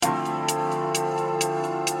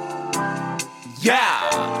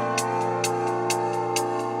Yeah.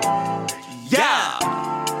 Yeah.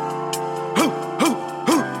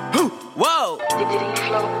 Whoa.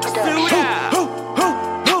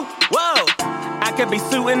 Whoa. I could be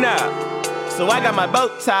suiting up, so I got my bow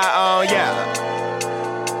tie on, yeah.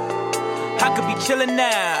 I could be chilling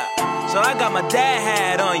now, so I got my dad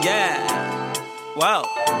hat on, yeah. Whoa.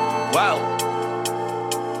 Whoa.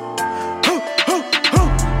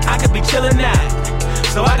 I could be chillin' now,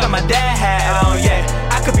 so I got my dad hat on, yeah.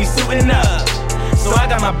 I could be suiting up, so I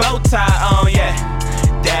got my bow tie on, yeah.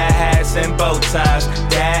 Dad hats and bow ties,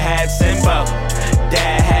 dad hats and bow,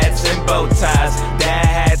 dad hats and bow ties, dad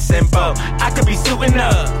hats and bow. I could be suiting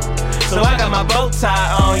up, so I got my bow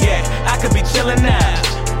tie on, yeah. I could be chillin' now,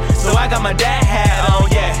 so I got my dad hat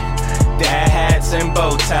on, yeah. Dad hats and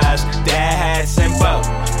bow ties, dad hats and bow,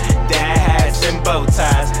 dad hats and bow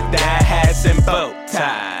ties, dad hats and bow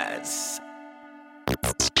ties.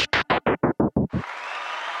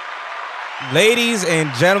 Ladies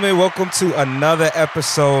and gentlemen, welcome to another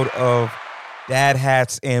episode of Dad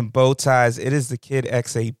Hats and Bow Ties. It is the Kid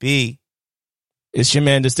XAB. It's your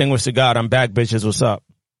man, Distinguished to God. I'm back, bitches. What's up?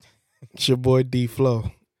 It's your boy D Flow.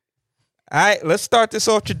 All right, let's start this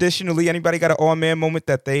off traditionally. Anybody got an all-man moment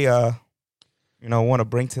that they, want to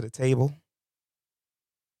bring to the table?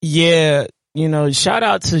 Yeah, shout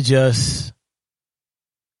out to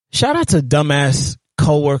dumbass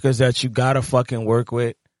coworkers that you gotta fucking work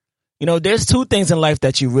with. There's two things in life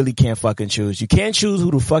that you really can't fucking choose. You can't choose who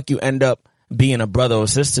the fuck you end up being a brother or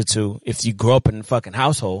sister to if you grow up in a fucking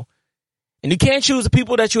household. And you can't choose the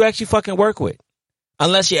people that you actually fucking work with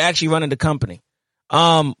unless you're actually running the company.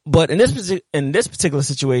 But in this particular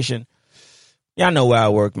situation, y'all know where I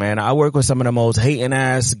work, man. I work with some of the most hating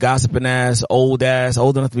ass, gossiping ass, old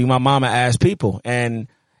enough to be my mama ass people. And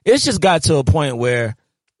it's just got to a point where,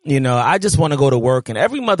 I just want to go to work, and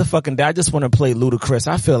every motherfucking day I just want to play Ludacris.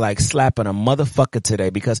 I feel like slapping a motherfucker today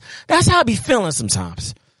because that's how I be feeling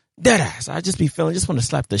sometimes. Deadass. I just be feeling, just want to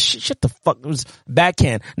slap the shit the fuck. It was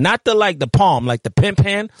backhand. Not the palm, like the pimp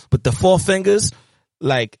hand, but the four fingers.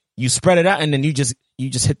 Like you spread it out and then you just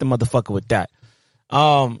hit the motherfucker with that.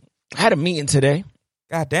 I had a meeting today.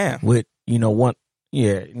 God damn. With, I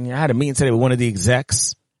had a meeting today with one of the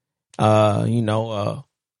execs,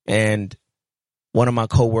 and one of my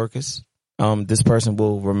coworkers. This person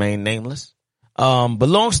will remain nameless. But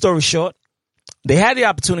long story short, they had the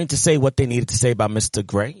opportunity to say what they needed to say about Mr.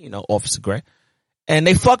 Gray, Officer Gray. And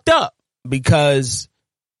they fucked up because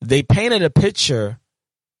they painted a picture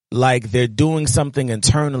like they're doing something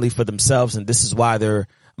internally for themselves, and this is why they're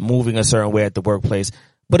moving a certain way at the workplace.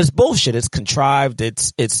 But it's bullshit. It's contrived.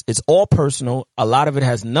 It's all personal. A lot of it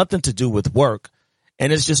has nothing to do with work.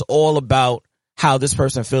 And it's just all about how this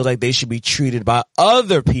person feels like they should be treated by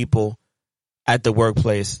other people at the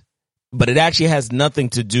workplace. But it actually has nothing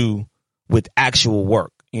to do with actual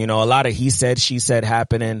work. A lot of he said, she said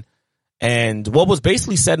happening. And what was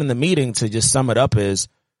basically said in the meeting, to just sum it up, is,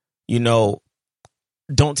 don't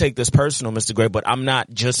take this personal, Mr. Gray, but I'm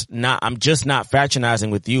just not fraternizing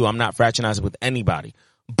with you. I'm not fraternizing with anybody.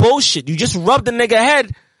 Bullshit. You just rubbed the nigga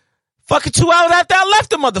head fucking 2 hours after I left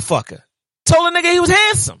the motherfucker. Told the nigga he was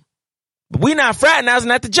handsome. But we not fraternizing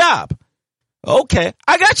at the job. Okay.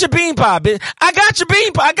 I got your bean pie, bitch. I got your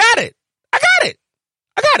bean pie. I got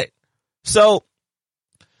it. So,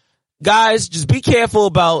 guys, just be careful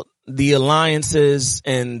about the alliances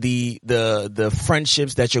and the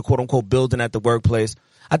friendships that you're quote unquote building at the workplace.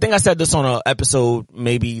 I think I said this on an episode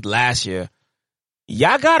maybe last year.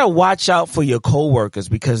 Y'all gotta watch out for your coworkers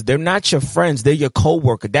because they're not your friends. They're your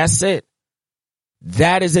coworker. That's it.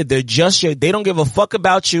 That is it. They're just they don't give a fuck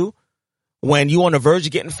about you when you're on the verge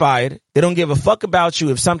of getting fired. They don't give a fuck about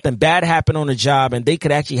you if something bad happened on the job and they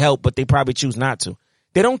could actually help, but they probably choose not to.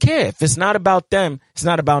 They don't care. If it's not about them, it's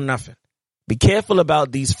not about nothing. Be careful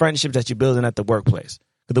about these friendships that you're building at the workplace.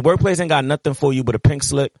 Because the workplace ain't got nothing for you but a pink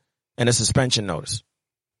slip and a suspension notice.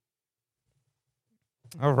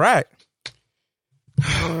 All right.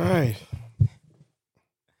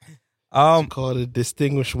 Called it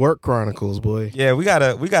Distinguished Work Chronicles, boy. Yeah, we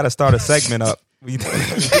gotta start a segment up. We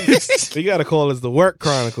gotta call it the Work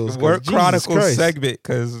Chronicles. Work Chronicles segment,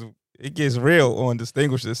 because it gets real on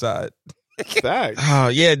Distinguished side. Oh,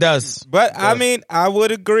 yeah, it does. But I mean, I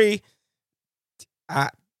would agree.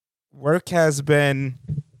 Work has been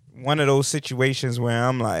one of those situations where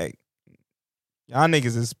I'm like, Y'all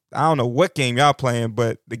niggas is, I don't know what game y'all playing,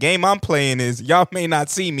 but the game I'm playing is y'all may not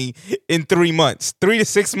see me in 3 months, 3 to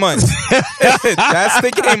 6 months. That's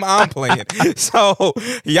the game I'm playing. So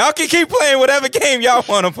y'all can keep playing whatever game y'all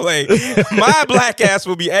want to play. My black ass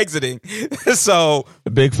will be exiting. So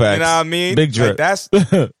big facts. you know what I mean? Big drip.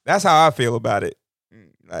 Like, that's how I feel about it.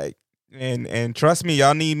 Like, and trust me,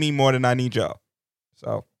 y'all need me more than I need y'all.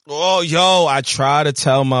 So. Oh, yo, I try to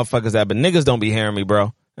tell motherfuckers that, but niggas don't be hearing me,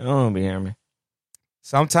 bro. They don't be hearing me.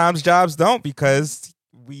 Sometimes jobs don't, because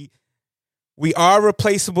we are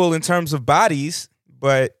replaceable in terms of bodies,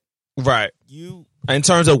 but right, in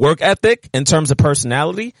terms of work ethic, in terms of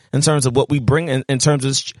personality, in terms of what we bring, in terms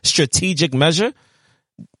of strategic measure,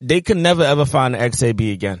 they could never ever find an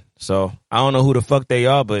XAB again. So I don't know who the fuck they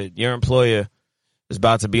are, but your employer is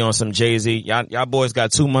about to be on some Jay-Z. Y'all boys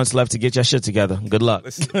got 2 months left to get your shit together. Good luck.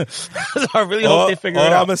 I really hope they figure it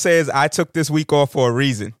out. All I'm gonna say is I took this week off for a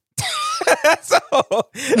reason. So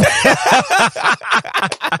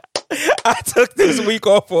I took this week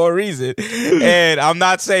off for a reason, and I'm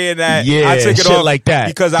not saying that I took it off like that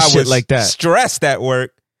because I was like that. stressed at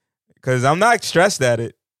work, because I'm not stressed at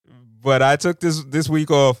it, but I took this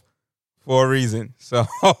week off for a reason. So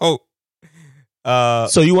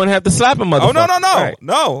so you wouldn't have to slap a motherfucker. Oh, no. Right.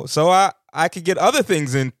 No. So I could get other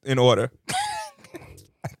things in order.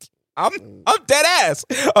 I'm dead ass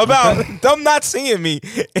about them not seeing me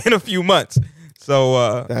in a few months.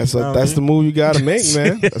 So that's the move you gotta make,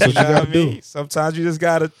 man. That's what you gotta do. Sometimes you just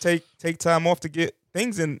gotta take time off to get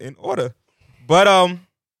things in order. But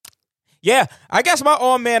yeah, I guess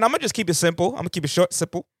my man, I'm gonna just keep it simple. I'm gonna keep it short,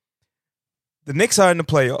 simple. The Knicks are in the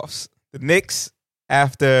playoffs. The Knicks,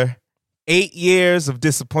 after 8 years of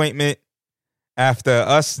disappointment, after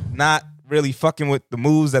us not really fucking with the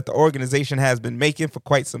moves that the organization has been making for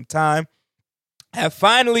quite some time, have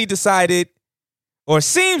finally decided, or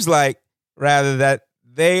seems like rather, that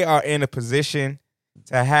they are in a position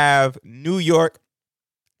to have New York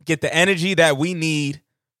get the energy that we need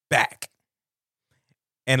back.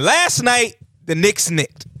 And last night, the Knicks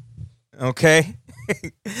nicked. Okay?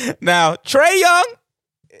 Now, Trae Young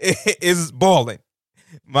is balling.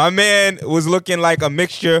 My man was looking like a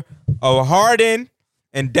mixture of Harden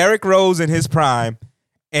and Derrick Rose in his prime,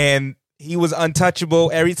 and he was untouchable.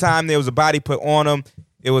 Every time there was a body put on him,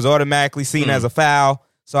 it was automatically seen as a foul.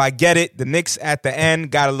 So I get it. The Knicks at the end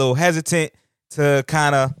got a little hesitant to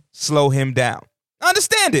kind of slow him down. I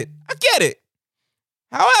understand it. I get it.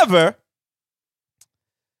 However,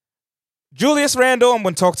 Julius Randle, I'm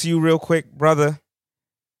going to talk to you real quick, brother.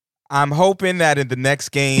 I'm hoping that in the next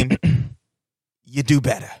game, you do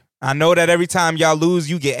better. I know that every time y'all lose,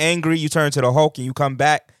 you get angry, you turn to the Hulk, and you come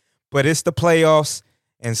back. But it's the playoffs,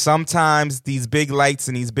 and sometimes these big lights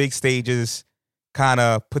and these big stages kind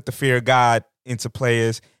of put the fear of God into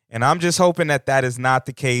players. And I'm just hoping that that is not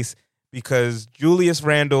the case, because Julius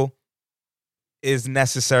Randle is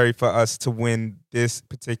necessary for us to win this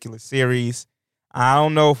particular series. I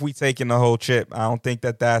don't know if we taking the whole chip. I don't think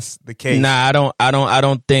that that's the case. Nah, I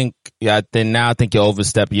don't think. Yeah, I think you're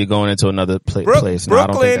overstepping. You're going into another place. No, I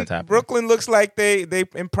don't think that's happening. Brooklyn looks like they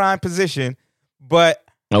in prime position, but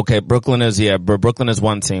okay, Brooklyn is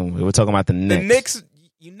one team. We were talking about the Knicks. The Knicks,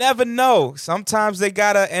 you never know. Sometimes they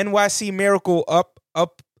got a NYC miracle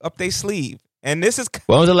up their sleeve, and this is.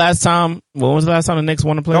 When was the last time the Knicks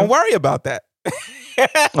won a playoff? Don't worry about that.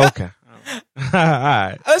 Okay. All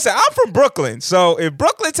right. Listen, I'm from Brooklyn, so if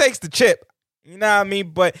Brooklyn takes the chip, you know what I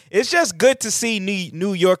mean? But it's just good to see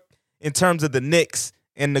New York in terms of the Knicks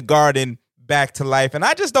in the Garden back to life. And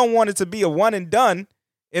I just don't want it to be a one and done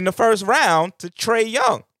in the first round to Trae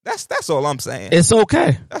Young. That's all I'm saying. It's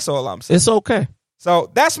okay. That's all I'm saying. It's okay.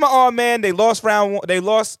 So that's my all man. They lost round one. They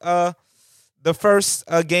lost the first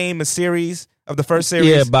game, a series of the first series.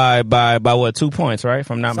 Yeah, by what, 2 points, right?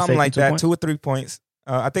 If I'm not something mistaken, like that, points? 2 or 3 points.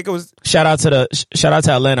 I think it was. Shout out to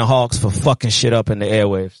Atlanta Hawks for fucking shit up in the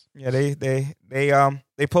airwaves. Yeah,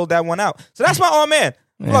 they pulled that one out. So that's my all man.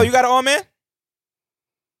 Yeah. Flo, you got an all man?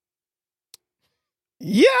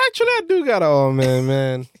 Yeah, actually, I do got an all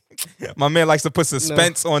man. My man likes to put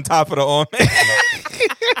suspense on top of the all man.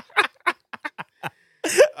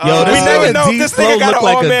 Yo, this nigga D-Flow look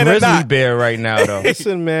like a grizzly bear right now, though.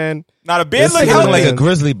 Listen, man. Now the beard looks healthy. Like a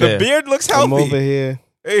grizzly bear. The beard looks healthy. I'm over here.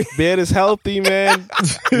 Beard is healthy, man.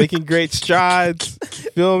 Making great strides.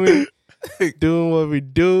 Feel me? Doing what we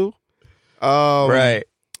do. Right.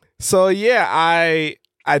 So yeah, I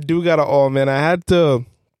do got an all man. I had to.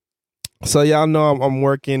 So y'all know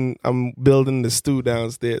I'm building the stew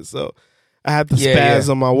downstairs. So I had to spaz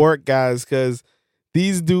on my work guys, because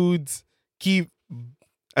these dudes keep,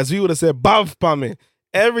 as we would have said, buff pumping.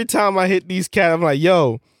 Every time I hit these cats, I'm like,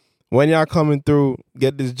 yo, when y'all coming through,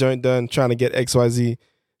 get this joint done, trying to get XYZ.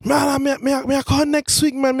 Man, may I call next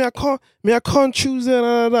week, man? May I call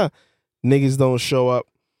Tuesday? Niggas don't show up.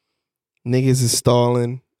 Niggas is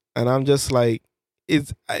stalling, and I'm just like,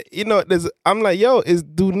 I'm like, yo,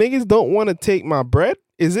 do niggas don't want to take my bread?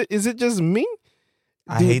 Is it just me?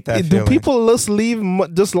 I hate that Do feeling. people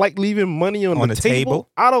just like leaving money on the table?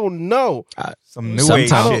 I don't know. Some new age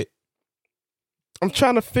shit. I'm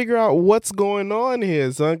trying to figure out what's going on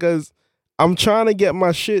here, son, because I'm trying to get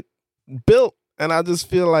my shit built, and I just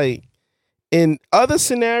feel like in other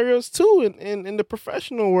scenarios too, in the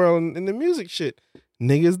professional world, in the music shit,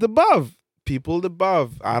 niggas the above, people the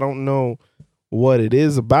above. I don't know what it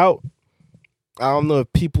is about. I don't know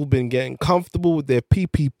if people been getting comfortable with their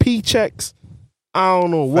PPP checks. I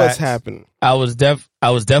don't know what's happening. I was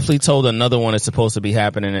definitely told another one is supposed to be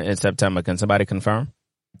happening in September. Can somebody confirm?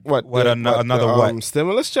 Another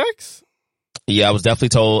stimulus checks? Yeah, I was definitely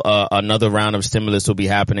told another round of stimulus will be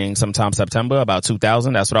happening sometime September, about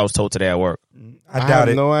 2,000. That's what I was told today at work. I doubt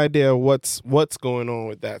it. No idea what's going on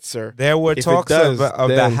with that, sir. There were talks of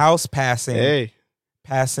the House passing,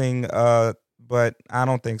 but I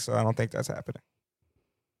don't think so. I don't think that's happening.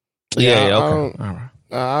 Yeah, okay.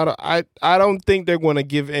 All right. I don't think they're going to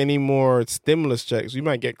give any more stimulus checks. You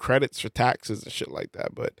might get credits for taxes and shit like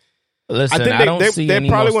that, but listen, I think they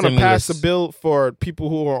probably want to pass a bill for people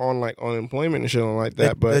who are on like unemployment and shit like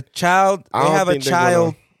that. But they have a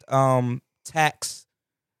child tax.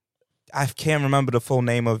 I can't remember the full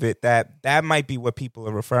name of it. That might be what people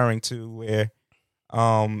are referring to, where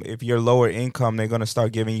if you're lower income, they're going to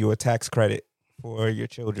start giving you a tax credit for your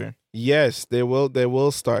children. Yes, they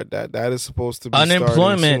will start that. That is supposed to be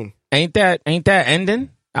unemployment. Ain't that ending?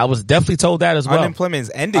 I was definitely told that as well. Unemployment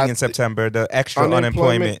is ending in September. The extra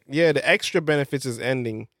unemployment. Yeah, the extra benefits is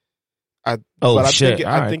ending. I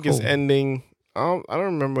think it's ending. I don't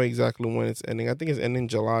remember exactly when it's ending. I think it's ending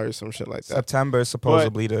July or some shit like that. September is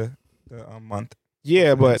supposedly the month.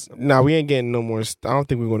 Yeah, but we ain't getting no more. I don't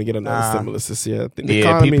think we're going to get another stimulus this year. I think the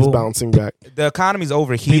economy's bouncing back. The economy's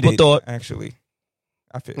overheated. People thought, actually.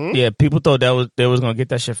 People thought they was gonna get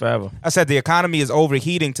that shit forever. I said the economy is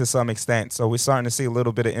overheating to some extent, so we're starting to see a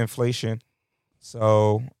little bit of inflation.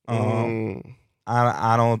 So I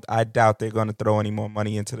doubt they're gonna throw any more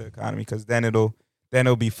money into the economy, because then it'll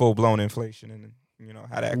be full blown inflation, and you know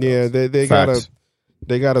how that goes. Yeah,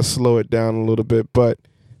 they gotta slow it down a little bit, but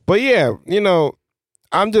yeah, you know,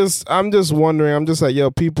 I'm just wondering. I'm just like,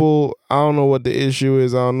 yo, people. I don't know what the issue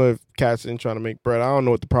is. I don't know if cats ain't trying to make bread. I don't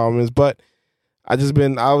know what the problem is, but I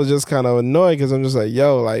was just kind of annoyed, because I'm just like,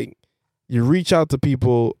 yo, like, you reach out to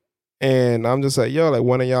people, and I'm just like, yo, like,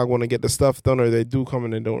 when are y'all going to get the stuff done, or they do come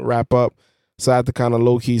in and don't wrap up? So I have to kind of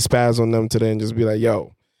low-key spaz on them today and just be like,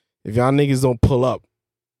 yo, if y'all niggas don't pull up,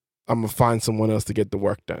 I'm going to find someone else to get the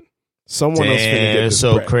work done. Someone else finna get this it's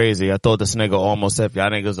so bread. crazy. I thought this nigga almost said, y'all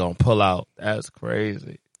niggas don't pull out. That's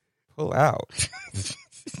crazy. Pull out?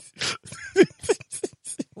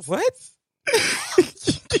 What?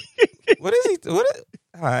 What is he? All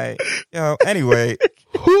right. Anyway.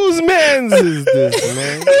 Whose man's is this,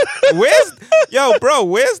 man? Where's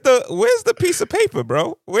the piece of paper,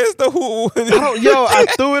 bro? Where's the who? I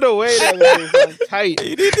threw it away. That was tight.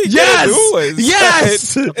 You need to get a new one.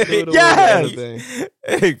 Yes.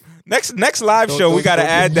 Hey, next live show, we got to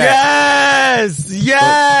add that.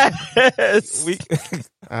 Yes.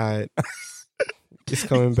 All right. It's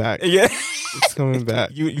coming back. Yeah. It's coming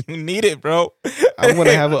back. You need it, bro. I'm going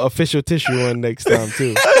to have an official tissue one next time,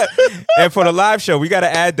 too. And for the live show, we got to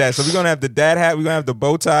add that. So we're going to have the dad hat, we're going to have the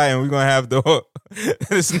bow tie, and we're going to have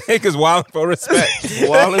this nigga's wilding for respect.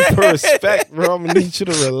 Wilding for respect, bro. I'm going to need you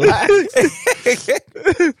to relax.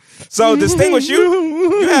 So, Distinguished,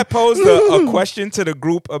 you had posed a question to the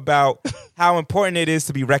group about how important it is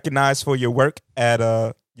to be recognized for your work at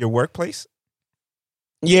your workplace.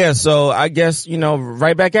 Yeah, so I guess,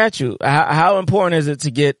 right back at you. How important is it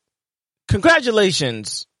to get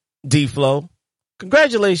congratulations, D-Flow?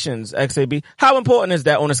 Congratulations, XAB. How important is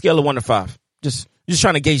that on a scale of 1 to 5? Just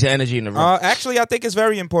trying to gauge the energy in the room. Actually, I think it's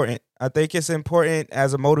very important. I think it's important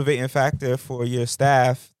as a motivating factor for your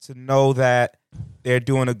staff to know that they're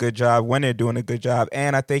doing a good job when they're doing a good job.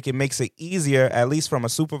 And I think it makes it easier, at least from a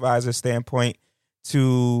supervisor standpoint,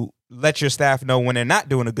 to let your staff know when they're not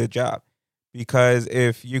doing a good job. Because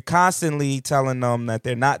if you're constantly telling them that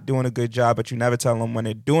they're not doing a good job, but you never tell them when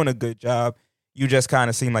they're doing a good job, you just kind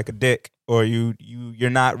of seem like a dick, or you're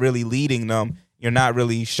not really leading them. You're not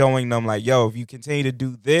really showing them like, yo, if you continue to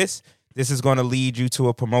do this, this is going to lead you to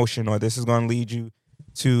a promotion, or this is going to lead you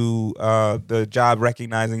to the job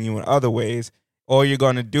recognizing you in other ways. All you're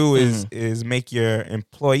going to do is make your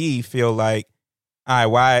employee feel like all right,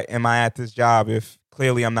 why am I at this job if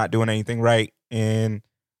clearly I'm not doing anything right and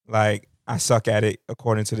like I suck at it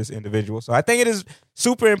according to this individual? So I think it is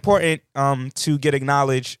super important to get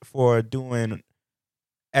acknowledged for doing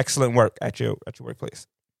excellent work at your workplace.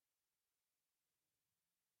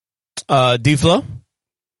 D-Flow?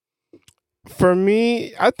 For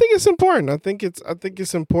me, I think it's important. I think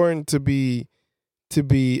it's important to be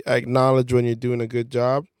acknowledged when you're doing a good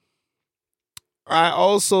job. I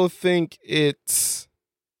also think it's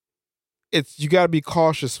you got to be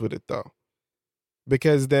cautious with it though,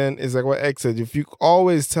 because then it's like what X said. If you're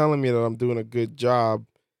always telling me that I'm doing a good job,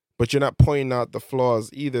 but you're not pointing out the flaws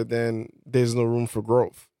either, then there's no room for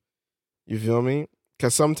growth. You feel me?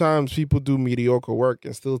 Because sometimes people do mediocre work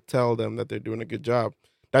and still tell them that they're doing a good job.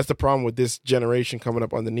 That's the problem with this generation coming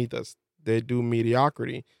up underneath us. They do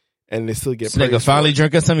mediocrity and they still get praised. Nigga finally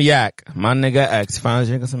drinking some yak. My nigga X finally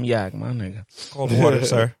drinking some yak. My nigga. Cold water,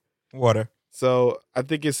 sir. Water. So I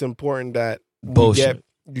think it's important that Bullshit.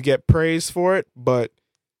 you get praise for it, but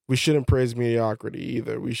we shouldn't praise mediocrity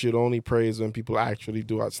either. We should only praise when people actually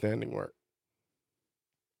do outstanding work.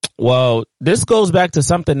 Well, this goes back to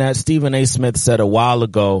something that Stephen A. Smith said a while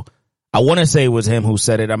ago. I want to say it was him who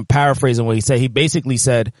said it. I'm paraphrasing what he said. He basically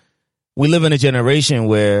said, we live in a generation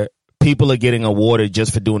where people are getting awarded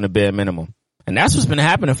just for doing the bare minimum. And that's what's been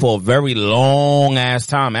happening for a very long ass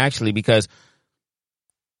time, actually, because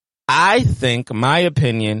I think, my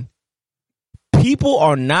opinion, people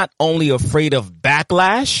are not only afraid of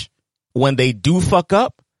backlash when they do fuck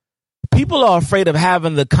up, people are afraid of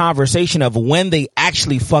having the conversation of when they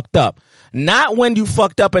actually fucked up. Not when you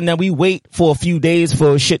fucked up and then we wait for a few days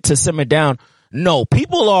for shit to simmer down. No,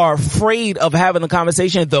 people are afraid of having the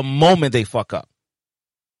conversation the moment they fuck up.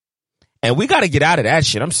 And we got to get out of that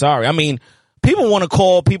shit. I'm sorry. I mean, people want to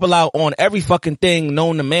call people out on every fucking thing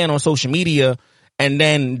known to man on social media, and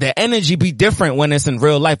then the energy be different when it's in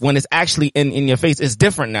real life. When it's actually in your face, it's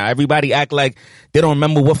different now. Everybody act like they don't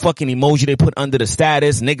remember what fucking emoji they put under the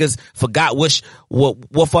status. Niggas forgot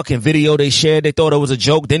what fucking video they shared. They thought it was a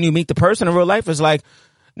joke. Then you meet the person in real life. It's like,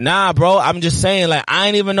 nah, bro, I'm just saying, like, I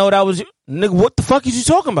didn't even know that was you. Nigga, what the fuck is you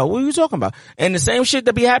talking about? What are you talking about? And the same shit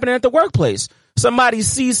that be happening at the workplace. Somebody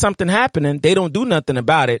sees something happening, they don't do nothing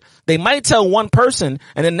about it. They might tell one person,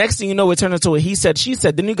 and the next thing you know, it turns into a he said, she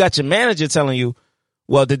said. Then you got your manager telling you,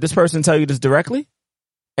 well, did this person tell you this directly?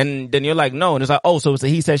 And then you're like, no. And it's like, oh, so it's a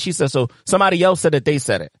he said, she said. So somebody else said that they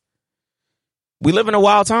said it. We live in a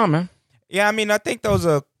wild time, man. Yeah, I mean, I think those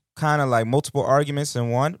are kind of like multiple arguments in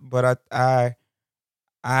one, but I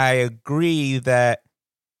agree that,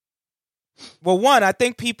 well, one, I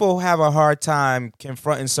think people have a hard time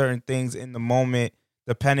confronting certain things in the moment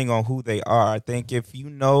depending on who they are. I think if you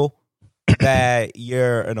know that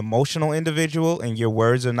you're an emotional individual and your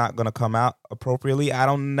words are not going to come out appropriately, I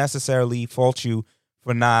don't necessarily fault you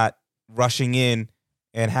for not rushing in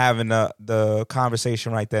and having the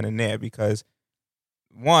conversation right then and there, because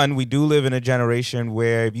one, we do live in a generation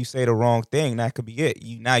where if you say the wrong thing, that could be it.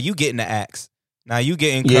 Now you getting the axe. Now you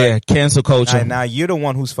getting cut. Yeah, cancel culture. Now you're the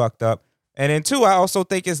one who's fucked up. And then two, I also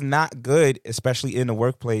think it's not good, especially in the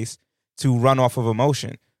workplace, to run off of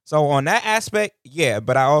emotion. So on that aspect, yeah,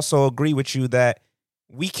 but I also agree with you that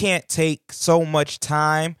we can't take so much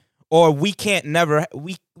time, or we can't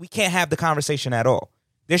have the conversation at all.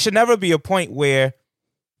 There should never be a point where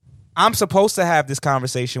I'm supposed to have this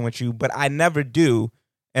conversation with you, but I never do.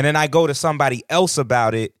 And then I go to somebody else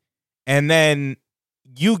about it, and then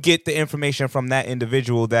you get the information from that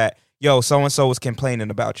individual that, yo, so-and-so was complaining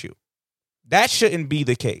about you. That shouldn't be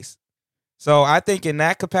the case. So I think in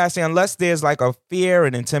that capacity, unless there's like a fear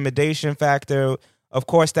and intimidation factor, of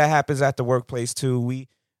course that happens at the workplace too. We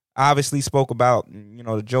obviously spoke about,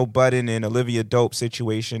 the Joe Budden and Olivia Dope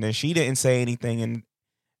situation, and she didn't say anything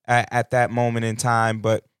at that moment in time,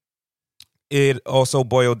 but it also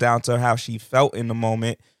boiled down to how she felt in the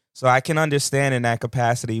moment. So I can understand in that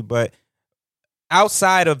capacity, but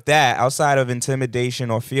outside of that, outside of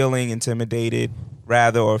intimidation or feeling intimidated,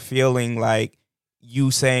 rather, or feeling like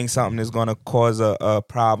you saying something is going to cause a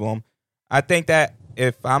problem, I think that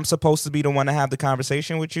if I'm supposed to be the one to have the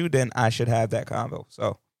conversation with you, then I should have that convo.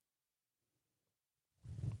 So,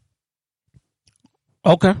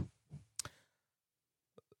 okay,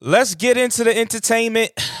 let's get into the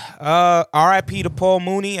entertainment. R.I.P. to Paul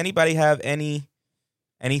Mooney. Anybody have anything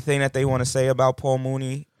that they want to say about Paul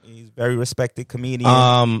Mooney? He's a very respected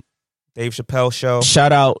comedian. Dave Chappelle show.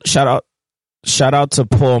 Shout out to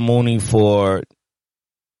Paul Mooney for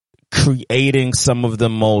creating some of the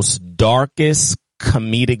most darkest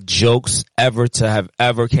comedic jokes ever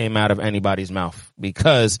came out of anybody's mouth,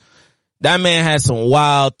 because that man had some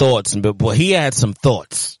wild thoughts, but boy, he had some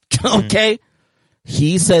thoughts. Okay.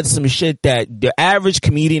 he said some shit that the average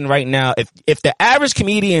comedian right now, if the average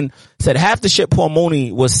comedian said half the shit Paul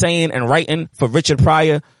Mooney was saying and writing for Richard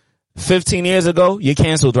Pryor 15 years ago, you're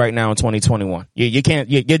canceled right now in 2021. You can't,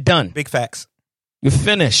 you're done. Big facts. You're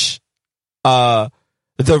finished. The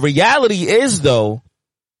reality is, though,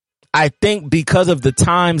 I think because of the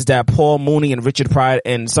times that Paul Mooney and Richard Pryor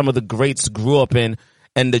and some of the greats grew up in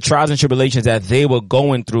and the trials and tribulations that they were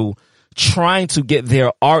going through, trying to get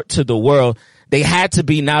their art to the world, they had to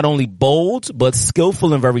be not only bold, but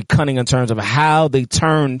skillful and very cunning in terms of how they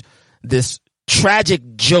turned this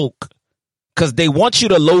tragic joke. Because they want you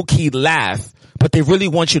to low-key laugh, but they really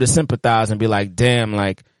want you to sympathize and be like, damn,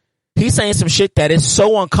 like, he's saying some shit that is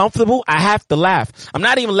so uncomfortable, I have to laugh. I'm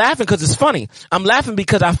not even laughing because it's funny. I'm laughing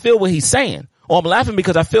because I feel what he's saying. Or I'm laughing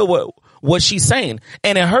because I feel what she's saying.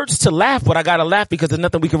 And it hurts to laugh, but I gotta laugh because there's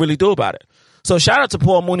nothing we can really do about it. So shout out to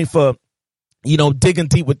Paul Mooney for, digging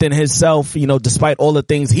deep within himself, despite all the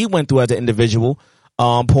things he went through as an individual.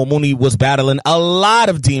 Paul Mooney was battling a lot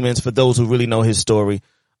of demons for those who really know his story.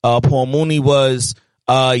 Paul Mooney was,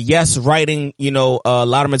 writing, a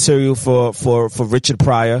lot of material for Richard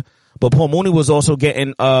Pryor, but Paul Mooney was also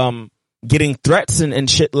getting threats and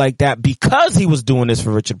shit like that because he was doing this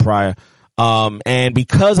for Richard Pryor. And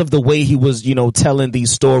because of the way he was, telling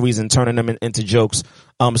these stories and turning them into jokes,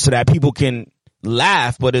 so that people can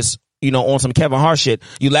laugh, but it's, on some Kevin Hart shit,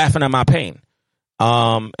 you laughing at my pain.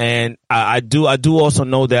 And I do also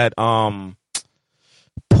know that,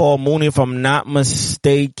 Paul Mooney, if I'm not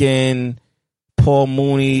mistaken, Paul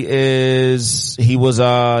Mooney he was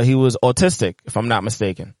autistic, if I'm not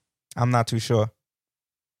mistaken. I'm not too sure.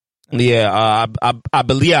 Yeah, I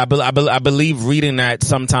believe reading that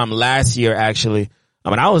sometime last year, actually. I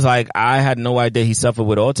mean, I was like, I had no idea he suffered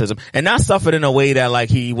with autism, and not suffered in a way that like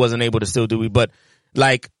he wasn't able to still do it, but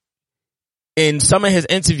like in some of his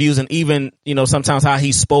interviews and even, sometimes how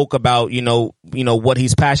he spoke about, what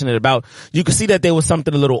he's passionate about, you could see that there was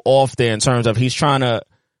something a little off there in terms of he's trying to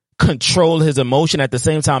control his emotion at the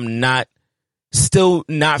same time, still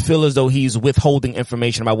not feel as though he's withholding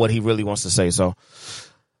information about what he really wants to say. So,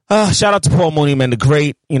 shout out to Paul Mooney, man, the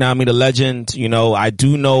great, the legend. I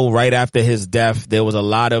do know right after his death, there was a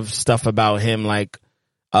lot of stuff about him, like,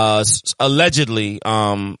 allegedly,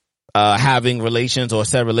 having relations or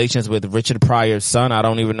said relations with Richard Pryor's son. I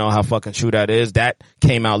don't even know how fucking true that is. That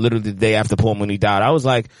came out literally the day after Paul Mooney died. I was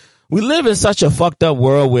like, we live in such a fucked up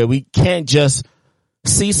world where we can't just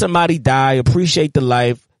see somebody die, appreciate the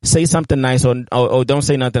life, say something nice or don't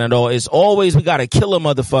say nothing at all. It's always we gotta kill a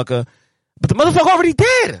motherfucker, but the motherfucker already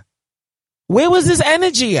dead. Where was this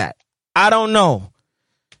energy at? I don't know.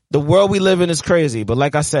 The world we live in is crazy, but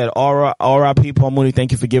like I said, R.I.P. Paul Mooney,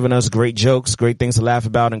 thank you for giving us great jokes, great things to laugh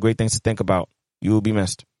about, and great things to think about. You will be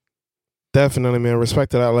missed. Definitely, man.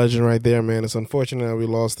 Respect to that legend right there, man. It's unfortunate that we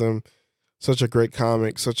lost him. Such a great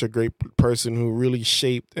comic, such a great person who really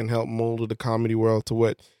shaped and helped mold the comedy world to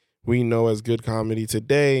what we know as good comedy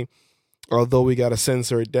today. Although we got to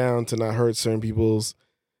censor it down to not hurt certain people's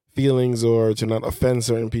feelings or to not offend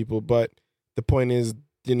certain people. But the point is,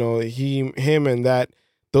 him and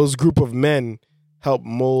those group of men help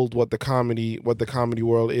mold what the comedy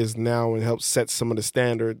world is now and help set some of the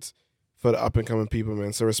standards for the up and coming people,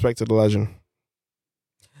 man. So respect to the legend.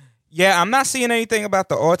 Yeah, I'm not seeing anything about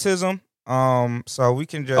the autism. So we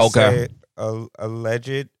can just say it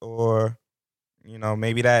alleged, or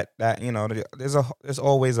maybe that there's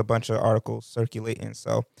always a bunch of articles circulating.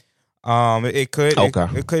 So it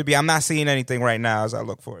could be. I'm not seeing anything right now as I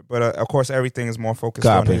look for it, but of course everything is more focused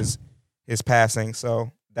on his passing.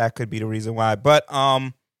 So that could be the reason why. But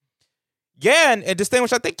and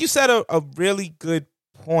Distinguished, I think you said a really good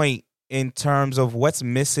point in terms of what's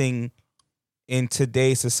missing in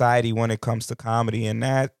today's society when it comes to comedy, and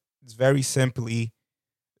that is very simply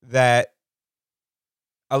that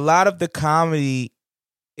a lot of the comedy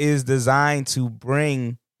is designed to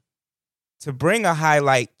bring a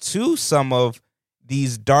highlight to some of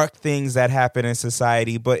these dark things that happen in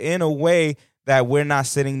society, but in a way that we're not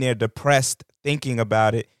sitting there depressed thinking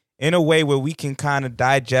about it, in a way where we can kind of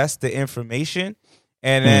digest the information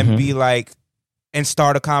and then be like, and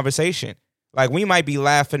start a conversation. Like, we might be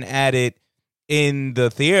laughing at it in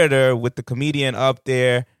the theater with the comedian up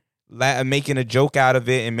there making a joke out of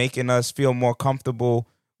it and making us feel more comfortable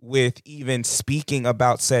with even speaking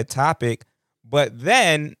about said topic. But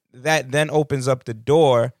then that then opens up the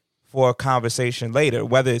door for a conversation later,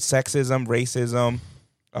 whether it's sexism, racism,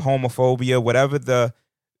 homophobia, whatever the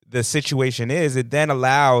situation is. It then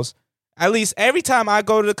allows, at least every time I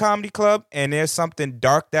go to the comedy club and there's something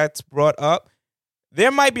dark that's brought up, there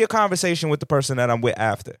might be a conversation with the person that I'm with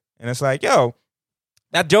after. And it's like, yo,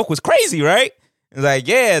 that joke was crazy, right? It's like,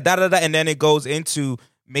 yeah, da-da-da. And then it goes into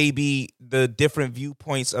maybe the different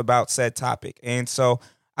viewpoints about said topic. And so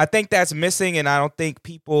I think that's missing. And I don't think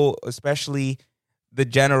people, especially the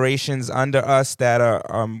generations under us that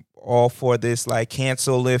are all for this, like,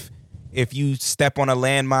 cancel if you step on a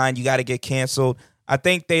landmine, you got to get canceled. I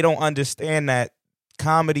think they don't understand that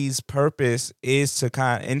comedy's purpose is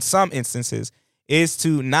to in some instances, is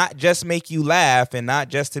to not just make you laugh and not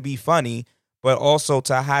just to be funny, but also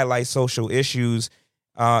to highlight social issues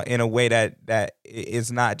in a way that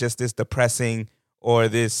is not just this depressing or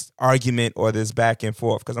this argument or this back and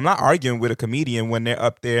forth. Because I'm not arguing with a comedian when they're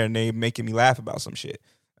up there and they making me laugh about some shit.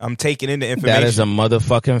 I'm taking in the information. That is a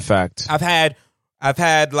motherfucking fact. I've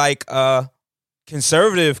had like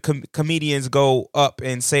conservative comedians go up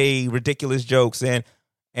and say ridiculous jokes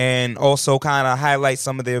and also kind of highlight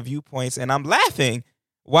some of their viewpoints, and I'm laughing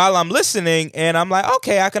while I'm listening, and I'm like,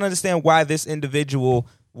 okay, I can understand why this individual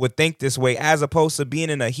would think this way, as opposed to being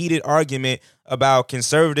in a heated argument about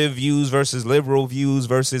conservative views versus liberal views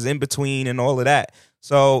versus in between and all of that.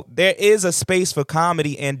 So there is a space for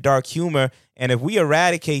comedy and dark humor, and if we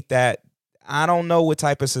eradicate that, I don't know what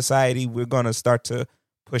type of society we're going to start to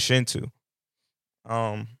push into.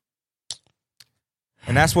 And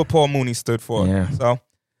that's what Paul Mooney stood for. Yeah. So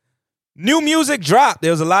new music dropped.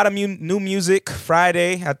 There was a lot of new music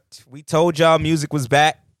Friday. We told y'all music was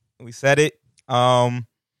back. We said it. Y'all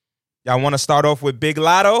want to start off with Big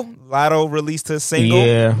Latto? Latto released his single.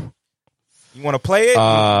 Yeah. You want to play it?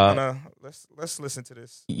 Let's listen to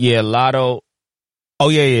this. Yeah, Latto. Oh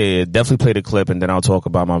yeah. Definitely play the clip, and then I'll talk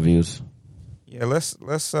about my views. Yeah, let's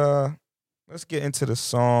get into the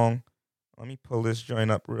song. Let me pull this joint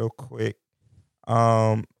up real quick.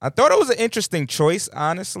 I thought it was an interesting choice,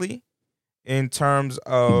 honestly, in terms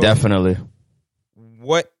of definitely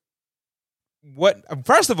what.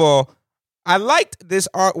 First of all, I liked this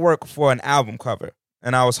artwork for an album cover,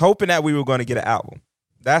 and I was hoping that we were going to get an album.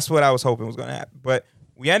 That's what I was hoping was going to happen. But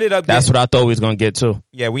we ended up. That's what I thought we was going to get too.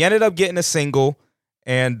 Yeah, we ended up getting a single,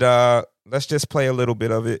 and let's just play a little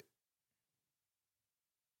bit of it.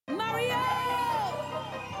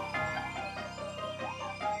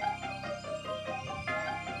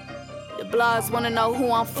 Blogs wanna know who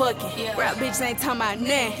I'm fucking. Yeah. Rap bitches ain't talking about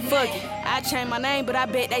nothing. Fuck it. I changed my name, but I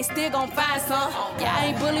bet they still gon' find some. Y'all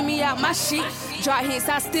ain't bullying me out my shit. Drop hits,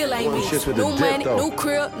 I still ain't bitch. New money, new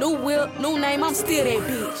crib, new whip, new name, I'm still that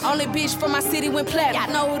bitch. Only bitch from my city went platinum.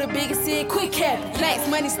 Y'all know who the biggest is, quick capping. Plaques,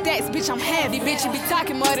 money, stacks, bitch, I'm heavy. Bitches be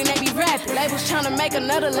talking more than they be rapping. Labels tryna make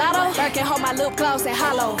another lotto. Birkin hold my lip gloss and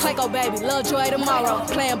hollow. Clayco baby, lil' joy tomorrow.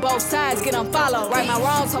 Playing both sides, get unfollowed. Right my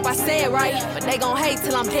wrongs, hope I say it right. But they gon' hate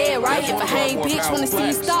till I'm dead, right? If I hang bitch when the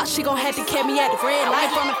scene starts, she gon' have to catch me at the red light.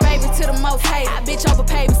 From the favorite to the most hated. I bitch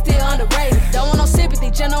overpaid, but still underrated. Don't want no sympathy,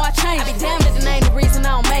 just know I changed. I be damned if the name the reason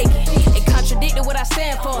I don't make it. It contradicted what I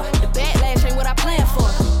stand for. The backlash ain't what I plan for.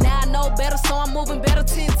 Now I know better, so I'm moving better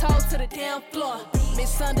 10 toes to the damn floor.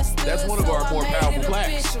 Misunderstood. That's one of our more powerful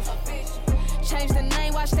plaques. Change the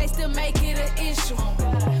name, watch they still make it an issue.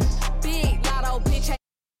 Big Latto, bitch.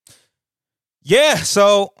 Yeah,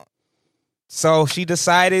 so she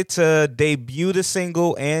decided to debut the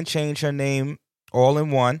single and change her name all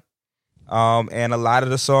in one. And a lot of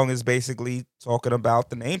the song is basically talking about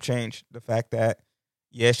the name change. The fact that,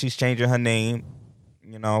 yeah, she's changing her name,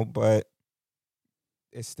 but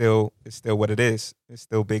it's still what it is. It's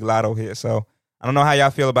still Big Latto here. So I don't know how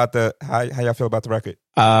y'all feel about how y'all feel about the record.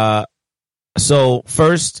 So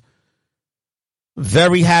first,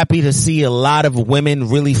 very happy to see a lot of women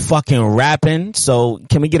really fucking rapping. So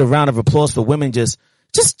can we get a round of applause for women just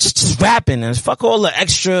rapping and fuck all the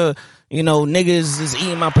extra, niggas is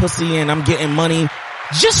eating my pussy and I'm getting money.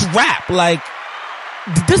 Just rap. Like,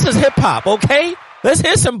 this is hip hop, okay? Let's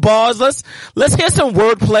hear some bars. Let's hear some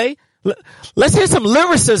wordplay. Let's hear some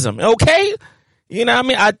lyricism, okay? You know what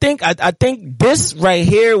I mean? I think this right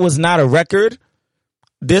here was not a record.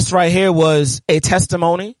 This right here was a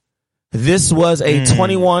testimony. This was a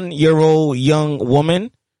 21-year-old young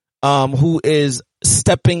woman who is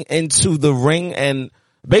stepping into the ring and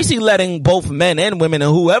basically letting both men and women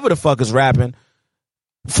and whoever the fuck is rapping.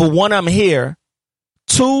 For one, I'm here.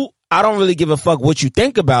 Two, I don't really give a fuck what you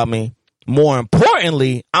think about me. More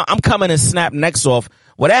importantly, I'm coming to snap necks off.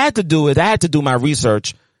 What I had to do is I had to do my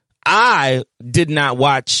research. I did not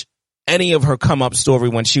watch any of her come up story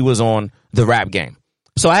when she was on the Rap Game.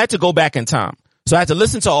 So I had to go back in time. So I had to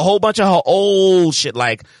listen to a whole bunch of her old shit,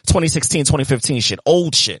 like 2016, 2015 shit,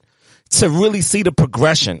 old shit, to really see the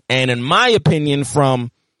progression. And in my opinion,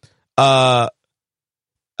 from teenage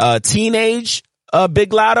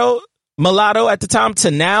Big Latto, Mulatto at the time,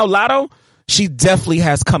 to now Latto, she definitely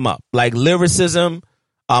has come up. Like lyricism,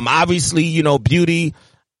 Obviously, you know, Beauty,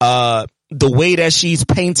 the way that she's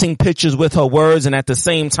painting pictures with her words, and at the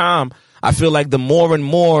same time, I feel like the more and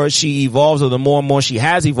more she evolves, or the more and more she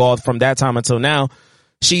has evolved from that time until now,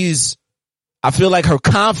 I feel like her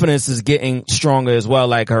confidence is getting stronger as well.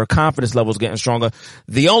 Like her confidence level is getting stronger.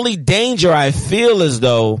 The only danger I feel is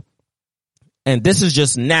though, and this is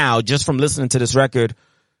just now, just from listening to this record,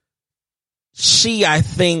 she, I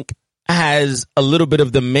think, has a little bit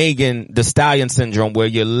of the Megan Thee Stallion syndrome, where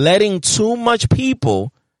you're letting too much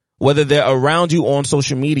people, whether they're around you on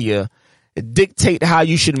social media, dictate how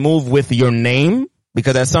you should move with your name.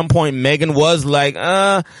 Because at some point Megan was like,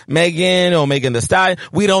 Megan or Megan Thee Stallion.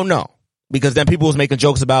 We don't know. Because then people was making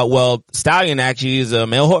jokes about, well, Stallion actually is a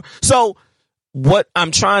male whore. So what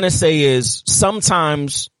I'm trying to say is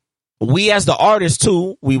sometimes we as the artists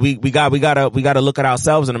too, we gotta look at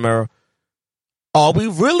ourselves in the mirror. Are we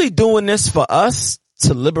really doing this for us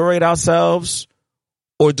to liberate ourselves?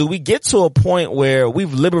 Or do we get to a point where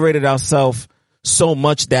we've liberated ourselves so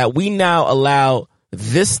much that we now allow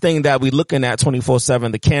this thing that we're looking at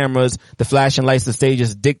 24/7, the cameras, the flashing lights, the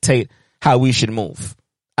stages, dictate how we should move?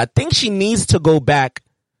 I think she needs to go back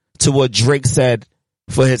to what Drake said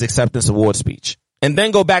for his acceptance award speech, and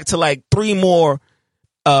then go back to like 3 more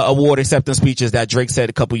award acceptance speeches that Drake said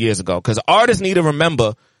a couple years ago. Because artists need to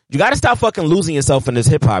remember, you got to stop fucking losing yourself in this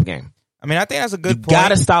hip hop game. I mean, I think that's a good point. You got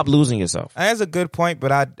to stop losing yourself. That's a good point,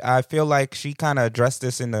 but I feel like she kind of addressed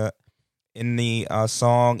this in the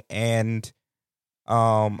song, and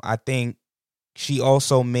I think she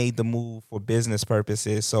also made the move for business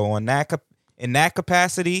purposes. So in that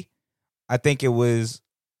capacity, I think it was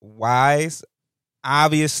wise.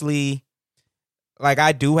 Obviously, like,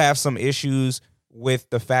 I do have some issues with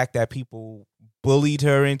the fact that people bullied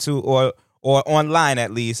her into, or online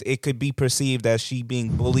at least, it could be perceived as she being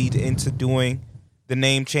bullied into doing the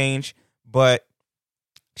name change. But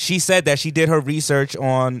she said that she did her research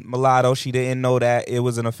on mulatto. She didn't know that it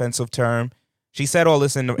was an offensive term. She said all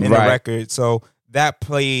this in the record. So that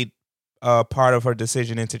played part of her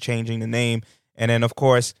decision into changing the name. And then, of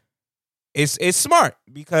course, it's smart,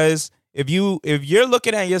 because if you're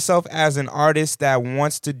looking at yourself as an artist that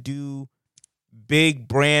wants to do big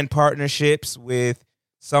brand partnerships with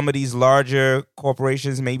some of these larger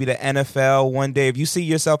corporations, maybe the NFL one day, if you see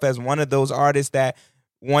yourself as one of those artists that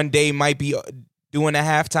one day might be doing a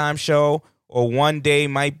halftime show, or one day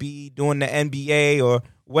might be doing the NBA, or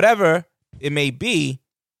whatever it may be,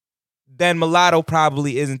 then mulatto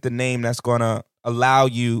probably isn't the name that's going to allow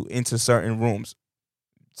you into certain rooms,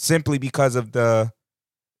 simply because of the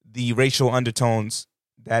racial undertones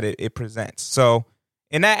that it presents. So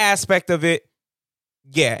in that aspect of it,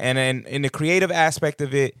 yeah, and in the creative aspect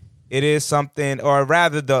of it, it is something, or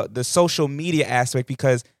rather the social media aspect,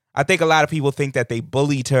 because I think a lot of people think that they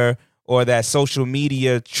bullied her, or that social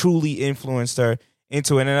media truly influenced her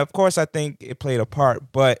into it. And of course, I think it played a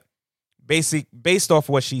part, but based off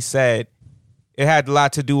what she said, it had a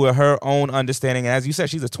lot to do with her own understanding. And as you said,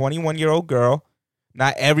 she's a 21-year-old girl.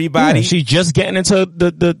 Not everybody. Yeah, she's just getting into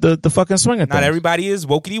the fucking swing of things. Not everybody is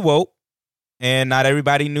wokey woke, and not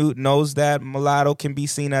everybody knows that mulatto can be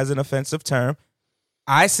seen as an offensive term.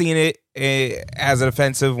 I seen it as an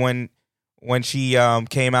offensive when she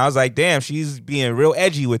came out. I was like, damn, she's being real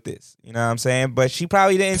edgy with this. You know what I'm saying? But she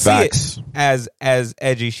probably didn't see it as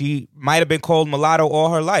edgy. She might have been called mulatto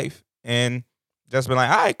all her life and just been like,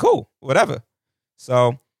 all right, cool, whatever.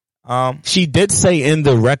 So she did say in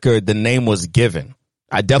the record the name was given.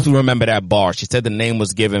 I definitely remember that bar. She said the name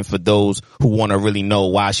was given for those who want to really know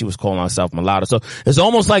why she was calling herself mulatto. So it's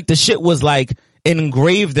almost like the shit was like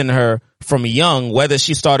engraved in her from young, whether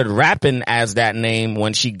she started rapping as that name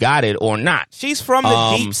when she got it or not. She's from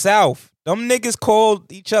the deep south. Them niggas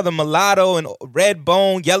called each other mulatto and red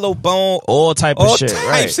bone, yellow bone, all types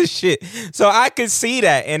of shit. So I could see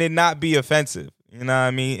that and it not be offensive. You know what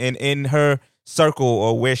I mean? In her circle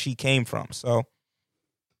or where she came from. So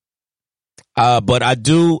but I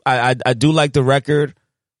do like the record.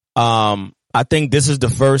 I think this is the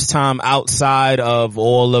first time outside of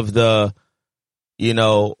all of the, you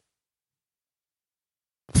know,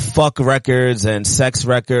 fuck records and sex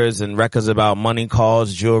records and records about money,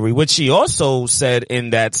 cars, jewelry, which she also said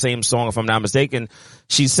in that same song, if I'm not mistaken.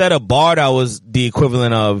 She said a bar that was the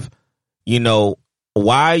equivalent of, you know,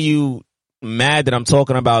 why are you mad that I'm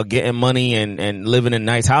talking about getting money and living in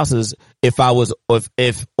nice houses if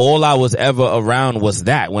all I was ever around was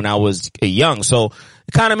that when I was young. So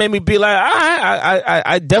it kind of made me be like,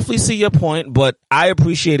 I definitely see your point, but I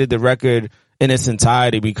appreciated the record in its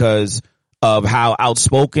entirety because of how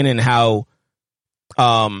outspoken and how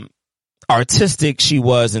artistic she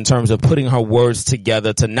was in terms of putting her words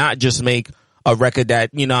together to not just make a record that,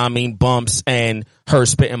 you know what I mean, bumps and her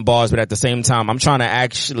spitting bars, but at the same time, I'm trying to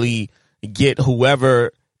actually get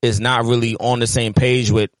whoever is not really on the same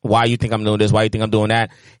page with why you think I'm doing this, why you think I'm doing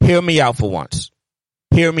that. Hear me out for once.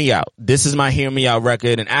 Hear me out. This is my Hear Me Out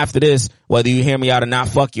record. And after this, whether you hear me out or not,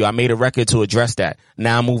 fuck you. I made a record to address that.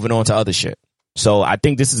 Now I'm moving on to other shit. So I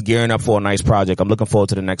think this is gearing up for a nice project. I'm looking forward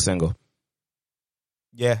to the next single.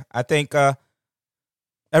 Yeah, I think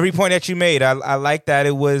every point that you made, I like that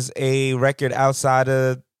it was a record outside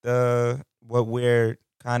of what we're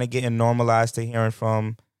kind of getting normalized to hearing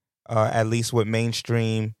from, at least with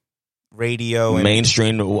mainstream radio and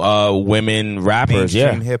mainstream women rappers.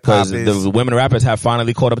 Mainstream hip-hop because the women rappers have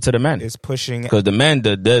finally caught up to the men. It's pushing, because the men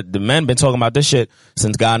been talking about this shit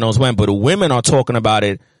since God knows when, but the women are talking about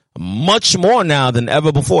it much more now than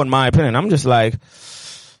ever before, in my opinion. I'm just like,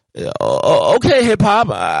 okay, hip hop.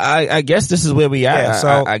 I guess this is where we at. Yeah,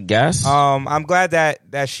 so I guess. I'm glad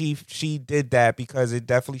that she did that, because it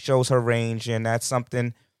definitely shows her range, and that's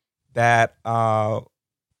something that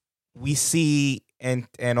we see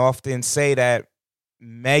and often say that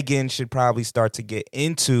Megan should probably start to get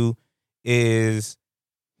into is,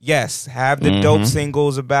 yes, have the dope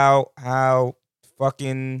singles about how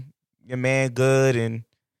fucking your man good and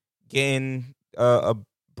getting a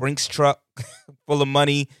Brinks truck full of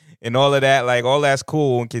money and all of that. Like, all that's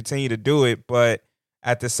cool, and continue to do it. But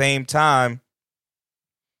at the same time,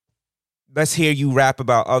 let's hear you rap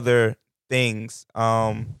about other things.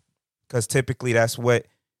 Because typically that's what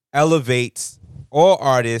elevates all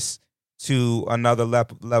artists to another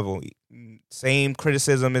level. Same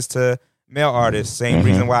criticism as to male artists. Same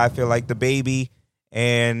reason why I feel like the Baby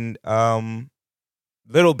and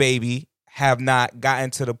Little Baby have not gotten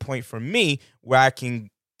to the point for me where I can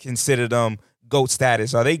consider them GOAT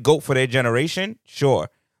status. Are they GOAT for their generation? Sure.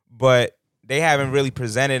 But they haven't really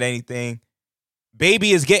presented anything.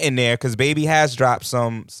 Baby is getting there, because Baby has dropped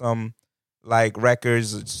some like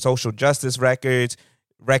records, social justice records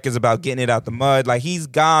about getting it out the mud. Like, he's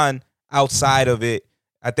gone outside of it.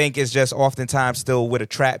 I think it's just oftentimes still with a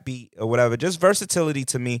trap beat or whatever. Just versatility,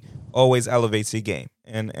 to me, always elevates your game.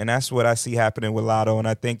 And that's what I see happening with Latto. And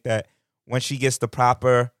I think that when she gets the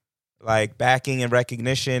proper like backing and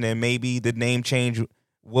recognition, and maybe the name change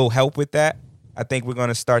will help with that, I think we're going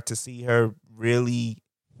to start to see her really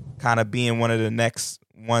kind of being one of the next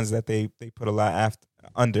ones that they put a lot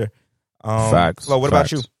under. Facts. Flo, what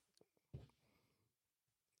about you?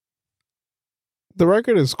 The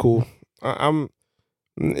record is cool.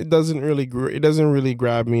 It doesn't really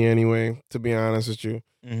grab me anyway, to be honest with you.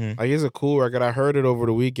 Like, it's a cool record. I heard it over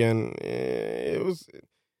the weekend.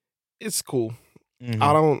 It's cool.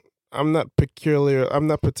 I'm not particular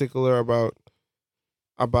about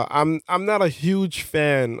I'm not a huge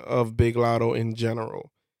fan of Big Latto in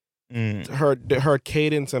general. Her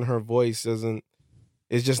cadence and her voice is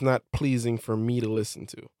just not pleasing for me to listen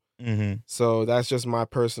to. So that's just my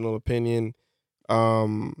personal opinion.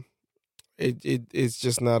 It's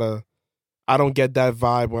just not I don't get that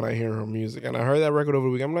vibe when I hear her music. And I heard that record over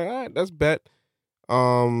the week. I'm like, all right, that's bet.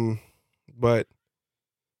 But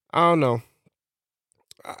I don't know.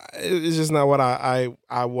 It's just not what I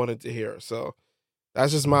wanted to hear. So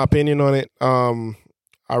that's just my opinion on it.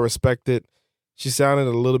 I respect it. She sounded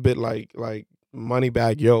a little bit like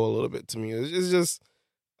Moneybagg Yo a little bit to me. It's just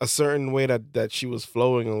a certain way that she was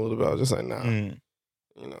flowing a little bit. I was just like, nah, you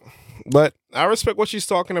know. But I respect what she's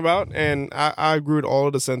talking about, and I agree with all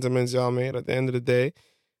of the sentiments y'all made. At the end of the day,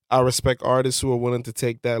 I respect artists who are willing to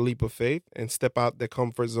take that leap of faith and step out their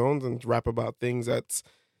comfort zones and rap about things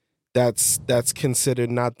that's considered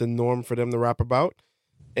not the norm for them to rap about,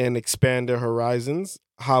 and expand their horizons.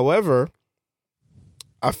 However,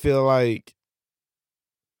 I feel like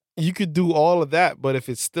you could do all of that, but if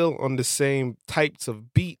it's still on the same types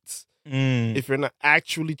of beats, if you're not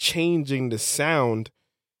actually changing the sound,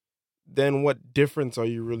 then what difference are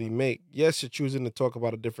you really make? Yes, you're choosing to talk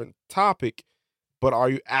about a different topic, but are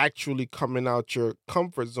you actually coming out your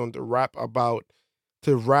comfort zone to rap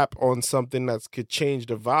on something that could change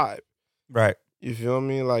the vibe? Right. You feel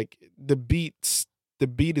me? Like, the beat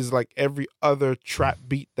is like every other trap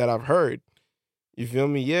beat that I've heard. You feel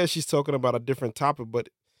me? Yeah, she's talking about a different topic, but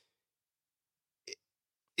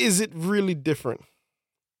is it really different?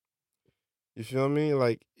 You feel me?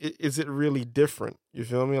 Like, is it really different? You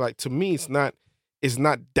feel me? Like, to me, it's not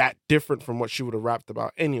that different from what she would have rapped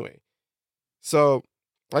about anyway. So,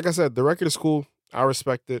 like I said, the record is cool. I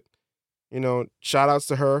respect it. You know, shout outs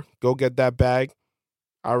to her. Go get that bag.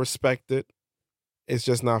 I respect it. It's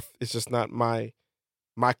just not my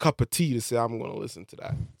cup of tea to say I'm going to listen to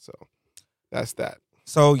that. So, that's that.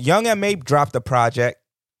 So, Young M.A dropped a project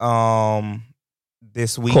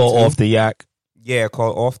this week. Call Off the Yak. Yeah,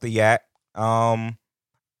 called Off the Yak.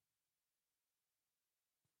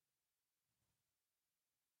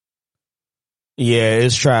 Yeah,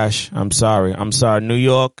 it's trash. I'm sorry. New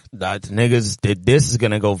York, the niggas, this is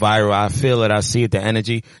going to go viral. I feel it. I see it, the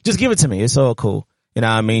energy. Just give it to me. It's all cool. You know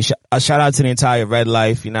what I mean? Shout out to the entire Red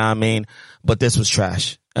Life. You know what I mean? But this was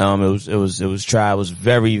trash. It was trash. It was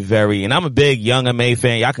very, very, and I'm a big Young M.A.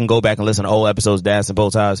 fan. Y'all can go back and listen to old episodes, Dads and Bow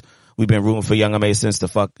Ties. We've been rooting for Young M.A. since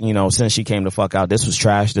since she came the fuck out. This was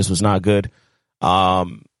trash. This was not good.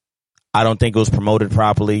 I don't think it was promoted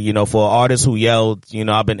properly. You know, for artists who yelled, you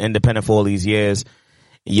know, I've been independent for all these years.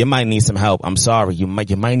 You might need some help. I'm sorry. You might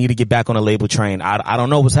need to get back on the label train. I don't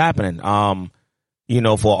know what's happening. You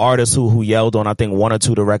know, for artists who yelled on, I think 1 or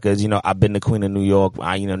 2 of the records, you know, I've been the queen of New York.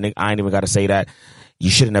 I ain't even got to say that. You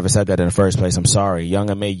should have never said that in the first place. I'm sorry. Young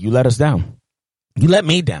M.A., you let us down. You let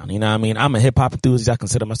me down. You know what I mean? I'm a hip hop enthusiast. I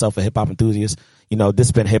consider myself a hip hop enthusiast. You know, this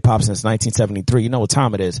has been hip hop since 1973. You know what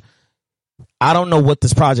time it is. I don't know what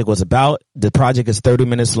this project was about. The project is 30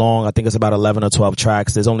 minutes long. I think it's about 11 or 12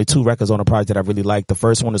 tracks. There's only 2 records on the project that I really like. The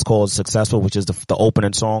first one is called Successful, which is the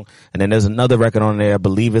opening song. And then there's another record on there, I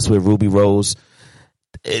believe it's with Ruby Rose.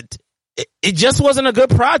 It just wasn't a good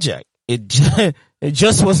project. It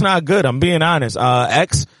just was not good. I'm being honest.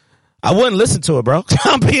 X, I wouldn't listen to it, bro.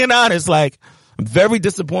 I'm being honest. Like, I'm very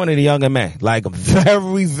disappointed in Young M.A. Like, I'm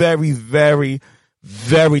very, very, very,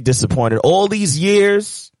 very disappointed. All these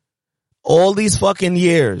fucking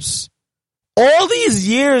years,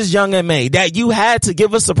 Young M.A., that you had to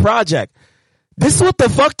give us a project. This is what the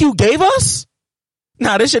fuck you gave us?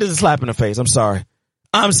 Nah, this shit is a slap in the face. I'm sorry.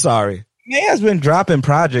 May has been dropping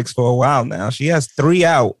projects for a while now. She has 3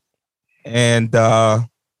 out. And I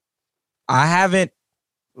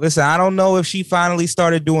don't know if she finally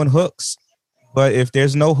started doing hooks, but if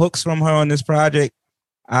there's no hooks from her on this project,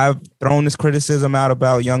 I've thrown this criticism out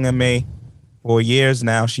about Young M.A. for years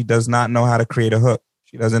now. She does not know how to create a hook.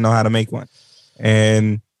 She doesn't know how to make one.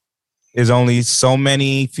 And there's only so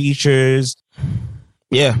many features.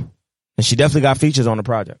 Yeah. And she definitely got features on the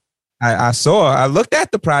project. I looked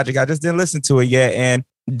at the project. I just didn't listen to it yet. And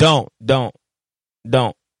don't.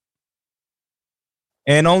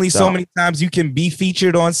 And only so many times you can be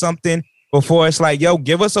featured on something before it's like, yo,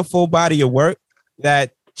 give us a full body of work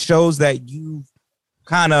that shows that you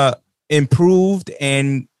kind of improved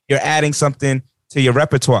and you're adding something to your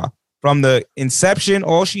repertoire. From the inception,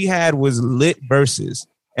 all she had was lit verses.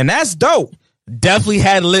 And that's dope. Definitely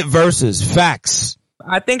had lit verses. Facts.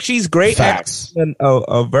 I think she's great Facts. at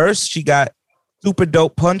a verse. She got super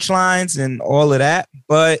dope punchlines and all of that.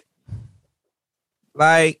 But,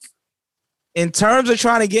 like, in terms of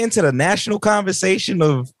trying to get into the national conversation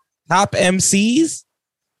of top MCs,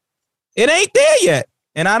 it ain't there yet.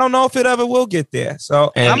 And I don't know if it ever will get there.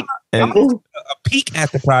 So I'm a peek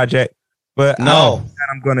at the project, but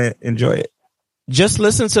I'm going to enjoy it. Just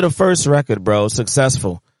listen to the first record, bro.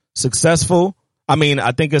 Successful. I mean,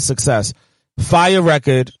 I think it's success. Fire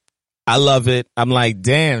record. I love it. I'm like,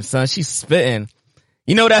 damn, son, she's spitting.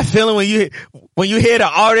 You know that feeling when you hear the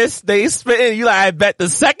artist, they spitting, you like, I bet the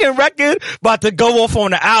second record about to go off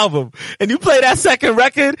on the album. And you play that second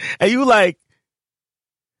record and you like,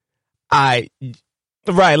 right,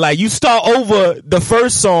 like you start over the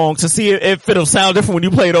first song to see if it'll sound different when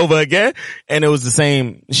you play it over again. And it was the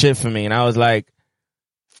same shit for me. And I was like,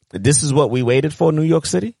 this is what we waited for, New York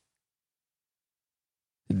City?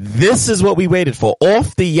 This is what we waited for.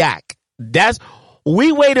 Off the Yak.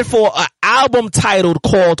 We waited for an album titled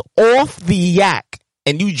called Off the Yak,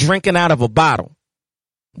 and you drinking out of a bottle.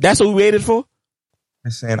 That's what we waited for?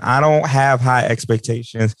 Listen, I don't have high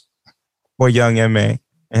expectations for Young M.A.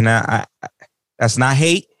 And I that's not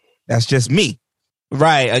hate. That's just me.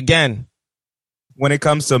 Right. Again, when it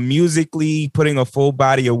comes to musically putting a full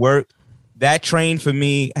body of work, that train for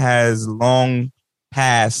me has long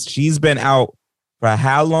passed. She's been out for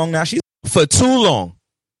how long now? She's for too long.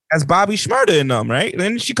 That's Bobby Shmurda in them, right?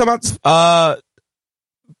 Didn't she come out?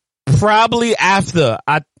 Probably after.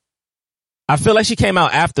 I feel like she came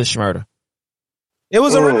out after Shmurda. It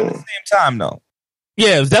was around the same time, though.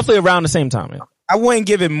 Yeah, it was definitely around the same time. Yeah. I wouldn't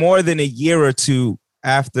give it more than a year or two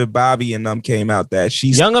after Bobby and them came out that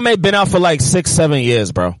she's Young M.A. been out for like 6-7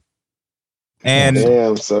 years, bro. And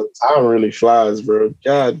damn, so time really flies, bro.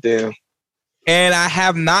 God damn. And I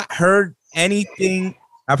have not heard anything.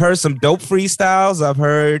 I've heard some dope freestyles. I've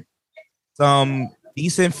heard some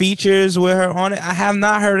decent features with her on it. I have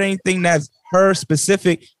not heard anything that's her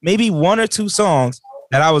specific. Maybe 1 or 2 songs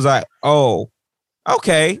that I was like, oh,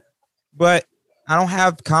 okay. But I don't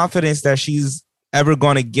have confidence that she's ever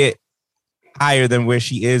going to get higher than where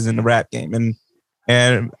she is in the rap game.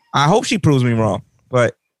 And I hope she proves me wrong,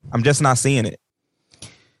 but I'm just not seeing it.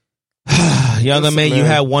 Younger man, you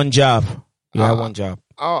had one job. You had one job.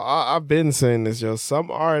 I've been saying this, yo.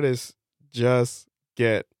 Some artists just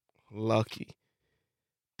get lucky.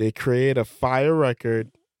 They create a fire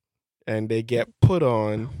record and they get put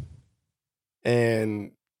on,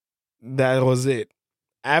 and that was it.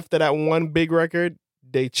 After that one big record,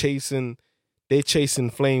 they chasing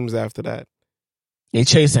flames after that. They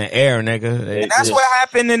chasing air, nigga. And that's what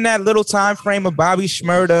happened in that little time frame of Bobby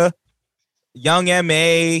Shmurda, Young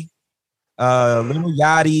M.A., Lil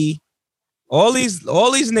Yachty, all these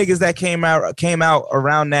niggas that came out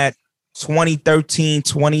around that 2013,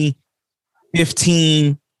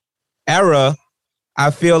 2015 era.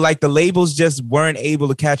 I feel like the labels just weren't able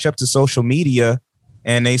to catch up to social media,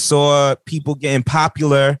 and they saw people getting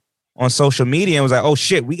popular on social media and was like, oh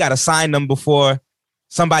shit, we got to sign them before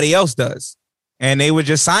somebody else does. And they were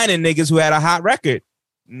just signing niggas who had a hot record,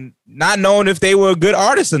 not knowing if they were a good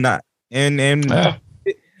artist or not. And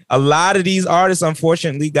a lot of these artists,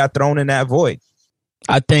 unfortunately, got thrown in that void.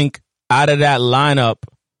 I think out of that lineup,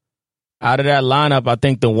 I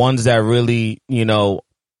think the ones that really,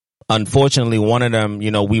 unfortunately, one of them,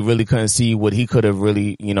 we really couldn't see what he could have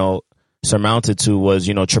really, surmounted to was,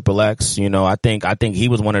 Triple X. I think he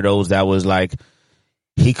was one of those that was like,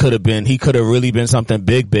 he could have really been something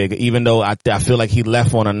big, even though I feel like he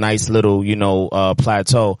left on a nice little,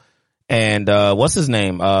 plateau. And what's his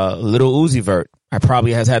name? Little Uzi Vert. I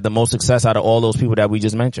probably has had the most success out of all those people that we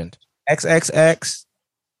just mentioned. XXX.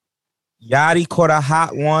 Yachty caught a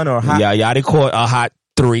hot one or hot. Yeah, Yachty caught a hot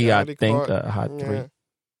 3, Yachty I think. caught, A hot 3.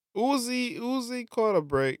 Uzi caught a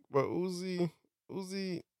break, but Uzi's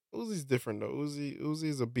different though.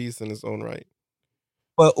 Uzi's a beast in his own right.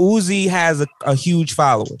 But Uzi has a huge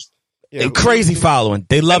following. Yeah, crazy following.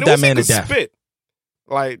 They love that man to death. Spit.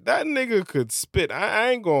 Like, that nigga could spit.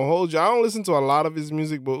 I ain't gonna hold you. I don't listen to a lot of his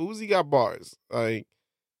music, but Uzi got bars. Like,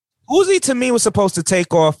 Uzi to me was supposed to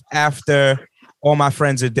take off after All My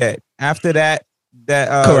Friends Are Dead. After that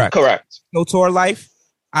correct. No Tour Life,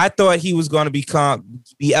 I thought he was going to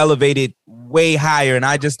be elevated way higher, and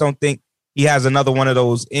I just don't think he has another one of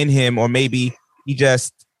those in him, or maybe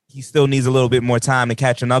he still needs a little bit more time to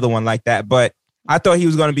catch another one like that. But I thought he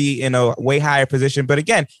was going to be in a way higher position. But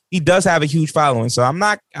again, he does have a huge following, so I'm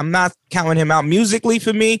not counting him out. Musically,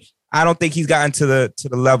 for me, I don't think he's gotten to the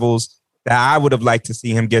levels that I would have liked to see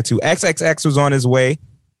him get to. XXX was on his way.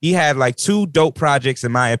 He had like 2 dope projects,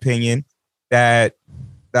 in my opinion, that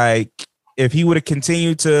like if he would have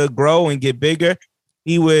continued to grow and get bigger,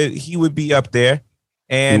 he would be up there.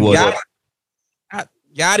 And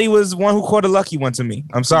Yachty was one who caught a lucky one to me.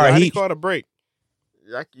 I'm sorry, he caught a break.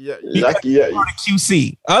 He caught a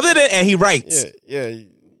QC. Other than, and he writes. Yeah.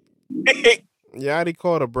 Yachty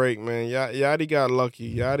caught a break, man. Yachty got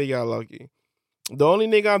lucky. The only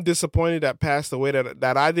nigga I'm disappointed that passed away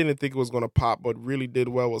that I didn't think was gonna pop, but really did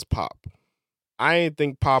well was Pop. I didn't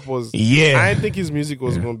think Pop was. Yeah. I didn't think his music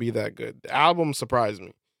was gonna be that good. The album surprised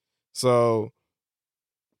me. So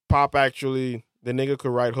Pop actually, the nigga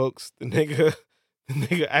could write hooks. The nigga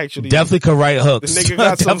actually definitely could write hooks. The nigga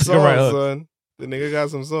got some songs, son. The nigga got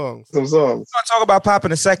some songs. We're gonna talk about Pop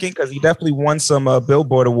in a second because he definitely won some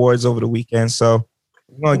Billboard awards over the weekend. So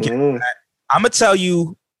we're gonna get to that. I'm gonna tell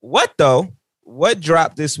you what though. What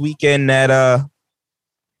dropped this weekend that had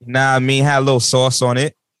a little sauce on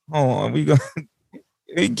it. Hold on, we gonna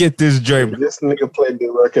get this joint. This nigga played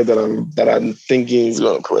the record that I'm thinking he's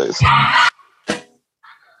gonna play.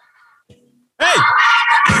 Hey,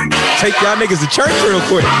 take y'all niggas to church real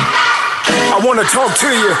quick. I wanna talk to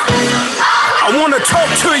you.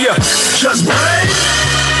 Just break.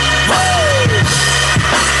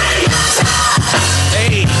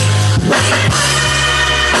 Hey.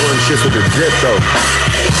 Doing shit with the drip though.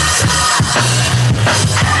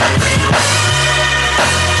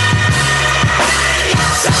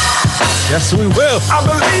 Yes, we will. I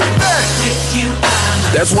believe that.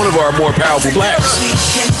 That's one of our more powerful blacks.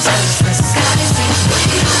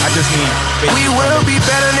 I just need. We will be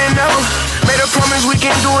better than ever. Made a promise we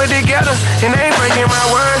can do it together, and I ain't breaking my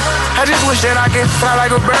word. I just wish that I could fly like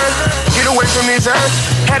a bird, get away from this earth.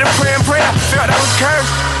 Had to pray, felt I was cursed.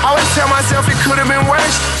 Always tell myself it could have been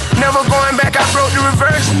worse. Never going back, I broke the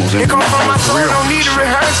reverse. It come from my soul, don't need to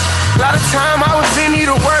rehearse. A lot of time I was in need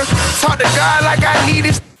of work. Talk to God like I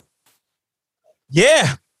needed.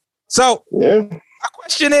 Yeah. So my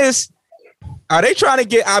question is, are they trying to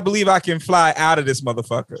get I Believe I Can Fly out of this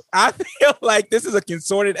motherfucker? I feel like this is a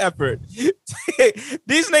concerted effort.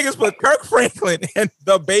 These niggas put Kirk Franklin and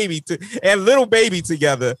and Little Baby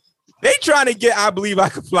together. They trying to get I Believe I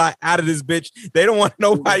Can Fly out of this bitch. They don't want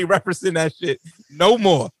nobody referencing that shit no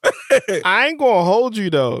more. I ain't gonna hold you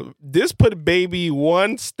though. This put Baby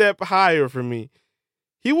one step higher for me.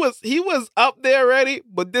 He was up there already,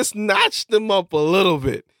 but this notched him up a little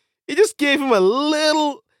bit. It just gave him a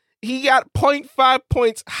little. He got 0.5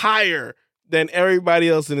 points higher than everybody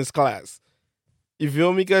else in his class. You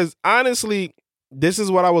feel me? Because honestly, this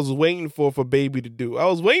is what I was waiting for Baby to do. I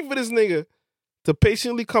was waiting for this nigga to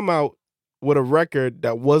patiently come out with a record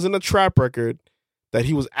that wasn't a trap record, that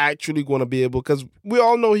he was actually going to be able, because we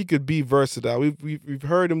all know he could be versatile. We've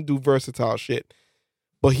heard him do versatile shit,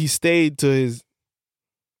 but he stayed to his.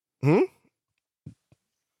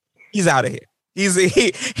 He's out of here. He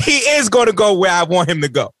is going to go where I want him to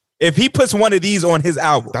go. If he puts one of these on his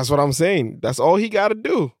album, that's what I'm saying. That's all he got to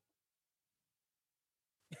do.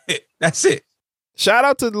 That's it. Shout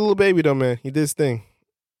out to the Lil Baby though, man. He did his thing.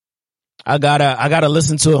 I gotta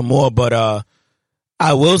listen to it more, but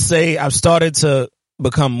I will say I've started to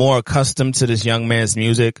become more accustomed to this young man's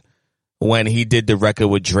music when he did the record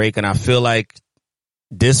with Drake, and I feel like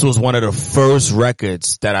this was one of the first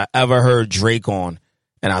records that I ever heard Drake on,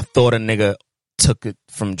 and I thought a nigga took it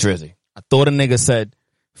from Drizzy. I thought a nigga said,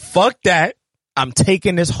 fuck that, I'm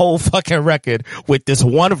taking this whole fucking record with this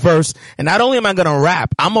one verse, and not only am I gonna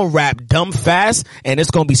rap, I'm gonna rap dumb fast, and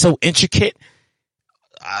it's gonna be so intricate.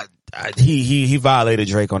 He violated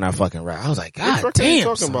Drake on that fucking rap. I was like, God what damn. You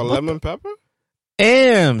talking about Lemon Pepper?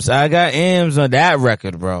 M's. I got M's on that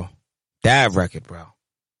record, bro. That record, bro.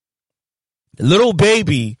 Lil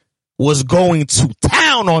Baby was going to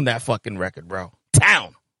town on that fucking record, bro.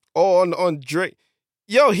 Town. Oh, on Drake.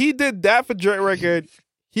 Yo, he did that for Drake record.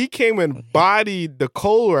 He came and bodied the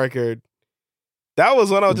Cole record. That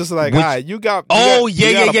was when I was just like, all right, you got.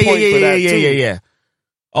 Yeah.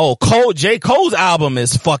 Oh, J. Cole's album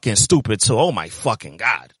is fucking stupid too. Oh my fucking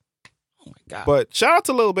God. Oh my God. But shout out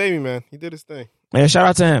to Lil Baby, man. He did his thing. Yeah, shout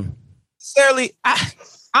out to him. Necessarily,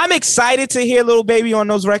 I'm excited to hear Lil Baby on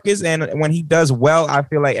those records, and when he does well, I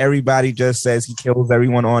feel like everybody just says he kills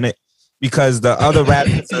everyone on it, because the other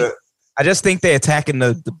rappers, I just think they're attacking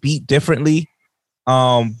the beat differently.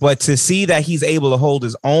 But to see that he's able to hold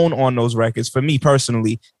his own on those records, for me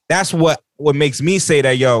personally, that's what makes me say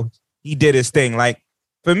that, yo, he did his thing. Like,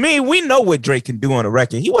 for me, we know what Drake can do on a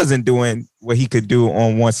record. He wasn't doing what he could do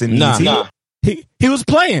on Once and Needs. He was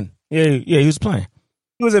playing. Yeah, he was playing.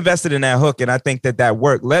 He was invested in that hook, and I think that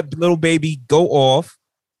worked. Let Lil Baby go off,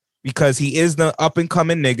 because he is the up and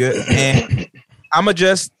coming nigga, and I'ma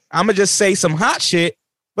just say some hot shit,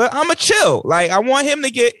 but I'ma chill. Like, I want him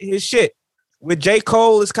to get his shit. With J.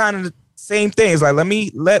 Cole, it's kind of the same thing. It's like,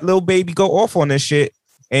 let Lil Baby go off on this shit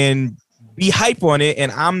and be hype on it,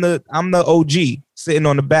 and I'm the OG sitting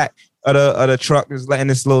on the back of the truck, just letting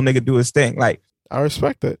this little nigga do his thing. Like, I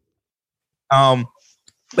respect it.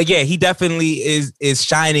 But yeah, he definitely is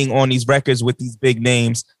shining on these records with these big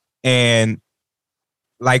names, and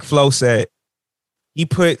like Flo said,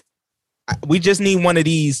 we just need one of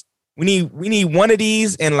these. We need one of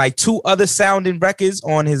these and like two other sounding records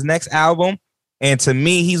on his next album. And to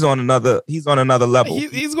me, he's on another level.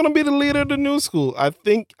 He's gonna be the leader of the new school. I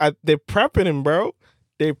think they're prepping him, bro.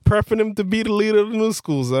 They're prepping him to be the leader of the new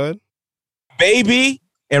school, son. Baby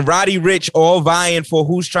and Roddy Ricch all vying for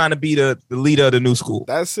who's trying to be the leader of the new school.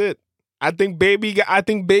 That's it. I think Baby got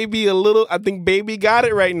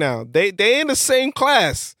it right now. They in the same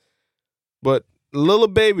class, but Lil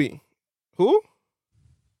Baby, who?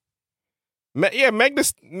 Megan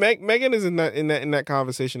is in that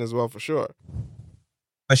conversation as well, for sure.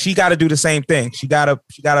 But she got to do the same thing. She got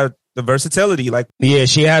the versatility. Like, yeah,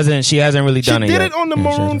 she hasn't really done it yet. She did it on the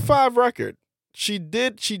Maroon 5 record. She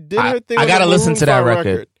did her thing. I gotta listen to that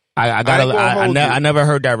record. I never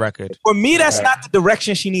heard that record. For me, that's not the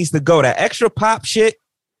direction she needs to go. That extra pop shit.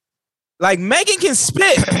 Like, Megan can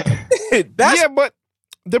spit. Yeah, but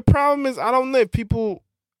the problem is, I don't know if people.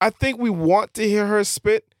 I think we want to hear her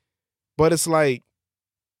spit, but it's like,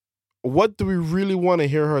 what do we really want to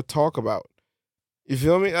hear her talk about? You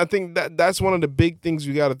feel me? I think that's one of the big things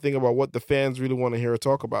we got to think about, what the fans really want to hear her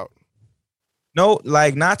talk about. No,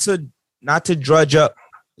 like, not to drudge up,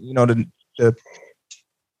 the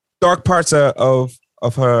dark parts of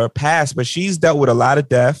her past, but she's dealt with a lot of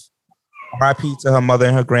death. R.I.P. to her mother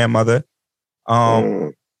and her grandmother.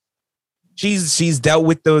 She's dealt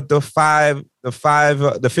with the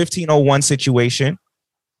 1501 situation.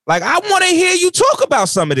 Like, I want to hear you talk about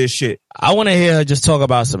some of this shit. I want to hear her just talk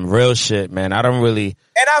about some real shit, man. I don't really.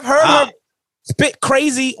 And I've heard her spit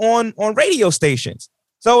crazy on radio stations.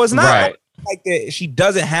 So it's not like that she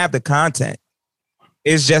doesn't have the content.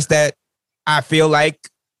 It's just that I feel like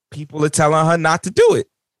people are telling her not to do it.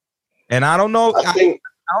 And I don't know. I don't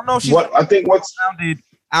know if she's I think what's sounded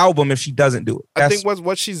album if she doesn't do it. I think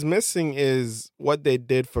what she's missing is what they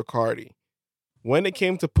did for Cardi. When it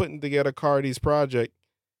came to putting together Cardi's project,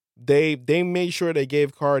 they made sure they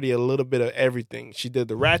gave Cardi a little bit of everything. She did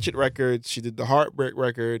the Ratchet records, she did the Heartbreak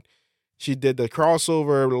record, she did the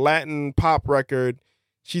crossover Latin pop record.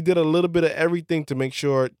 She did a little bit of everything to make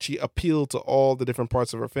sure she appealed to all the different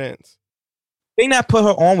parts of her fans. The thing that put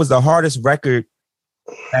her on was the hardest record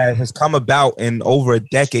that has come about in over a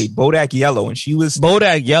decade, Bodak Yellow, and she was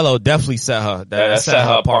Bodak Yellow definitely set her. That set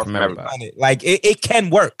her apart from everybody. Like it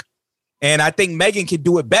can work, and I think Megan can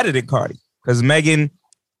do it better than Cardi because Megan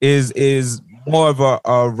is more of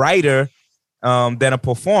a writer than a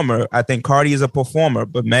performer. I think Cardi is a performer,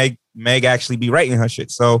 but Meg actually be writing her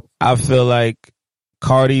shit. So I feel like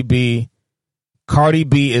Cardi B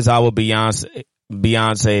is our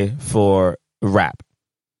Beyonce for rap.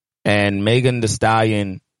 And Megan Thee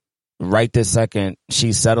Stallion, right this second,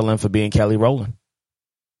 she's settling for being Kelly Rowland.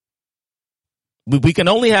 We can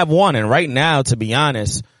only have one. And right now, to be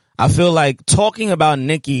honest, I feel like talking about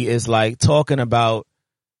Nicki is like talking about,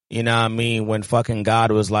 you know what I mean, when fucking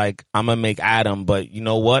God was like, I'm going to make Adam, but you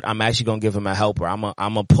know what? I'm actually going to give him a helper. I'm going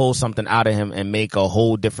to pull something out of him and make a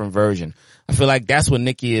whole different version. I feel like that's what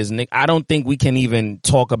Nicki is. I don't think we can even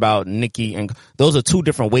talk about Nicki, and those are two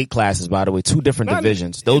different weight classes, by the way, two different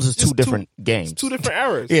divisions. Those are two different games. Two different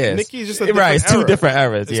eras. Yeah, Nicki is just a different right. It's two different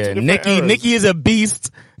eras. Yeah, Nicki is a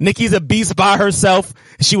beast. Nicki's a beast by herself.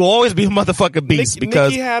 She will always be a motherfucking beast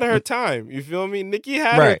because Nicki had her time. You feel me? Nicki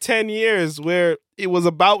had her 10 years where it was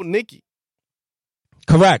about Nicki.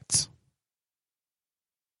 Correct.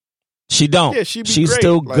 She don't. Yeah, she's great.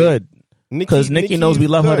 Still good. Because Nicki knows we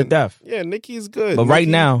love her to death. Yeah, Nicki's good. But right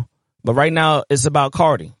now it's about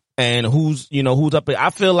Cardi and who's up.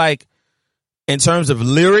 I feel like in terms of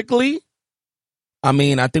lyrically, I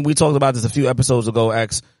mean, I think we talked about this a few episodes ago,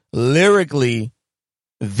 X. Lyrically,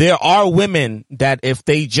 there are women that if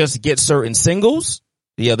they just get certain singles,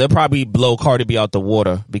 they'll probably blow Cardi B out the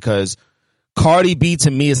water because Cardi B to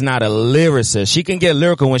me is not a lyricist. She can get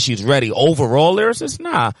lyrical when she's ready. Overall lyricist,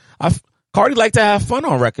 nah. Cardi like to have fun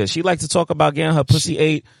on records. She like to talk about getting her pussy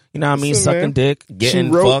ate, you know what I mean, sucking dick, getting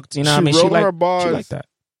fucked, you know what I mean? She like that.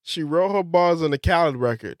 She wrote her bars on the Khaled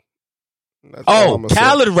record.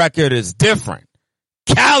 Khaled record is different.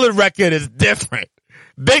 Khaled record is different.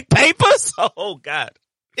 Big Papers? Oh God.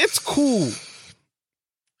 It's cool.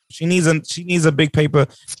 She needs a Big Paper.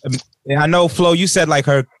 I know, Flo, you said like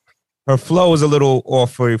her flow is a little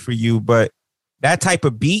off for you, but that type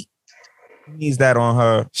of beat, needs that on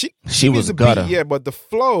her. She was a gutter. Yeah, but the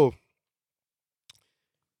flow,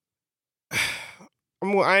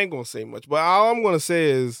 I ain't gonna say much, but all I'm gonna say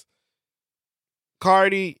is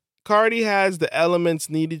Cardi has the elements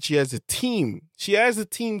needed. She has a team. She has the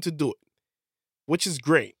team to do it, which is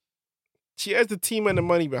great. She has the team and the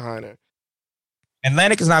money behind her.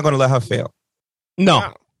 Atlantic is not gonna let her fail.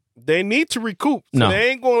 No. They need to recoup. So they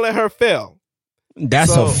ain't gonna let her fail.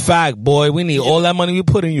 That's a fact, boy. We need all that money we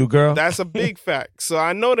put in you, girl. That's a big fact. So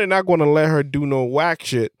I know they're not going to let her do no whack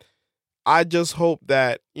shit. I just hope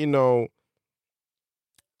that,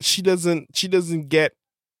 she doesn't get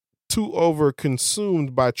too over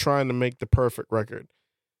consumed by trying to make the perfect record.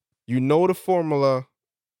 You know the formula,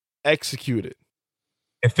 execute it.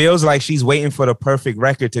 It feels like she's waiting for the perfect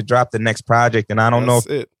record to drop the next project, and I don't know if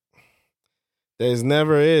it. There's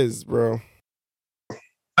never is, bro.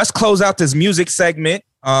 Let's close out this music segment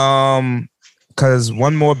because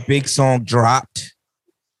one more big song dropped.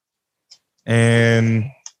 And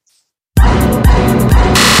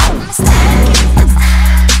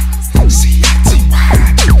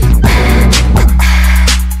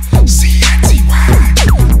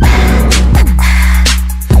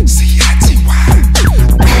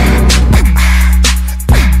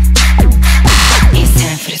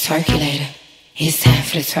It's time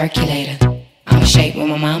for the circulator. I'ma shake what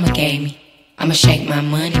my mama gave me. I'ma shake my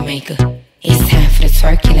money maker. It's time for the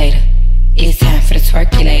circulator. It's time for the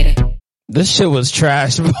circulator. This shit was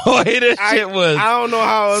trash, boy. This shit was. I don't know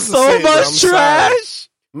how else to so say it, much trash. Sorry.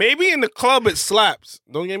 Maybe in the club it slaps.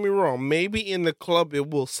 Don't get me wrong. Maybe in the club it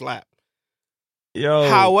will slap. Yo.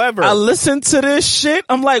 However, I listened to this shit.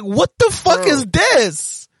 I'm like, what the fuck is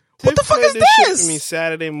this? What the fuck is this? Shit to me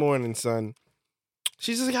Saturday morning, son.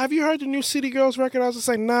 She's just like, have you heard the new City Girls record? I was just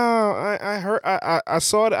like, nah, I heard, I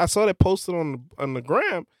saw it. I saw it posted on the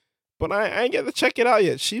gram, but I ain't get to check it out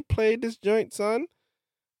yet. She played this joint, son,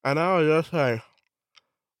 and I was just like,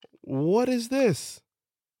 what is this?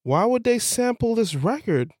 Why would they sample this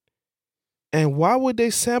record? And why would they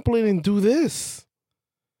sample it and do this?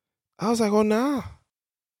 I was like, oh, nah.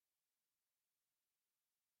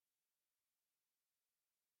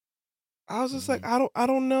 I was just like, I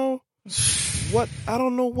don't know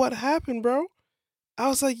what happened, bro. I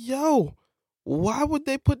was like, yo, why would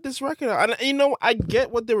they put this record out? And, I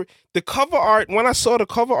get what the cover art. When I saw the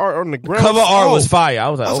cover art on the ground, cover art was fire. I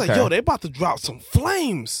was like, okay. yo, they about to drop some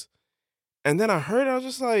flames. And then I heard, I was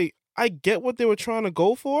just like, I get what they were trying to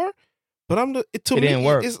go for, but it didn't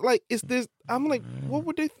work. It's like, it's this. I'm like, what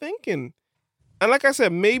were they thinking? And like I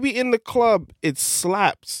said, maybe in the club it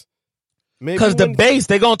slaps. Because the bass,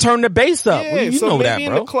 they gonna turn the bass up. Yeah, you so know maybe that,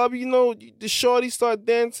 bro. in the club, the shorty start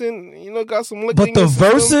dancing, got some licking. But the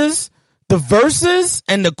verses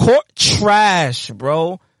and the chord, trash,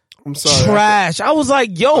 bro. I'm sorry. Trash. I was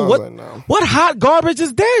like, yo, what hot garbage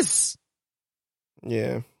is this?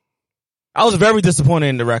 Yeah. I was very disappointed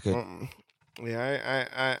in the record.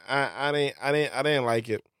 Yeah, I didn't like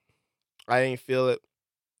it. I didn't feel it.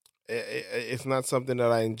 It's not something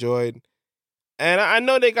that I enjoyed. And I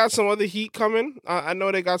know they got some other heat coming. I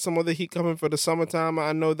know they got some other heat coming for the summertime.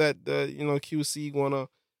 I know that QC wanna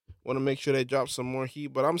make sure they drop some more heat.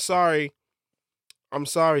 But I'm sorry,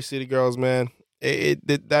 City Girls, man.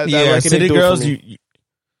 That City Girls,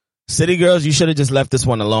 City Girls, you should have just left this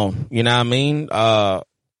one alone. You know what I mean?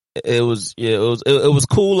 It was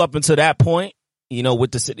cool up until that point.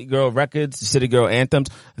 With the City Girl records, the City Girl anthems.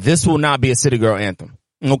 This will not be a City Girl anthem.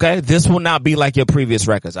 Okay, this will not be like your previous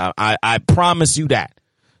records. I promise you that.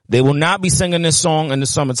 They will not be singing this song in the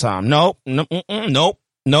summertime. Nope.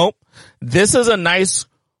 This is a nice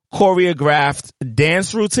choreographed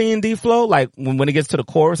dance routine, D-Flow. Like when it gets to the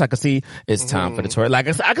chorus, I can see it's time for the tour. Like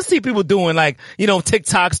I can see people doing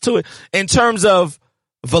TikToks to it in terms of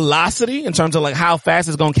velocity, in terms of like how fast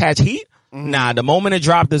it's gonna catch heat. Nah, the moment it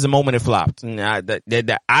dropped is the moment it flopped. Nah,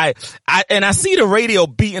 I see the radio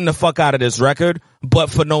beating the fuck out of this record, but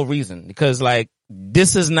for no reason. Because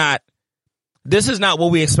this is not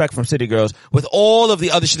what we expect from City Girls. With all of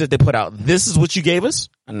the other shit that they put out, this is what you gave us?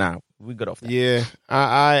 Nah, we good off that. Yeah,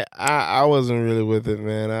 I wasn't really with it,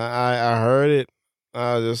 man. I heard it.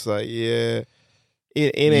 I was just like, yeah,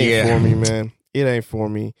 it ain't for me, man. It ain't for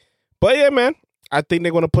me. But yeah, man, I think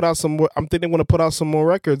they're gonna put out some more. I'm thinking they're gonna put out some more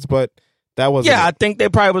records, but that wasn't. Yeah, I think they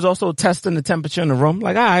probably was also testing the temperature in the room.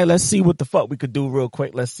 Like, all right, let's see what the fuck we could do real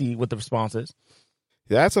quick. Let's see what the response is.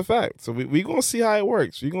 Yeah, that's a fact. So we gonna see how it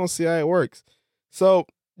works. So,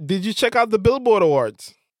 did you check out the Billboard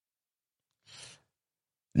Awards?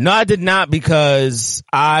 No, I did not, because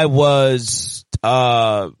I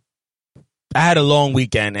had a long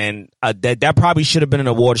weekend, and that probably should have been an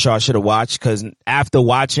award show I should have watched, because after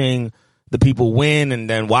watching the people win and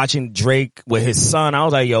then watching Drake with his son, I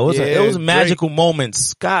was like, yo, it was magical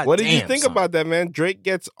moments. God, what did you think about that, man? Drake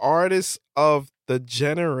gets Artist of the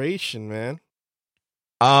Generation, man.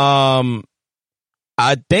 I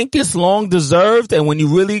think it's long deserved, and when you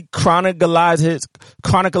really chronicleize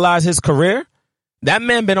his career, that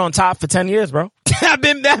man been on top for 10 years, bro. That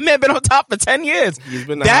man been on top for 10 years. He's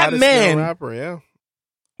been the hottest rapper, yeah.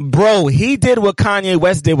 Bro, he did what Kanye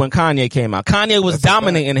West did when Kanye came out. Kanye was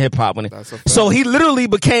dominating hip hop so he literally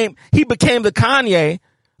became the Kanye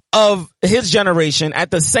of his generation. At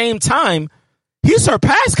the same time, he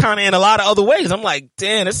surpassed Kanye in a lot of other ways. I'm like,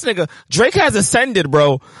 damn, this nigga Drake has ascended,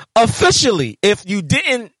 bro. Officially, if you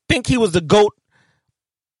didn't think he was the GOAT,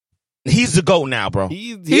 he's the GOAT now, bro.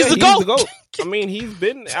 He's the GOAT. I mean, he's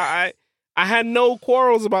been. I had no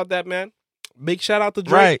quarrels about that, man. Big shout out to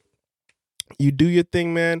Drake. Right. You do your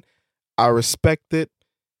thing, man. I respect it.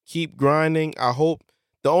 Keep grinding. I hope.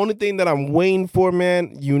 The only thing that I'm waiting for,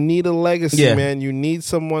 man, you need a legacy, man. You need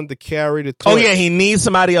someone to carry the torch. Oh, yeah, he needs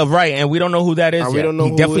somebody right, and we don't know who that is yet. We don't know.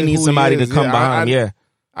 He definitely needs somebody to come behind him,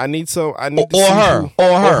 I need to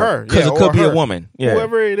or her, because it could be a woman. Yeah.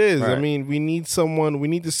 Whoever it is. Right. I mean, we need someone. We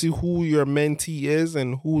need to see who your mentee is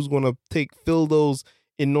and who's going to fill those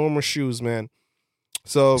enormous shoes, man.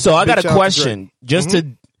 So I got a question, just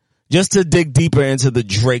to dig deeper into the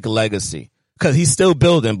Drake legacy, because he's still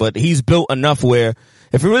building, but he's built enough where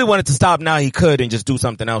if he really wanted to stop now, he could and just do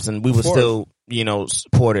something else, and we would still,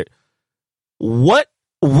 support it. What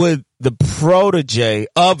would the protege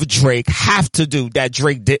of Drake have to do that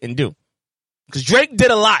Drake didn't do? Because Drake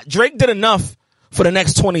did a lot. Drake did enough for the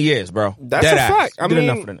next 20 years, bro. That's a fact. I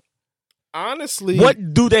mean, honestly,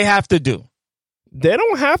 what do they have to do? They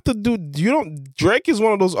don't have to do. Drake is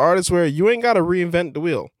one of those artists where you ain't got to reinvent the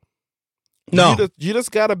wheel. No, you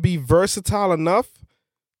just got to be versatile enough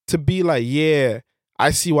to be like, yeah,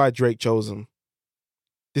 I see why Drake chose him.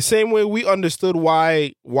 The same way we understood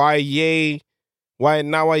why Weezy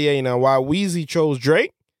chose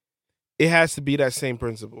Drake, it has to be that same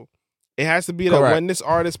principle. It has to be that when this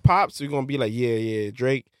artist pops, we're gonna be like, yeah,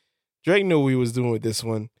 Drake knew what he was doing with this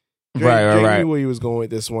one. Drake knew where he was going with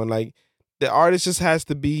this one. Like, The artist just has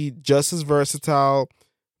to be just as versatile,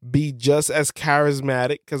 be just as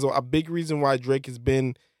charismatic, because a big reason why Drake has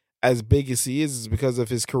been as big as he is because of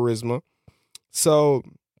his charisma. So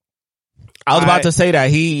I was about to say that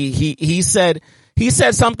he said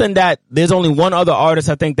something that there's only one other artist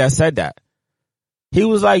I think that said that. He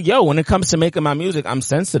was like, yo, when it comes to making my music, I'm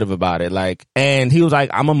sensitive about it. Like, and he was like,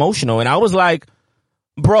 I'm emotional. And I was like,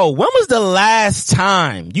 bro, when was the last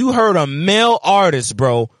time you heard a male artist,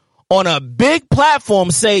 bro, on a big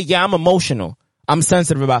platform say, yeah, I'm emotional, I'm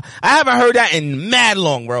sensitive about it? I haven't heard that in mad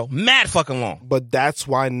long, bro. Mad fucking long. But that's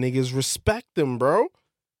why niggas respect him, bro.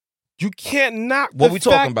 You can't knock what the we fact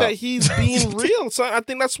talking about? that he's being real. So I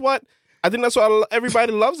think that's what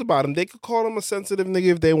everybody loves about him. They could call him a sensitive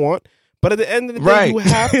nigga if they want, but at the end of the day, you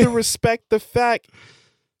have to respect the fact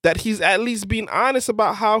that he's at least being honest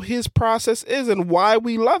about how his process is and why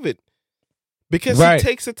we love it. Because he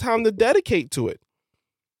takes the time to dedicate to it.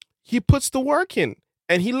 He puts the work in,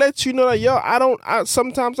 and he lets you know that, yo,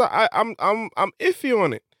 sometimes I'm iffy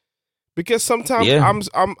on it. Because sometimes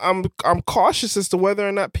I'm cautious as to whether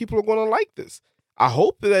or not people are going to like this. I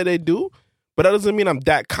hope that they do, but that doesn't mean I'm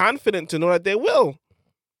that confident to know that they will.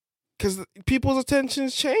 Because people's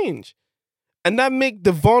attentions change. And that make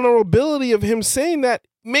the vulnerability of him saying that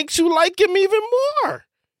makes you like him even more.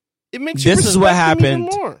 It makes you respect him even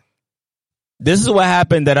more. This is what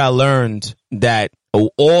happened that I learned that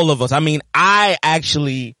all of us, I mean, I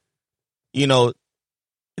actually, you know,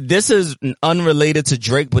 this is unrelated to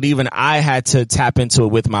Drake, but even I had to tap into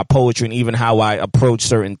it with my poetry and even how I approach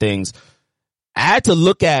certain things. I had to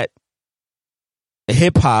look at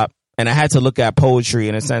hip hop and I had to look at poetry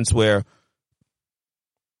in a sense where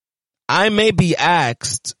I may be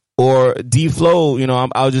asked, or D-Flow, you know,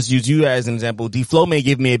 I'll just use you as an example. D-Flow may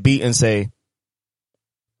give me a beat and say,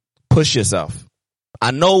 push yourself.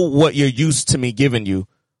 I know what you're used to me giving you,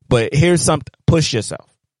 but here's something, push yourself.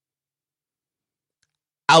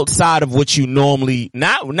 Outside of what you normally,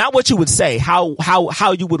 not what you would say, how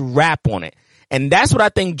you would rap on it. And that's what I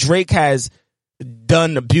think Drake has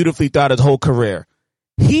done beautifully throughout his whole career.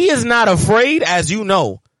 He is not afraid, as you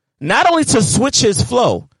know, not only to switch his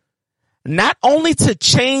flow, not only to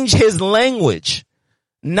change his language,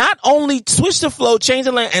 not only switch the flow, change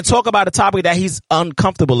the language, and talk about a topic that he's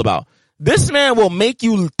uncomfortable about. This man will make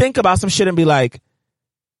you think about some shit and be like,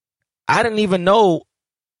 I didn't even know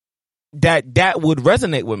that would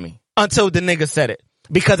resonate with me until the nigga said it.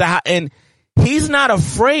 And he's not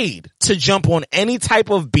afraid to jump on any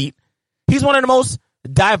type of beat. He's one of the most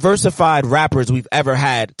diversified rappers we've ever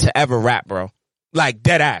had to ever rap, bro. Like,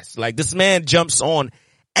 dead ass. Like, this man jumps on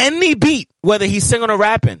any beat, whether he's singing or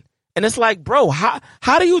rapping. And it's like, bro, how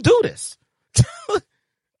do you do this?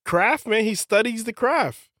 Craft, man. He studies the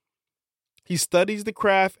craft. He studies the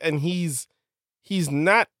craft, and he's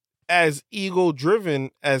not as ego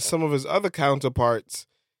driven as some of his other counterparts.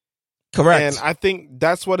 Correct. And I think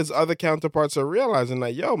that's what his other counterparts are realizing.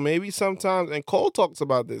 Like, yo, maybe sometimes, and Cole talks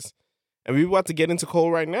about this, and we're about to get into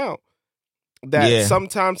Cole right now, that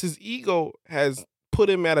sometimes his ego has put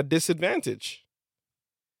him at a disadvantage.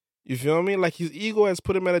 You feel me? Like, his ego has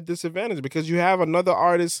put him at a disadvantage because you have another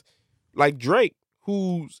artist like Drake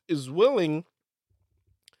who is willing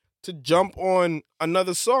to jump on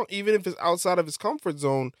another song, even if it's outside of his comfort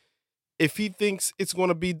zone, if he thinks it's going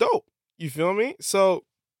to be dope. You feel me? So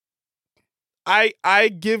I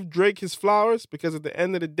give Drake his flowers because at the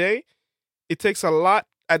end of the day, it takes a lot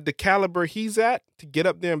at the caliber he's at to get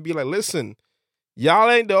up there and be like, listen,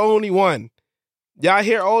 y'all ain't the only one. Y'all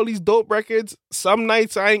hear all these dope records. Some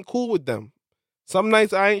nights I ain't cool with them. Some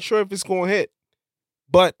nights I ain't sure if it's going to hit.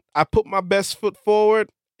 But I put my best foot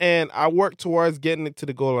forward and I work towards getting it to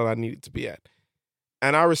the goal that I need it to be at.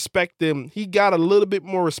 And I respect him. He got a little bit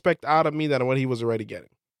more respect out of me than what he was already getting.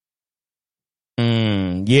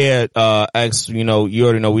 X, you know, you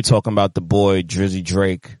already know we talking about the boy Drizzy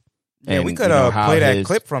Drake. Yeah, and we could play that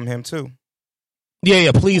clip from him too.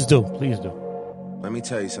 Yeah, please do. Please do. Let me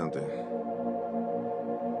tell you something.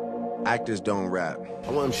 Actors don't rap. I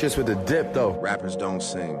want them shits with the dip, though. Rappers don't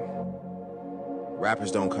sing.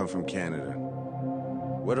 Rappers don't come from Canada.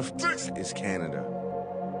 Where the f*** is Canada?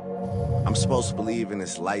 I'm supposed to believe in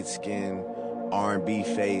this light-skinned, R&B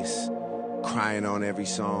face, crying on every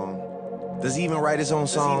song. Does he even write his own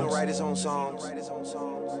songs?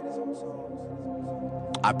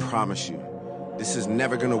 I promise you, this is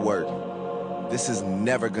never gonna work. This is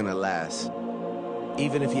never gonna last.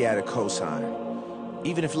 Even if he had a cosign.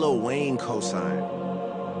 Even if Lil Wayne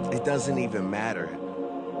co-signed, it doesn't even matter.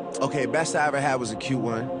 Okay, best I ever had was a cute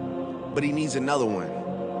one, but he needs another one.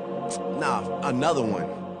 Nah, another one.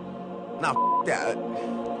 Nah, that.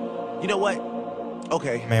 You know what?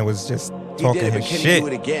 Okay. Man was just He talking did it, but his can shit. he do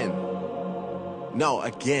it again? No,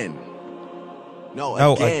 again. No,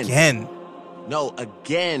 No, again. again. No,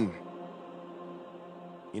 again.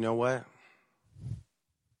 You know what?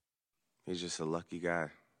 He's just a lucky guy.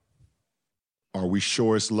 Are we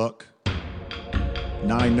sure it's luck?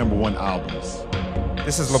 9 number 1 albums.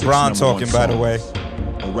 This is 6 LeBron number talking, 1 by the way.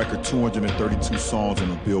 songs, A record 232 songs on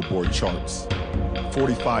the Billboard charts.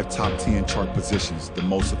 45 top 10 chart positions, the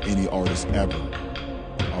most of any artist ever.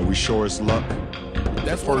 Are we sure it's luck?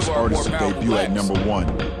 That's the first one of our artist to more powerful debut at blacks. number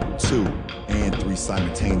 1, 2, and 3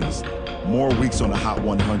 simultaneously. More weeks on the Hot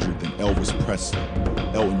 100 than Elvis Presley,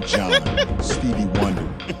 Elton John, Stevie Wonder,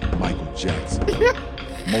 Michael Jackson.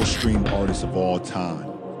 Most streamed artist of all time.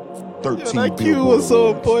 13 that cue Billboard was so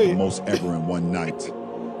Awards, the important. most ever in one night.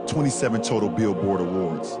 27 total Billboard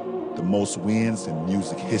Awards, the most wins in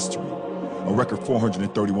music history. A record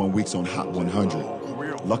 431 weeks on Hot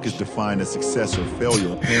 100. Luck is defined as success or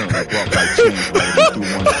failure apparently brought by chance rather than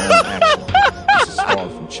through one's own action. This is far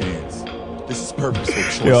from chance. This is purposeful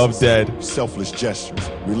choices. Yo, I'm dead. Selfless gestures,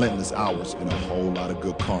 relentless hours, and a whole lot of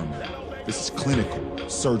good karma. This is clinical,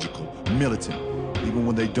 surgical, militant. Even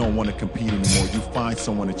when they don't want to compete anymore, you find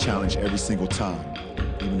someone to challenge every single time.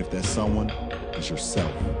 Even if that someone is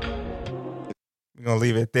yourself. We're going to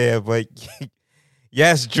leave it there. But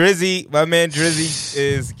yes, Drizzy, my man Drizzy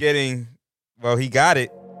is getting, well, he got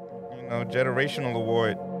it. You know, generational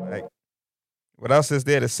award. Like, what else is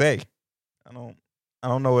there to say? I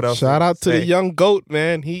don't know what else. Shout out to say. the young GOAT,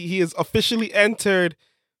 man. He has officially entered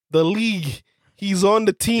the league. He's on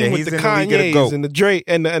the team Yeah, with he's the in the league of the Kanyes GOAT. and the Drake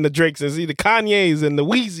and the Drakes. And see the Kanyes and the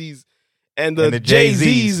Weezys and the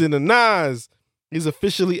Jay-Z's and the Nas. He's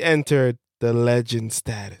officially entered the legend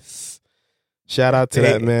status. Shout out to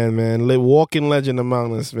that man. Walking legend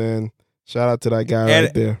among us, man. Shout out to that guy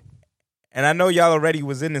right there. And I know y'all already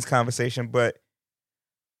was in this conversation, but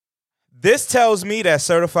this tells me that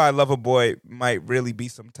Certified Lover Boy might really be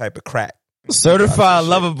some type of crack. Certified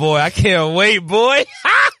Lover Boy. I can't wait, boy.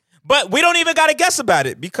 But we don't even got to guess about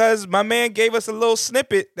it because my man gave us a little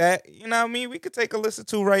snippet that, you know what I mean, we could take a listen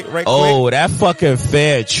to right Oh, quick. that fucking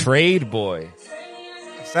fair trade, boy.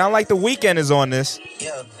 Sound like The Weeknd is on this.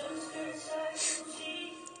 Yeah.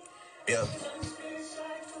 Yeah.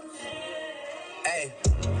 Hey.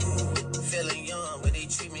 Feeling young, but they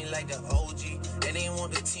treat me like the OG. And they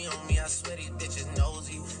want the T on me, I swear these bitches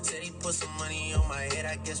nosy. Said he put some money on my head,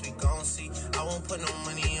 I guess we gon' see. I won't put no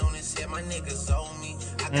money on his head, my niggas owe me.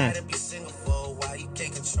 I gotta be single for a while, you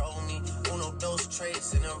can't control me. Uno, those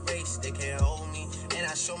traits in a race, they can't hold me. And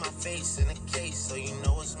I show my face in a case, so you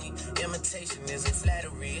know it's me. Imitation isn't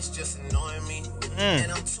flattery, it's just annoying me.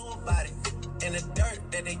 And I'm too about it. And the dirt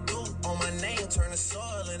that they do on my name turn to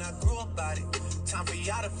soil, and I grew about it. Time for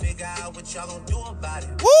y'all to figure out what y'all gonna do about it.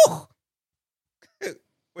 Woo!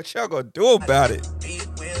 What y'all gonna do about it? Big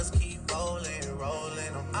wheels keep rolling,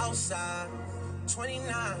 rolling. I'm outside, 29,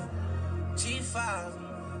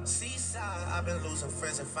 G5, seaside. I've been losing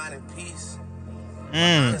friends and finding peace.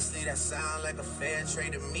 Honestly, that sound like a fair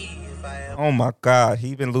trade to me. If I ever Oh my God,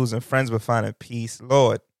 he been losing friends but finding peace.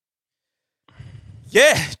 Lord.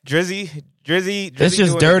 Yeah, Drizzy. It's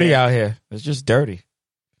just doing dirty it, man. out here. It's just dirty.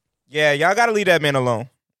 Yeah, y'all gotta leave that man alone.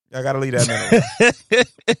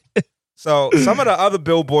 So some of the other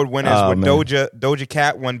Billboard winners were man. Doja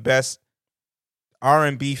Cat won Best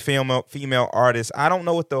R&B female artist. I don't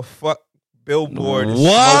know what the fuck Billboard is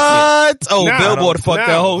What? Oh, Nah, Billboard fucked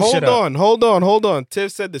that whole shit up. Hold on.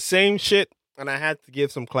 Tiff said the same shit, and I had to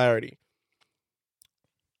give some clarity.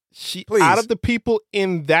 Please. Out of the people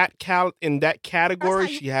in that category,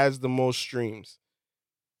 she has the most streams,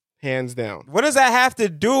 hands down. What does that have to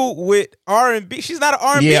do with R&B? She's not an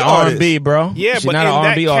R&B Yeah, artist. R&B, bro. Yeah, She's but not in an that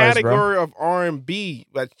R&B artist, bro. category of R&B,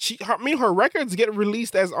 like her records get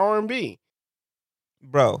released as R&B.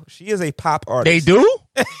 Bro, she is a pop artist. They do?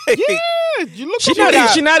 Yeah, you look.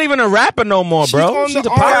 She not even a rapper no more, bro. She's a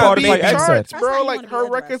pop R&B artist like Ed said. charts, bro. Like her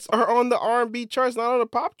records are on the R&B charts, not on the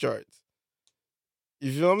pop charts.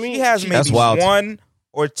 You feel me? She has That's maybe wild. 1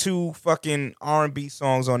 or 2 fucking R&B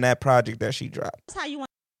songs on that project that she dropped. That's how you want.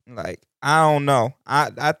 Like, I don't know.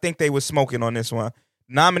 I think they was smoking on this one.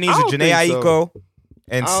 Nominees I are don't Janae think so. Aiko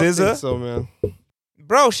and I don't think SZA. so, man.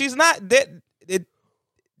 Bro, she's not that.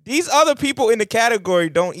 These other people in the category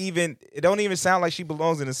don't even sound like she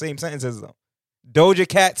belongs in the same sentence as them. Doja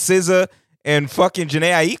Cat, SZA, and fucking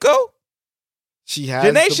Janae Aiko. She has.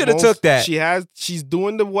 Janae the should have most- took that. She's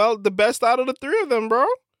doing the best out of the three of them, bro.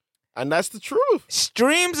 And that's the truth.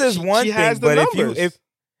 Streams is one she thing, has the but numbers.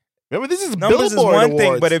 Remember, this is numbers Billboard is one Awards.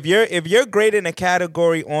 thing, but if you're grading a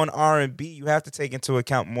category on R&B, you have to take into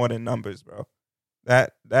account more than numbers, bro.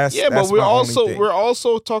 That's but my only thing. we're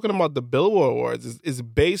also talking about the Billboard Awards. Is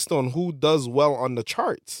based on who does well on the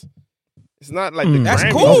charts. It's not like the That's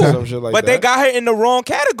Grammys cool, or some shit like but that. they got her in the wrong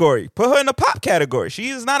category. Put her in the pop category. She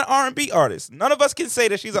is not an R&B artist. None of us can say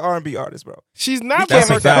that she's an R&B artist, bro. She's not. That's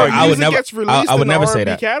But a fact. her I would music never- gets released I would in the never say R&B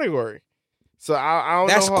that. category. So I don't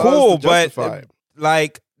That's know how cool, else to justify but it.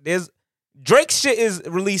 like there's Drake's shit is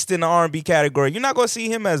released in the R&B category. You're not gonna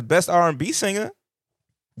see him as best R&B singer.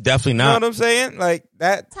 Definitely You know not. what I'm saying? Like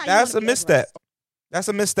that's a misstep. That's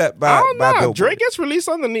a misstep by I don't know. Billboard. Drake gets released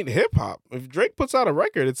underneath hip hop. If Drake puts out a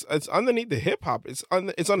record, it's underneath the hip hop. It's on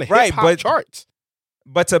the Right, hip hop but- charts.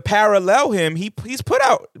 But to parallel him, he's put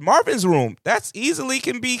out Marvin's Room. That's easily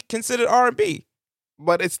can be considered R&B.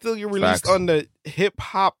 But it's still released Facts. on the hip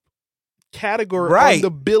hop category on Right. the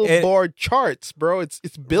Billboard charts, bro. It's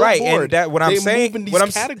Billboard. Right, and that what I'm They saying. move in these What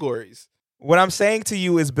I'm categories. What I'm saying to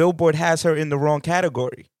you is Billboard has her in the wrong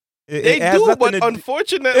category. They has do, nothing but to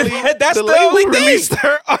unfortunately, That's the the label only thing. released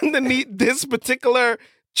her underneath this particular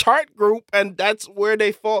chart group, and that's where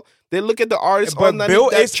they fall. They look at the artist But underneath Bill-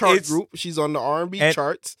 that it's- chart it's- group. She's on the R&B and-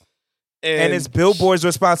 charts, and it's Billboard's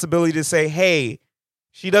responsibility to say, "Hey,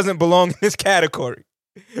 she doesn't belong in this category.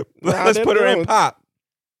 Let's they put her in don't. pop."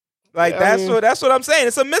 Like Yeah, I mean- that's what I'm saying.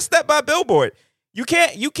 It's a misstep by Billboard. You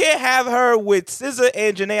can't have her with SZA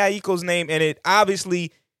and Jhené Aiko's name, and it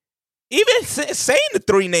obviously even saying the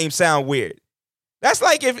three names sound weird. That's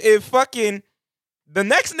like if fucking the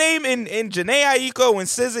next name in Jhené Aiko and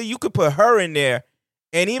SZA, you could put her in there,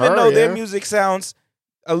 and even Her, though their yeah. music sounds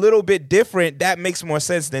a little bit different, that makes more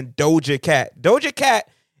sense than Doja Cat. Doja Cat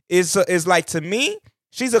is like, to me,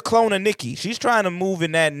 she's a clone of Nicki. She's trying to move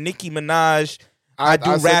in that Nicki Minaj. I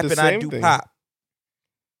do said rap the and I same do thing. pop.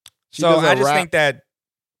 She So does a I just rap. think that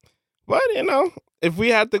But if we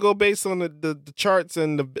had to go based on the charts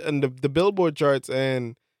and the Billboard charts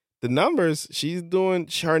and the numbers, she's doing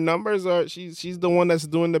her numbers are she's the one that's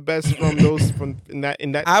doing the best from those from in that.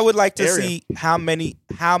 I would like to area. see how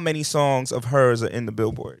many songs of hers are in the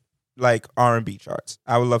Billboard, like R&B charts.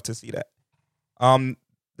 I would love to see that.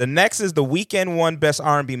 The next is The Weeknd won Best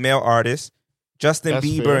R&B Male Artist. Justin That's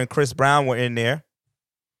Bieber fair. and Chris Brown were in there.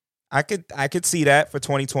 I could see that for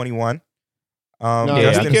 2021. No,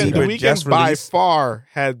 Justin the Bieber Weeknd just by released. far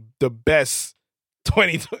had the best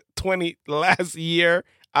 2020 last year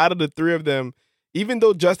out of the three of them. Even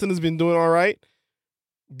though Justin has been doing all right,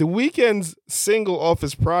 the Weeknd's single off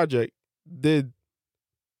his project did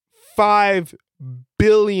 5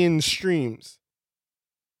 billion streams.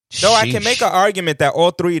 Though I can make an argument that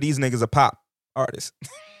all three of these niggas are pop artists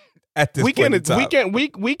at this point in time.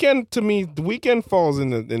 Weeknd to me, the Weeknd falls in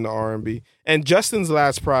the R&B, and Justin's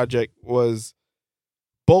last project was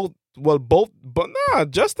both. But nah,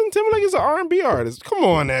 Justin Timberlake is an R&B artist. Come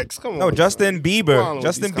on, X. Come on. No, Justin Bieber. Come on with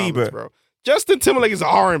Justin these comments, Bieber. bro. Justin Timberlake is an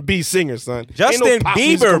R&B singer, son. Ain't Justin no pop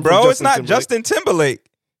music Bieber, come from bro. It's Justin not Timberlake. Justin Timberlake.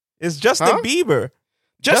 It's Justin Huh? Bieber.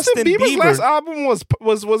 Justin Bieber's last album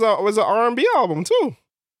was an R&B album too.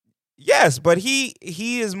 Yes, but he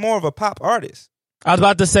is more of a pop artist. I was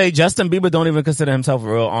about to say Justin Bieber don't even consider himself a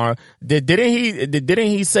real R. Didn't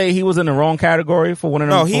he say he was in the wrong category for one of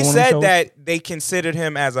them? No, he for one of them said shows? that they considered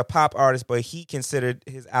him as a pop artist, but he considered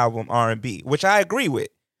his album R&B, which I agree with.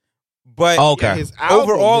 But Okay. His album,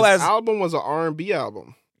 overall, his as album was an R&B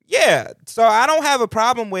album. yeah, so I don't have a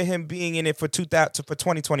problem with him being in it for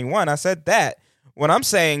 2021. I said that. What I'm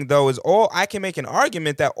saying though is I can make an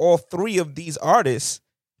argument that all three of these artists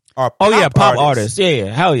are pop pop artists. Yeah,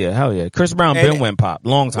 hell yeah. Chris Brown And been went pop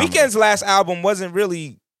long time. Weeknd's last album wasn't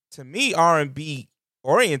really, to me, R&B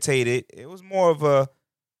orientated. It was more of a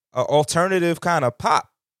alternative kind of pop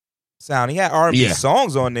sound. He had R&B Yeah.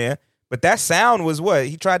 songs on there, but that sound was what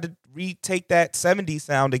he tried to retake that 70s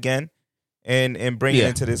sound again and bring it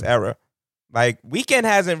into this era. Like Weeknd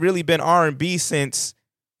hasn't really been R&B since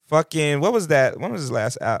fucking what was that? When was his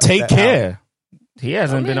last album? Take Care. He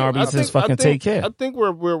hasn't been R&B I since think- fucking Take Care. I think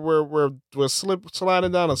we're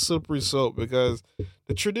sliding down a slippery slope because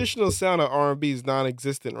the traditional sound of R&B is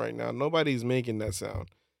non-existent right now. Nobody's making that sound.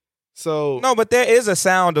 So No, but there is a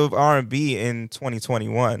sound of R&B in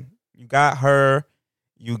 2021. You got her.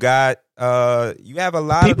 You got you have a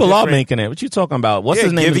lot People of are different- making it. What you talking about? What's Yeah,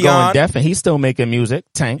 his name is Giveon. going deaf and he's still making music.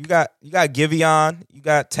 Tank. You got Giveon, you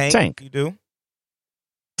got Tank. You do.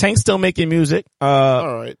 Tank's still making music.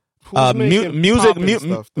 all right. Who's making poppin'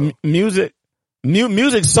 stuff, though?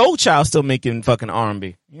 Music Soul Child still making fucking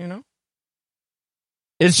R&B. You know,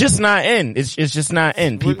 it's just not in. It's just not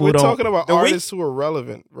in. People We're don't. talking about The artists who are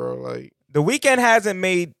relevant, bro. Like The Weeknd hasn't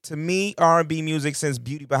made, to me, R&B music since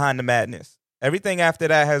Beauty Behind the Madness. Everything after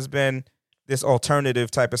that has been this alternative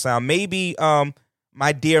type of sound. Maybe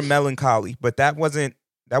My Dear Melancholy, but that wasn't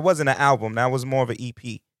an album. That was more of an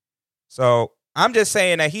EP. So I'm just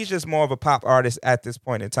saying that he's just more of a pop artist at this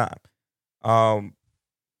point in time.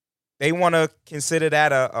 They want to consider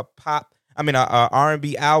that a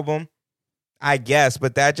R&B album, I guess,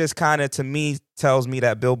 but that just kind of, to me, tells me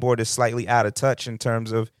that Billboard is slightly out of touch in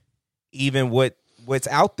terms of even what's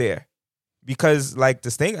out there. Because, like,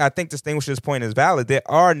 I think Distinguisher's point is valid. There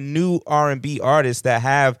are new R&B artists that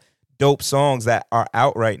have dope songs that are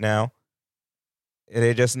out right now.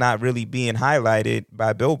 They're just not really being highlighted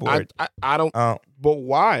by Billboard. I don't. But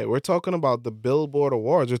why? We're talking about the Billboard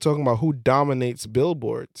Awards. We're talking about who dominates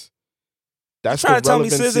billboards. That's trying to tell me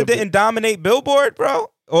SZA didn't dominate Billboard, bro,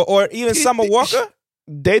 or even Summer Walker.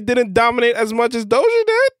 They didn't dominate as much as Doja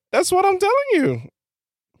did. That's what I'm telling you.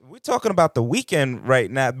 We're talking about The Weeknd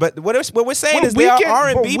right now, but what we're saying is there are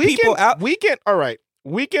R&B people out. Weeknd, all right.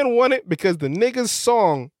 Weeknd won it because the nigga's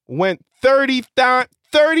song went 30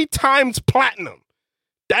 times platinum.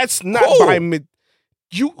 That's not by mid.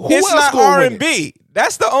 It's not R&B.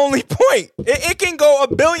 That's the only point. It can go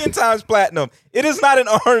 1 billion times platinum. It is not an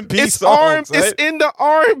R&B song. It's in the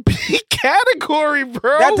R&B category,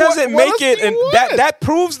 bro. That doesn't make it, and that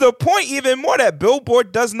proves the point even more that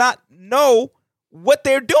Billboard does not know what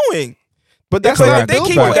they're doing. But that's not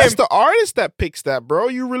Billboard. That's the artist that picks that, bro.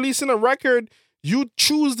 You releasing a record, you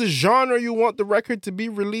choose the genre you want the record to be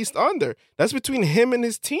released under. That's between him and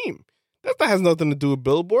his team. That has nothing to do with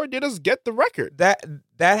Billboard. They just get the record. That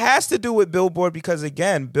has to do with Billboard because,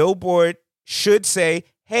 again, Billboard should say,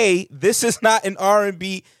 hey, this is not an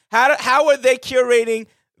R&B. How are they curating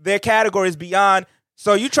their categories beyond?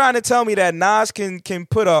 So you trying to tell me that Nas can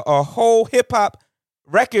put a whole hip-hop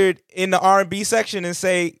record in the R&B section and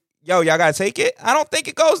say, yo, y'all got to take it? I don't think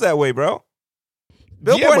it goes that way, bro.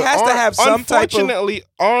 Billboard has to have some type of... Unfortunately,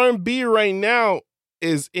 R&B right now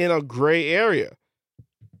is in a gray area.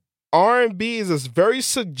 R&B is a very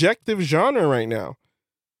subjective genre right now.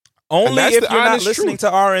 Only if you're not listening to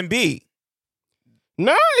R&B.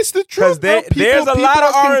 No, it's the truth. Because there's a lot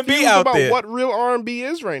of R&B out about there. What real R&B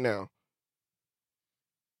is right now.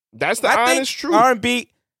 That's the honest truth.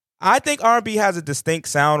 I think R&B has a distinct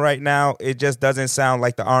sound right now. It just doesn't sound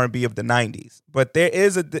like the R&B of the 90s. But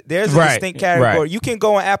there's a distinct category. Right. You can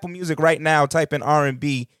go on Apple Music right now, type in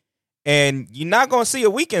R&B, and you're not going to see a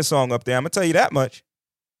Weeknd song up there. I'm going to tell you that much.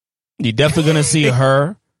 You're definitely gonna see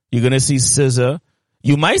her. You're gonna see SZA.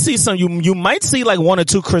 You might see some. You might see like 1 or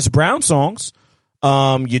 2 Chris Brown songs.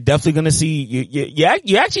 You're definitely gonna see. You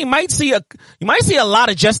actually might see a lot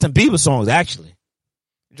of Justin Bieber songs. Actually,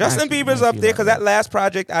 Justin Bieber's up there because that last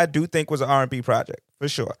project I do think was an R&B project for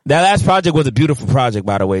sure. That last project was a beautiful project,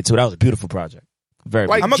 by the way, too. That was a beautiful project. Very.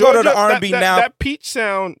 Like I'm gonna go to the R&B now. That Peach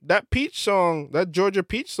song, that Georgia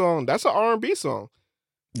Peach song, that's an R&B song.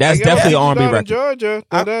 That's definitely an R&B record. Georgia,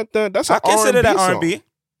 that's an consider that R&B.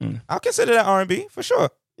 I'll consider that R&B for sure.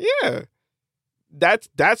 Yeah,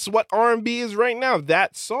 that's what R&B is right now.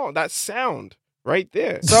 That song, that sound, right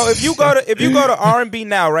there. So if you go to R&B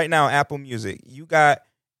now, right now, Apple Music, you got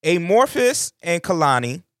Amorphous and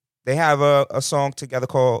Kalani. They have a song together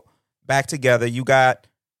called "Back Together." You got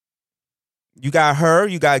her.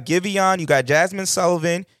 You got Giveon. You got Jasmine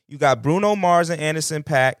Sullivan. You got Bruno Mars and Anderson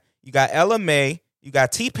 .Paak. You got Ella Mai. You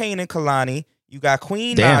got T-Pain and Kalani. You got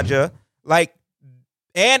Queen Naja,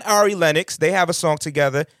 and Ari Lennox. They have a song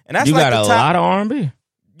together, and that's got a lot of R&B.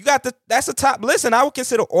 That's the top. Listen, I would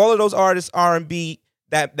consider all of those artists R&B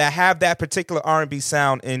that have that particular R&B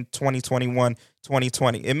sound in 2021,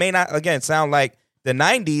 2020. It may not again sound like the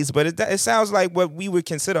 90s, but it sounds like what we would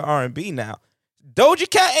consider R&B now. Doja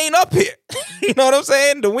Cat ain't up here. You know what I'm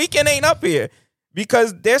saying? The Weeknd ain't up here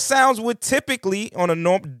because their sounds would typically on a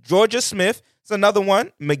norm. Georgia Smith. It's another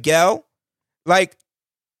one. Miguel. Like,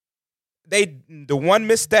 the one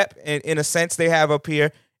misstep in a sense they have up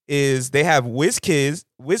here is they have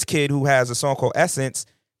WizKid who has a song called Essence.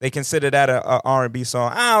 They consider that a R&B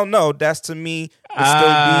song. I don't know. That's to me.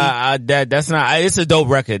 That's not. It's a dope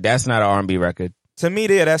record. That's not an R&B record. To me,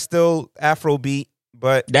 that's still Afrobeat,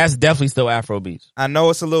 but that's definitely still Afrobeat. I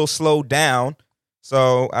know it's a little slowed down,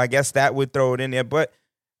 so I guess that would throw it in there. But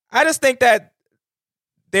I just think that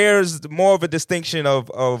there's more of a distinction of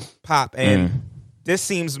pop, and this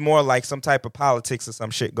seems more like some type of politics or some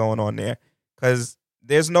shit going on there. Because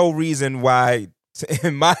there's no reason why,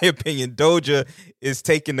 in my opinion, Doja is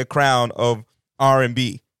taking the crown of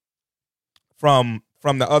R&B from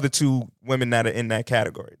the other 2 women that are in that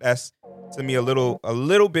category. That's to me a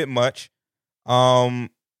little bit much.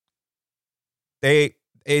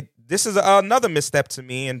 This is another misstep to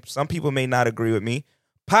me, and some people may not agree with me.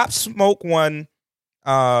 Pop Smoke won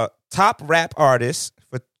top rap artist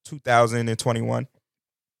for 2021.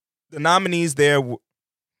 the nominees there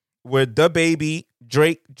were DaBaby,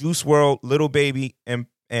 Drake, Juice WRLD, Lil Baby,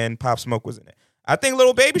 and Pop Smoke was in it. I think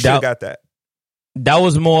Lil Baby should have got that. That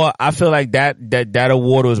was more. I feel like that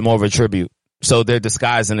award was more of a tribute. So they're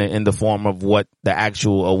disguising it in the form of what the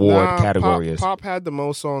actual award category is. Pop had the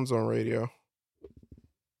most songs on radio.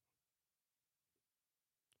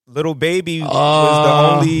 Lil Baby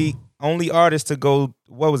was the only artist to go.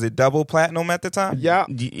 What was it? Double platinum at the time? Yeah.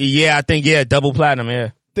 I think double platinum.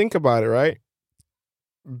 Yeah. Think about it, right?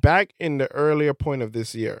 Back in the earlier point of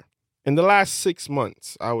this year, in the last 6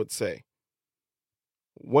 months, I would say,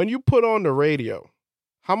 when you put on the radio,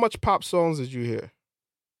 how much pop songs did you hear?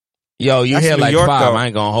 Yo, you That's hear New like York, 5. though. I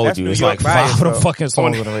ain't gonna hold That's you. New It's York like 5 bias, of the though. fucking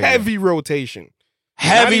songs on the radio. Heavy rotation.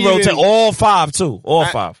 Heavy rotation. All 5 too. All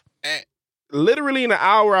 5. Literally in an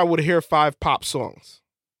hour, I would hear 5 pop songs.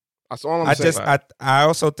 That's all I'm saying. I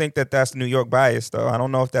also think that's New York bias, though. I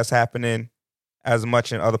don't know if that's happening as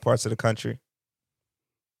much in other parts of the country.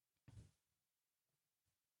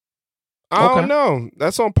 I don't know.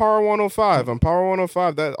 That's on Power 105. On Power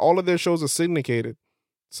 105, that all of their shows are syndicated.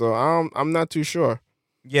 So I'm not too sure.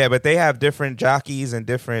 Yeah, but they have different jockeys and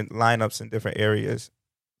different lineups in different areas.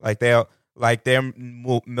 Like their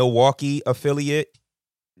Milwaukee affiliate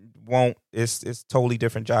it's totally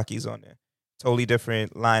different jockeys on there. Totally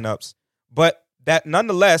different lineups. But that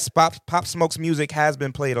nonetheless, Pop Smoke's music has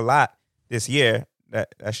been played a lot this year.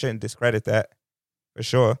 That I shouldn't discredit that for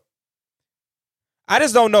sure. I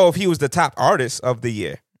just don't know if he was the top artist of the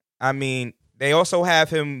year. I mean, they also have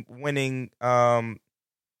him winning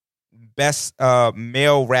best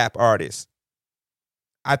male rap artist.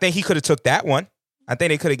 I think he could have took that one. I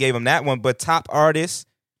think they could have gave him that one. But top artist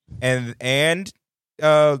and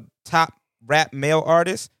top rap male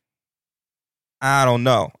artist, I don't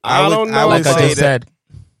know. I don't know. Like I just said,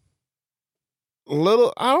 I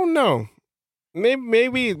don't know.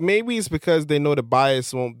 Maybe it's because they know the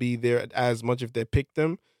bias won't be there as much if they pick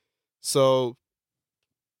them. So,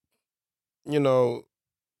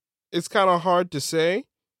 it's kind of hard to say.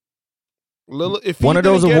 One of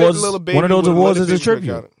those awards is a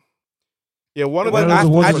tribute. Yeah, one of those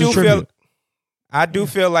awards is a tribute. I do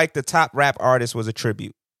feel like the top rap artist was a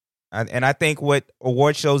tribute. And I think what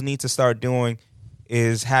award shows need to start doing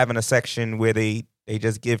is having a section where they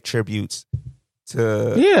just give tributes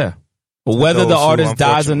to whether the artist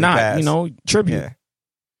dies or not, tribute.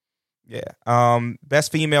 Yeah.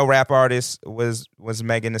 Best female rap artist was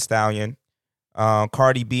Megan Thee Stallion.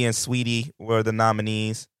 Cardi B and Sweetie were the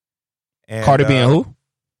nominees. And, Cardi B and who?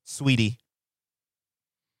 Sweetie.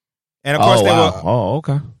 And of course they were. Oh,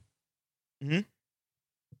 okay. Mm-hmm.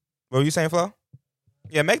 What were you saying, Flo?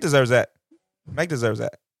 Yeah, Meg deserves that.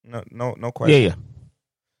 No question. Yeah.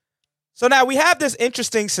 So now we have this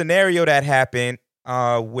interesting scenario that happened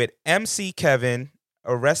with MC Kevin.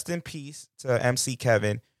 Rest in peace to MC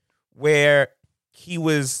Kevin, where he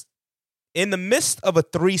was in the midst of a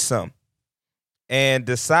threesome and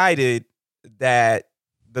decided that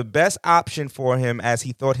the best option for him, as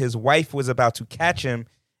he thought his wife was about to catch him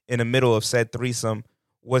in the middle of said threesome,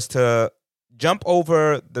 was to jump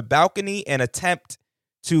over the balcony and attempt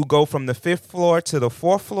to go from the 5th floor to the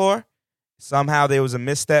 4th floor. Somehow there was a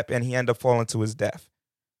misstep and he ended up falling to his death.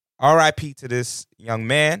 R.I.P. to this young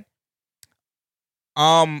man.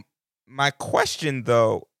 My question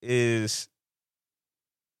though is,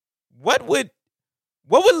 what would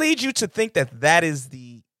lead you to think that is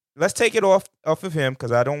the? Let's take it off of him,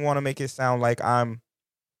 because I don't want to make it sound like I'm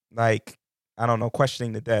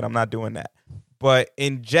questioning the dead. I'm not doing that. But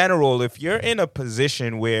in general, if you're in a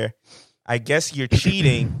position where I guess you're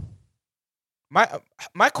cheating,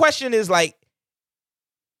 my question is like,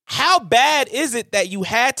 how bad is it that you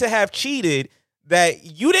had to have cheated that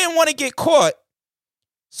you didn't want to get caught?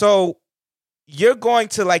 So you're going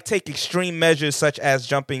to like take extreme measures such as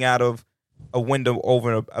jumping out of a window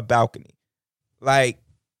over a balcony. Like,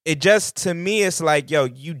 it just, to me, it's like, yo,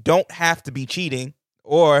 you don't have to be cheating,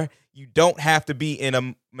 or you don't have to be in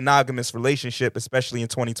a monogamous relationship, especially in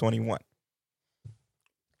 2021.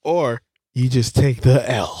 Or you just take the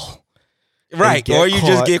L. Right. Or you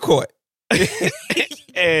just get caught.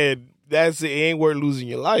 And it ain't worth losing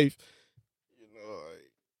your life.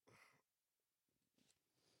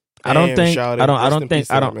 I don't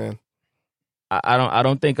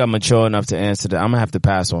think I'm mature enough to answer that. I'm gonna have to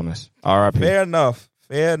pass on this. R.I.P. Fair enough.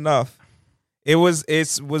 It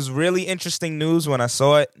was really interesting news when I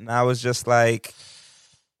saw it, and I was just like,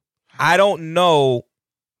 I don't know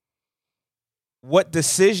what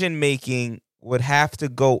decision making would have to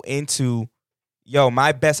go into,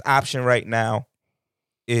 my best option right now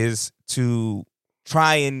is to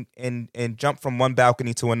try and jump from one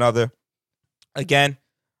balcony to another. Again,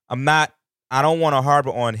 I don't want to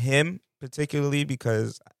harbor on him particularly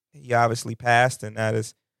because he obviously passed, and that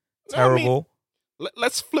is terrible. I mean,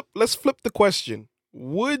 let's flip the question.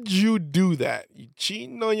 Would you do that? You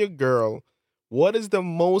cheating on your girl. What is the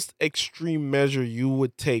most extreme measure you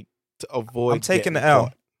would take to avoid? I'm taking the getting L.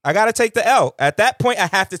 caught? I gotta take the L. At that point, I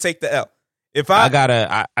have to take the L. If I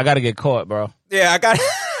gotta get caught, bro. Yeah,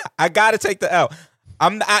 I gotta take the L.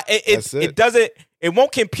 It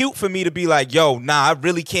won't compute for me to be like, yo, nah, I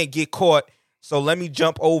really can't get caught. So let me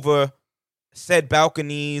jump over said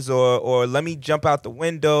balconies or let me jump out the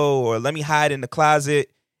window or let me hide in the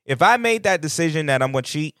closet. If I made that decision that I'm going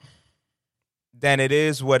to cheat, then it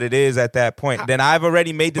is what it is at that point. Then I've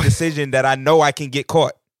already made the decision that I know I can get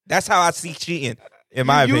caught. That's how I see cheating, in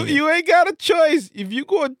my opinion. You ain't got a choice. If you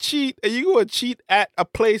go cheat and you go cheat at a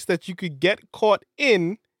place that you could get caught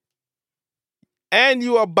in and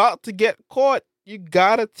you're about to get caught, you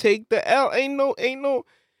got to take the L.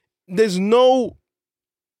 There's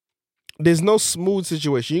no smooth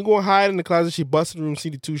situation. You going to hide in the closet, she busted the room, see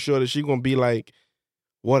the Too Short, and she going to be like,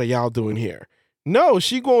 what are y'all doing here? No,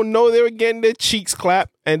 she going to know they were getting their cheeks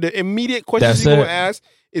clapped, and the immediate question she going to ask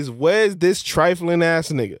is, where's this trifling ass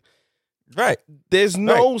nigga? Right. There's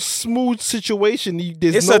no smooth situation.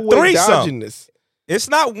 There's it's no a way threesome. dodging this. It's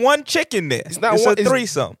not one chick in there. It's not it's one, a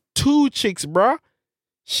threesome. It's 2 chicks, bruh.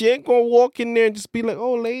 She ain't going to walk in there and just be like,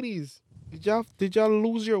 oh, ladies, did y'all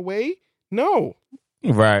lose your way? No.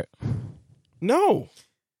 Right. No.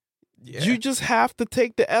 Yeah. You just have to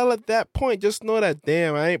take the L at that point. Just know that,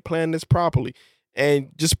 damn, I ain't planned this properly. And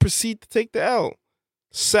just proceed to take the L.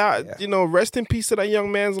 Rest in peace to that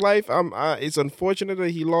young man's life. It's unfortunate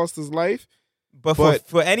that he lost his life. But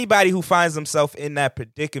for anybody who finds himself in that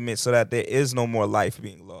predicament so that there is no more life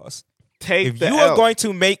being lost, if you are going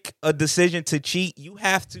to make a decision to cheat, you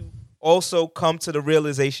have to also come to the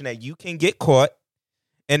realization that you can get caught,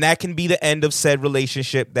 and that can be the end of said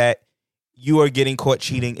relationship that you are getting caught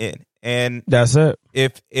cheating in. And that's it.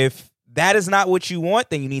 If that is not what you want,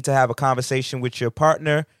 then you need to have a conversation with your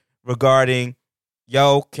partner regarding,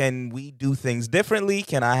 yo, can we do things differently?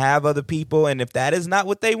 Can I have other people? And if that is not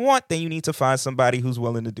what they want, then you need to find somebody who's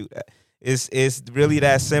willing to do that. It's really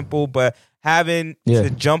that simple. But having to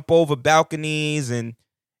jump over balconies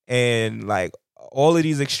and like all of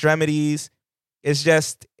these extremities, it's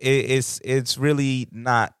just it's really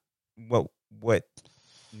not what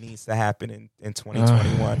needs to happen in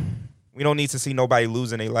 2021. We don't need to see nobody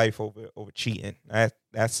losing their life over cheating.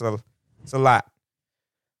 That's a lot.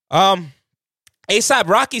 A$AP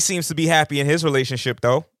Rocky seems to be happy in his relationship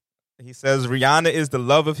though. He says Rihanna is the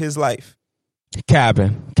love of his life.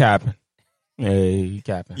 Capping. Yeah, he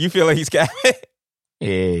capping. You feel like he's capping?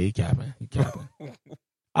 Yeah, he capping.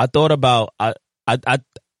 I thought about I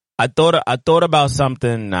thought about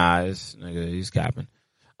something. Nah, this nigga, he's capping.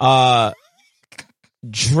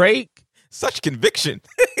 Drake. Such conviction.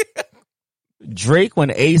 Drake,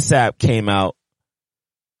 when A$AP came out,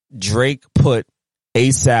 Drake put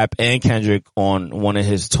A$AP and Kendrick on one of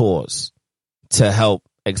his tours to help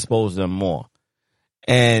expose them more.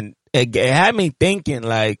 And it had me thinking,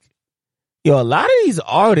 like, yo, a lot of these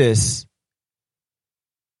artists,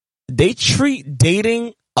 they treat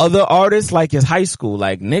dating other artists like it's high school.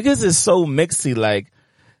 Like, niggas is so mixy. Like,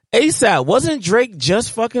 A$AP, wasn't Drake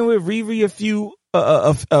just fucking with Riri a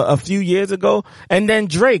few years ago? And then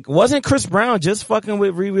Drake, wasn't Chris Brown just fucking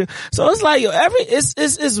with Riri? So it's like, yo,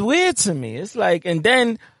 it's weird to me. It's like, and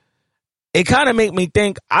then it kind of make me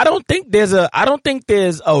think, I don't think there's a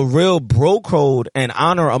real bro code and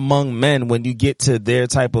honor among men when you get to their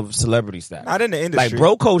type of celebrity status. Not in the industry. Like,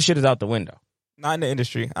 bro code shit is out the window. Not in the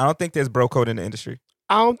industry. I don't think there's bro code in the industry.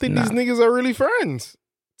 I don't think these niggas are really friends.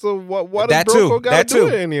 So what does bro code got to do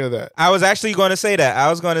with any of that? I was actually going to say that. I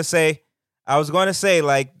was going to say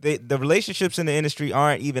like the relationships in the industry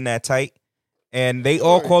aren't even that tight, and they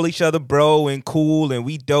all call each other bro and cool and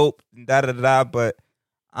we dope and da. But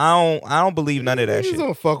I don't believe none of that shit.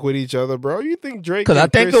 Don't fuck with each other, bro. You think Drake? Because I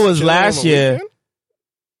think it was last year.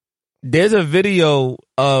 There's a video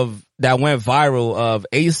that went viral of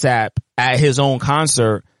A$AP at his own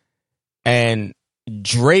concert, and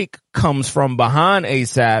Drake comes from behind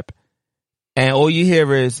A$AP, and all you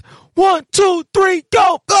hear is 1, 2, 3,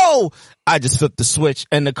 go! I just flipped the switch,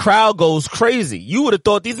 and the crowd goes crazy. You would have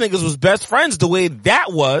thought these niggas was best friends the way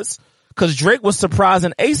that was, because Drake was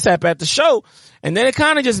surprising A$AP at the show, and then it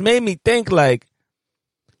kind of just made me think, like,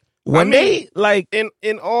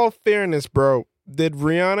 in all fairness, bro, did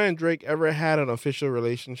Rihanna and Drake ever had an official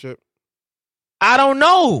relationship? I don't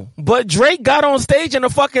know, but Drake got on stage in a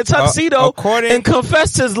fucking tuxedo and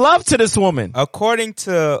confessed his love to this woman. According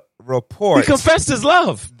to reports, he confessed his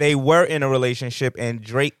love. They were in a relationship, and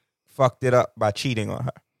Drake fucked it up by cheating on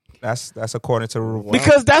her. That's according to Rule.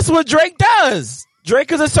 Because that's what Drake does.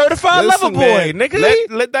 Drake is a certified lover boy, nigga.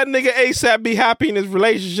 Let that nigga ASAP be happy in his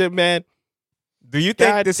relationship, man. Do you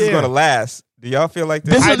think this is going to last? Do y'all feel like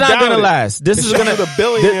this? This is not going to last. This is going to be a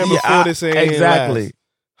billionaire before this ain't exactly. Last.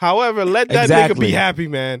 However, let that nigga be happy,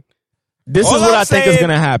 man. This is what I think is going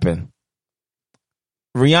to happen.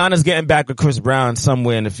 Rihanna's getting back with Chris Brown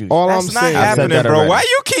somewhere in the future. That's not happening, bro. Why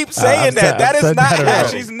you keep saying that? That is not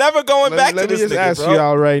happening. She's never going back to this nigga, bro. Let me just ask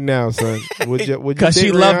y'all right now, son. Because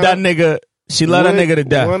she loved that nigga. She loved that nigga to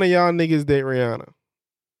death. One of y'all niggas date Rihanna.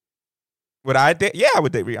 Would I date? Yeah, I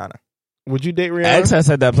would date Rihanna. Would you date Rihanna? X has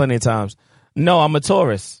said that plenty of times. No, I'm a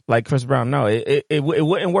Taurus like Chris Brown. No, it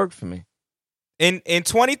wouldn't work for me. In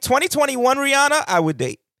 2021 Rihanna, I would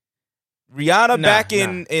date. Rihanna back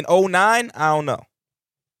in 09, I don't know.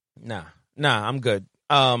 Nah, I'm good.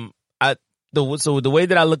 So the way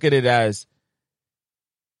that I look at it as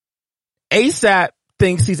ASAP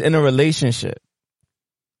thinks he's in a relationship.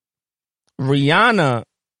 Rihanna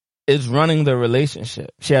is running the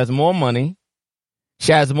relationship. She has more money.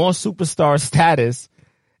 She has more superstar status.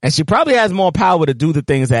 And she probably has more power to do the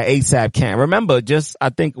things that ASAP can't. Remember, just I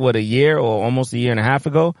think a year or almost a year and a half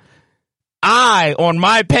ago, I, on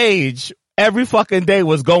my page, every fucking day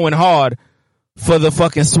was going hard for the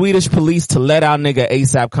fucking Swedish police to let our nigga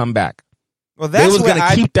ASAP come back. Well, that's they was going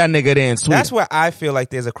to keep that nigga there in Sweden. That's where I feel like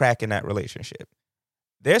there's a crack in that relationship.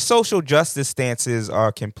 Their social justice stances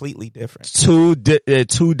are completely different. They're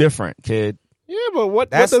too different, kid. Yeah, but what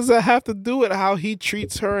does that have to do with how he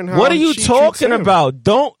treats her and how what are you she talking about?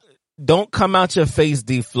 Don't come out your face,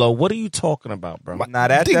 D-Flow. What are you talking about, bro? Nah,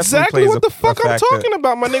 that exactly what the fuck I'm talking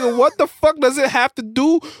about, my nigga. What the fuck does it have to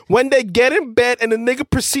do when they get in bed and the nigga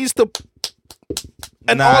proceeds to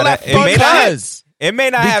and all that fun it may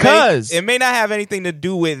not have anything to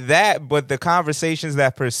do with that, but the conversations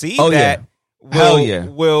that precede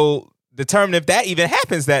will determine if that even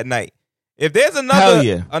happens that night. If there's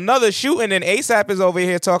another shooting and ASAP is over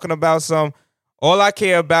here talking about all I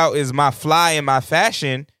care about is my fly and my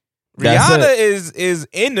fashion. Rihanna is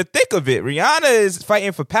in the thick of it. Rihanna is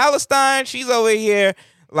fighting for Palestine. She's over here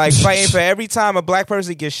like fighting for every time a black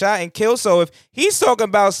person gets shot and killed. So if he's talking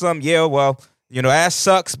about that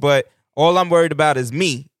sucks, but all I'm worried about is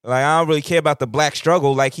me. Like, I don't really care about the black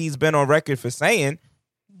struggle like he's been on record for saying.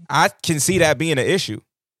 I can see that being an issue.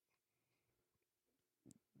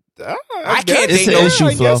 I can't date no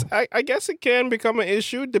issue, Flo. I guess it can become an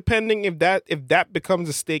issue depending if that becomes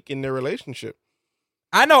a stake in their relationship.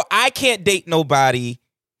 I know I can't date nobody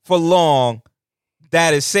for long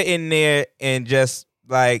that is sitting there and just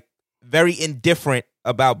like very indifferent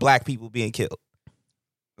about black people being killed.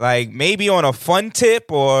 Like maybe on a fun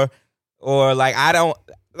tip or like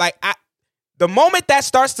the moment that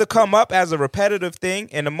starts to come up as a repetitive thing,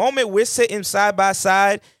 and the moment we're sitting side by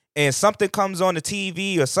side and something comes on the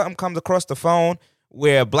TV or something comes across the phone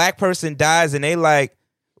where a black person dies and they like,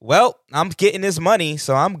 well, I'm getting this money,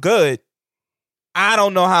 so I'm good. I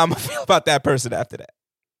don't know how I'm going to feel about that person after that.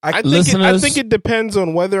 I think it depends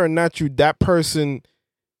on whether or not that person,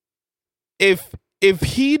 if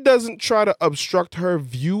he doesn't try to obstruct her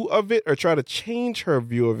view of it or try to change her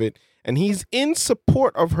view of it, and he's in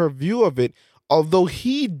support of her view of it, although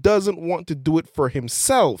he doesn't want to do it for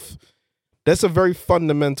himself, that's a very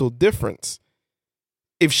fundamental difference.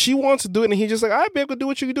 If she wants to do it and he's just like, all right, babe, go do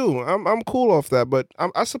what you do. I'm cool off that, but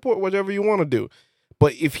I support whatever you want to do.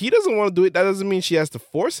 But if he doesn't want to do it, that doesn't mean she has to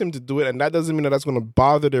force him to do it, and that doesn't mean that's going to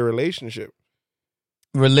bother their relationship.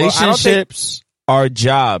 Relationships are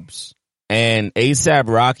jobs, and A$AP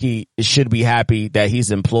Rocky should be happy that he's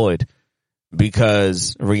employed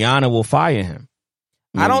because Rihanna will fire him.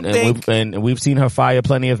 We've seen her fire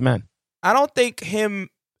plenty of men. I don't think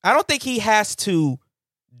he has to,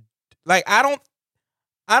 like, I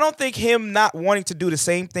don't think him not wanting to do the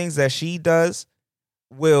same things that she does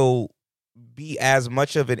will be as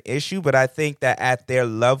much of an issue, but I think that at their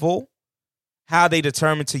level, how they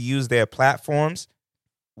determine to use their platforms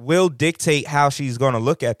will dictate how she's going to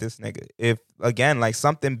look at this nigga. If, again, like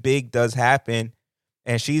something big does happen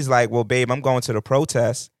and she's like, well, babe, I'm going to the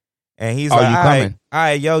protest. And he's like, all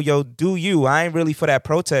right, yo, do you. I ain't really for that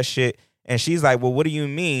protest shit. And she's like, well, what do you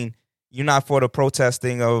mean you're not for the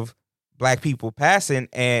protesting of black people passing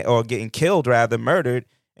or getting killed, rather murdered?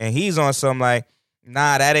 And he's on some like,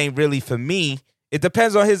 nah, that ain't really for me. It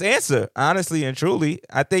depends on his answer, honestly and truly.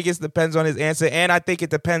 I think it depends on his answer, and I think it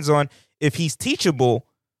depends on if he's teachable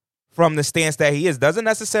from the stance that he is. Doesn't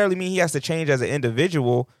necessarily mean he has to change as an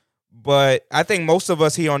individual, but I think most of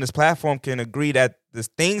us here on this platform can agree that the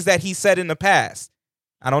things that he said in the past,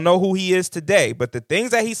 I don't know who he is today, but the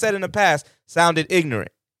things that he said in the past sounded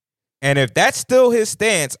ignorant. And if that's still his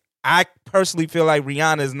stance, I personally feel like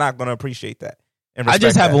Rihanna is not going to appreciate that. I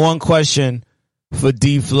just have one question for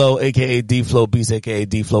D-Flow, a.k.a. D-Flow Beats, a.k.a.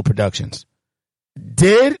 D-Flow Productions.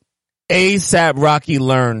 Did A$AP Rocky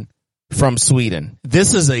learn from Sweden?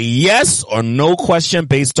 This is a yes or no question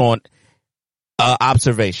based on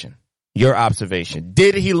observation. Your observation.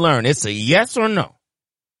 Did he learn? It's a yes or no.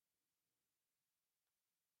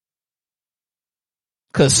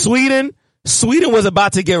 Because Sweden was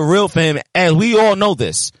about to get real for him, and we all know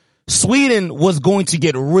this. Sweden was going to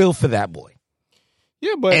get real for that boy.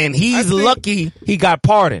 Yeah, but and he's lucky he got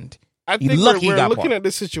pardoned. I think we're looking at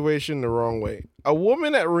this situation the wrong way. A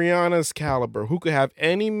woman at Rihanna's caliber who could have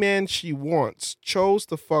any man she wants chose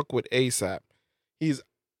to fuck with A$AP. He's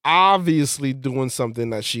obviously doing something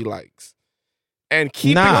that she likes. And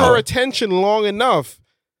keeping her attention long enough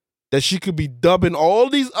that she could be dubbing all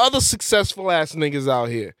these other successful ass niggas out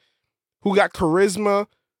here who got charisma,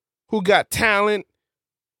 who got talent,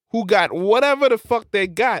 who got whatever the fuck they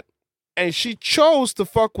got. And she chose to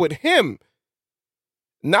fuck with him.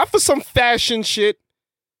 Not for some fashion shit.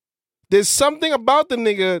 There's something about the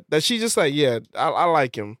nigga that she just like, yeah, I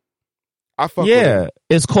like him. I fuck with him.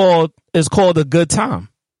 It's called a good time.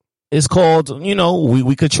 It's called,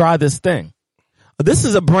 we could try this thing. This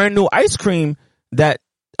is a brand new ice cream that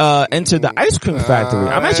entered the ice cream factory.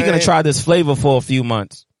 I'm actually going to try this flavor for a few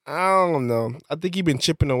months. I don't know. I think he's been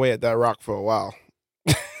chipping away at that rock for a while.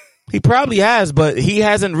 He probably has, but he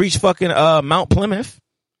hasn't reached fucking Mount Plymouth.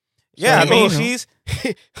 Yeah, so, I mean, she's.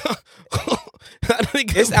 I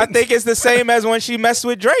think it's the same as when she messed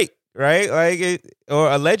with Drake, right? Or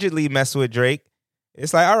allegedly messed with Drake.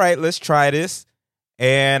 It's like, all right, let's try this.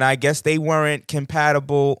 And I guess they weren't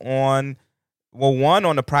compatible on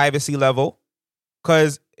the privacy level,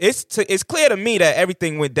 because it's clear to me that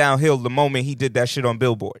everything went downhill the moment he did that shit on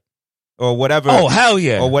Billboard or whatever. Oh hell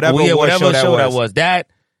yeah! Or whatever show that was.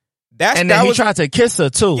 And then he tried to kiss her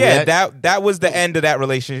too. Yeah, that was the end of that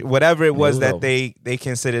relationship. Whatever it was that they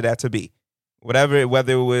considered that to be, whether it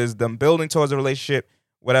was them building towards a relationship,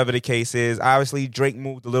 whatever the case is. Obviously, Drake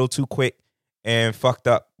moved a little too quick and fucked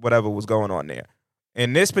up whatever was going on there.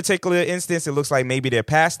 In this particular instance, it looks like maybe they're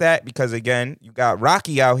past that, because again, you got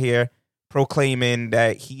Rocky out here proclaiming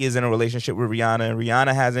that he is in a relationship with Rihanna, and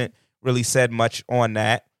Rihanna hasn't really said much on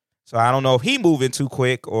that. So I don't know if he moved in too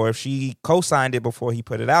quick or if she co-signed it before he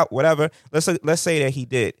put it out, whatever. Let's say that he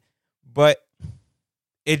did. But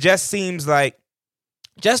it just seems like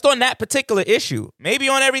just on that particular issue, maybe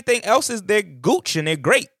on everything else they're gooch and they're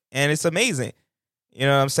great and it's amazing. You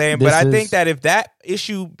know what I'm saying? But I think that if that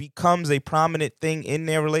issue becomes a prominent thing in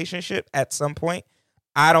their relationship at some point,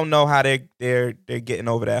 I don't know how they're getting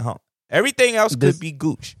over that hump. Everything else could be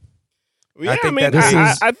gooch. Yeah, I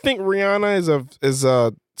think Rihanna is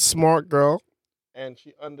a smart girl, and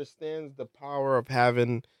she understands the power of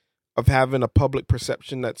having a public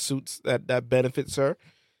perception that suits that benefits her.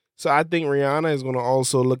 So I think Rihanna is going to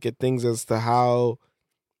also look at things as to how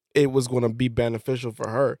it was going to be beneficial for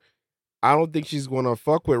her. I don't think she's going to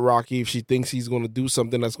fuck with Rocky if she thinks he's going to do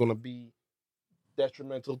something that's going to be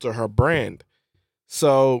detrimental to her brand.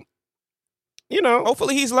 So,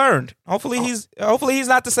 hopefully he's learned. Hopefully he's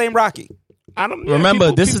not the same Rocky.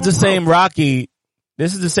 Remember, this is the same Rocky.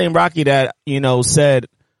 This is the same Rocky that, said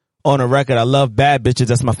on a record, I love bad bitches,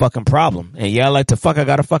 that's my fucking problem. And yeah, I like to fuck, I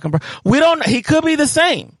got a fucking problem. He could be the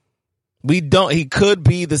same. He could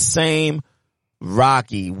be the same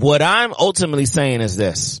Rocky. What I'm ultimately saying is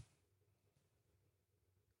this.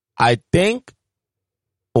 I think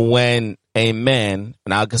when a man,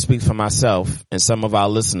 and I can speak for myself and some of our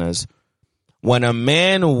listeners, when a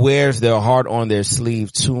man wears their heart on their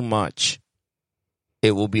sleeve too much,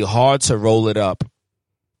 it will be hard to roll it up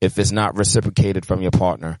if it's not reciprocated from your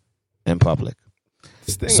partner in public.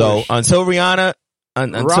 So until Rihanna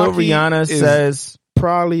says,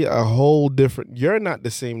 probably a whole different. You're not the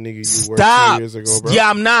same nigga you were 2 years ago, bro. Yeah,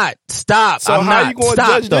 I'm not. Stop. So I'm how not. you gonna Stop,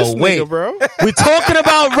 judge this Wait, nigga, bro? We're talking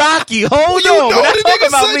about Rocky. Hold on. We're not talking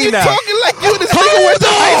about me now. Talking like you and this nigga went to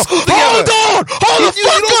high school together. Hold the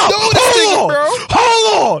fuck up.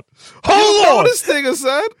 Hold on. You know this nigga,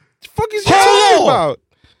 son. The fuck is you talking about?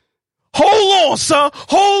 Hold on, son.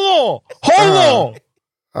 Hold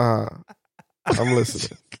on. I'm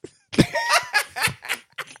listening.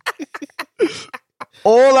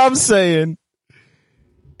 All I'm saying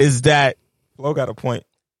is that Flo got a point.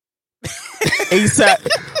 A$AP.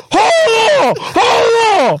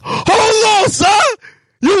 Hold on, son.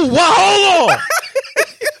 Hold on.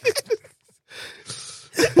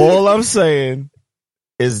 All I'm saying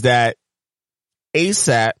is that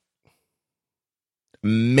A$AP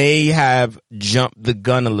may have jumped the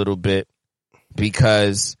gun a little bit,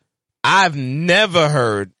 because I've never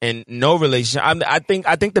heard in no relationship. I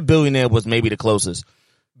think the Billionaire was maybe the closest.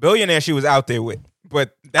 Billionaire she was out there with,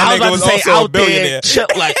 but that I was nigga about was to say also out a billionaire. there,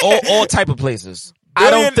 like all type of places. I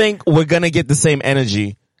don't think we're gonna get the same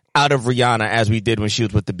energy out of Rihanna as we did when she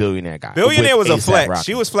was with the Billionaire guy. Billionaire was a A$AP flex. Rocky.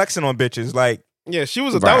 She was flexing on bitches. Like, yeah, she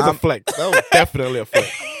was. That was a flex. That was definitely a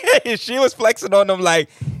flex. she was flexing on them. Like,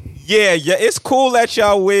 yeah, it's cool that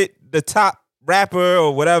y'all with the top rapper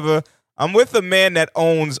or whatever. I'm with a man that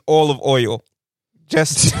owns olive oil.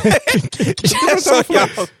 Just so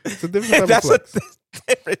y'all. It's a different type of flex.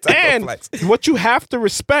 Different type And of flex. what you have to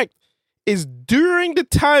respect is during the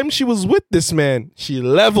time she was with this man, she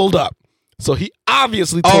leveled up. So he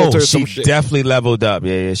obviously told her some shit. Definitely leveled up.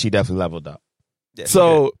 Yeah, she definitely leveled up. Yeah,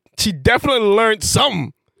 so she definitely learned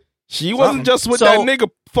something. She wasn't just with that nigga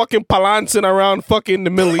fucking palancing around fucking the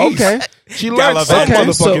Middle East. Okay. She learned some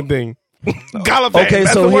motherfucking thing. Gallivanting. Okay,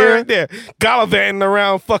 that's so the word here- right there. Gallivanting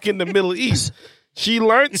around fucking the Middle East. She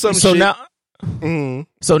learned some So shit. now,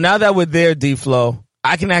 so now that we're there, D-Flow,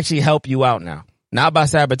 I can actually help you out now. Not by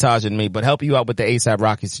sabotaging me, but help you out with the A$AP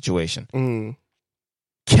Rocky situation.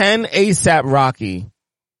 Can A$AP Rocky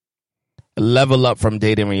level up from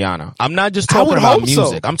dating Rihanna? I'm not just talking about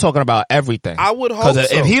music. I'm talking about everything. I would hope so.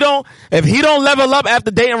 If he don't level up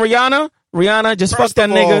after dating Rihanna, just First fuck that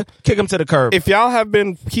of all, nigga, kick him to the curb. If y'all have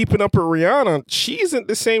been keeping up with Rihanna, she isn't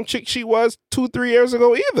the same chick she was 2-3 years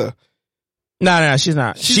ago either. No, she's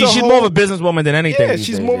not. She's She's more of a businesswoman than anything. Yeah, these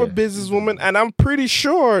she's days, more of a businesswoman, and I'm pretty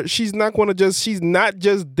sure she's not not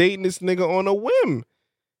just dating this nigga on a whim.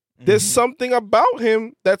 There's something about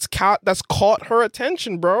him that's caught her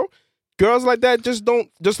attention, bro. Girls like that just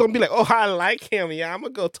don't be like, oh, I like him. Yeah, I'm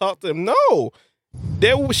gonna go talk to him. No,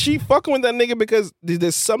 she fucking with that nigga because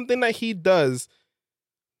there's something that he does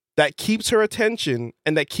that keeps her attention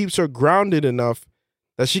and that keeps her grounded enough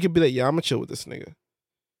that she could be like, yeah, I'm gonna chill with this nigga.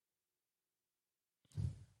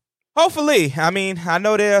 Hopefully. I mean, I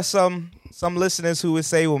know there are some listeners who would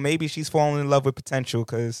say, well, maybe she's falling in love with potential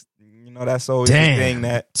because, you know, that's always the thing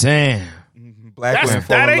that black women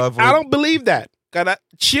fall in love with. I don't believe that.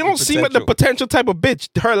 She don't seem like the potential type of bitch.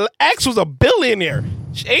 Her ex was a billionaire.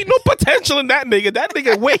 She ain't no potential in that nigga. That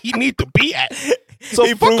nigga where he need to be at. So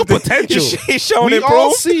fuck the potential. He's showing we it,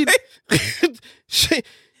 all see.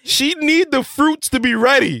 She need the fruits to be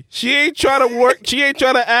ready. She ain't trying to work. She ain't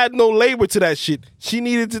trying to add no labor to that shit. She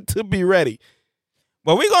needed it to be ready.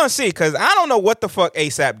 Well, we gonna see because I don't know what the fuck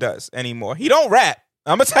A$AP does anymore. He don't rap.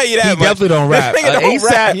 I'm gonna tell you that. He definitely don't rap.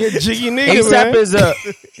 A$AP, he a jiggy nigga,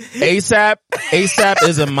 A$AP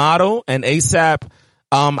is a model, and A$AP.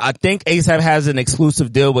 I think A$AP has an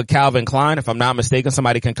exclusive deal with Calvin Klein. If I'm not mistaken,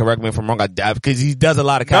 somebody can correct me if I'm wrong. Because he does a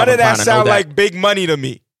lot of Calvin Klein. None of that sound like big money to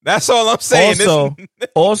me. That's all I'm saying.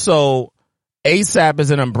 Also, A$AP is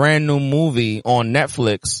in a brand new movie on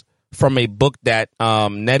Netflix from a book that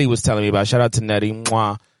Nettie was telling me about. Shout out to Nettie.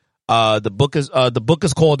 Mwah. The book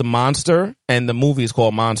is called The Monster, and the movie is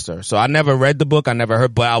called Monster. So I never read the book, I never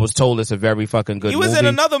heard, but I was told it's a very fucking good movie. He was in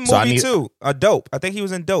another movie too, Dope. I think he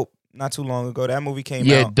was in Dope not too long ago. That movie came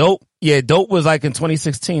out. Dope was like in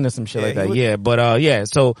 2016 or some shit like that.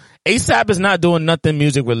 So A$AP is not doing nothing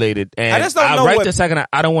music related, and I just don't know this second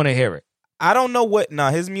I don't want to hear it. I don't know what. No,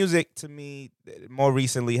 his music to me more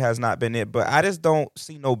recently has not been it, but I just don't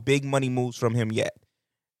see no big money moves from him yet.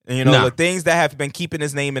 And, you know, the things that have been keeping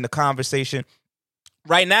his name in the conversation.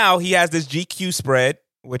 Right now, he has this GQ spread,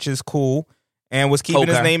 which is cool, and what's keeping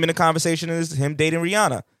his name in the conversation is him dating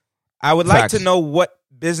Rihanna. I would like to know what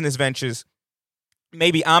business ventures.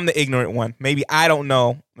 Maybe I'm the ignorant one. Maybe I don't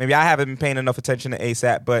know. Maybe I haven't been paying enough attention to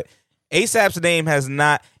A$AP, but A$AP's name has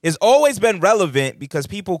always been relevant because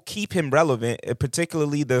people keep him relevant,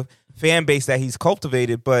 particularly the fan base that he's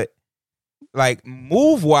cultivated. But like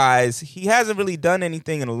move wise, he hasn't really done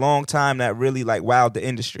anything in a long time that really like wowed the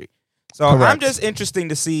industry. So I'm just interested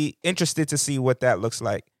to see what that looks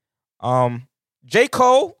like. J.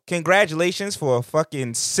 Cole, congratulations for a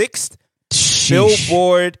fucking 6th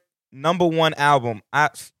Billboard #1 album.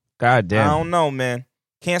 God damn. I don't know, man.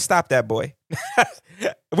 Can't stop that boy.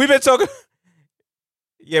 We've been talking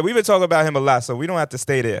about him a lot, so we don't have to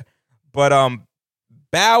stay there. But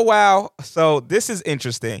Bow Wow. So this is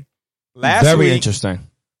interesting. Very interesting.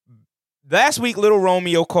 Last week, Little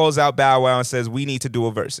Romeo calls out Bow Wow and says, we need to do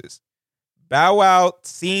a versus. Bow Wow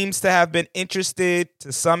seems to have been interested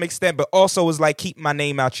to some extent, but also was like, keep my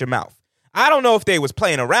name out your mouth. I don't know if they was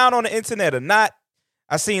playing around on the internet or not.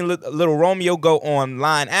 I seen Little Romeo go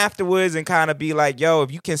online afterwards and kind of be like, yo,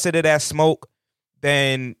 if you consider that smoke,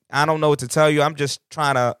 then I don't know what to tell you. I'm just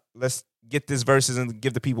trying to, let's get this verses and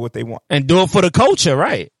give the people what they want. And do it for the culture,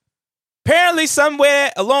 right? Apparently,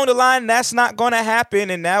 somewhere along the line, that's not going to happen,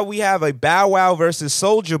 and now we have a Bow Wow versus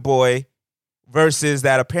Soulja Boy versus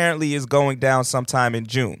that apparently is going down sometime in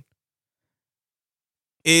June.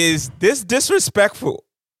 Is this disrespectful?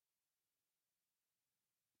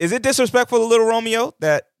 Is it disrespectful to Little Romeo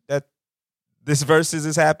that this versus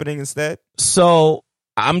is happening instead? So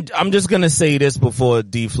I'm just gonna say this before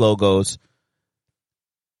D-Flow goes.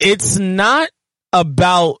 It's not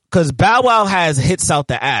about, because Bow Wow has hits out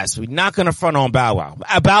the ass. We're not gonna front on Bow Wow.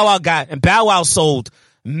 Bow Wow sold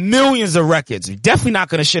millions of records. We're definitely not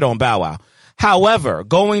gonna shit on Bow Wow. However,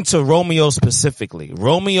 going to Romeo specifically,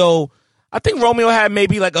 I think Romeo had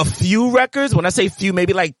maybe like a few records. When I say few,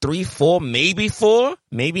 maybe like 3, 4, maybe 4,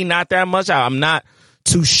 maybe not that much. I'm not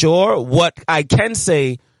too sure. What I can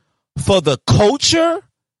say for the culture,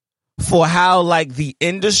 for how like the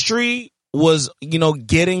industry was,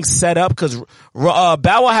 getting set up, because Bow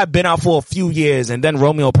Wow had been out for a few years, and then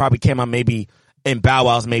Romeo probably came out maybe in Bow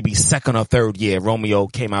Wow's maybe second or third year. Romeo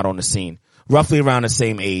came out on the scene, roughly around the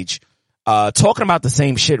same age. Talking about the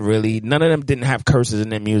same shit, really. None of them didn't have curses in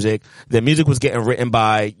their music. Their music was getting written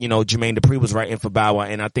by, Jermaine Dupri was writing for Bow Wow,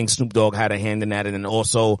 and I think Snoop Dogg had a hand in that. And then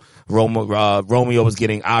also Romeo was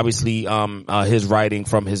getting, obviously, his writing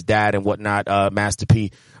from his dad and whatnot, Master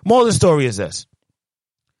P. More of the story is this.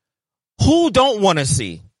 Who don't want to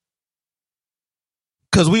see?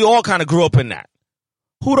 Because we all kind of grew up in that.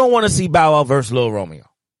 Who don't want to see Bow Wow versus Lil Romeo?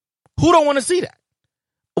 Who don't want to see that?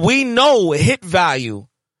 We know hit value.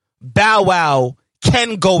 Bow Wow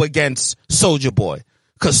can go against Soulja Boy,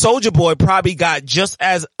 because Soulja Boy probably got just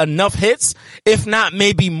as enough hits, if not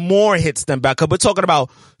maybe more hits than Bow Wow. We're talking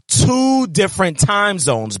about 2 different time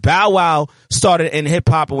zones. Bow Wow started in hip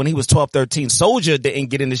hop when he was 12, 13. Soulja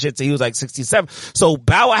didn't get into shit till he was like 67. So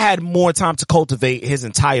Bow Wow had more time to cultivate his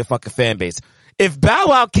entire fucking fan base. If Bow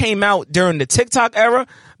Wow came out during the TikTok era,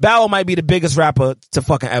 Bow Wow might be the biggest rapper to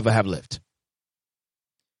fucking ever have lived.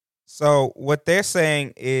 So what they're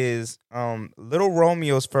saying is, Little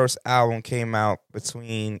Romeo's first album came out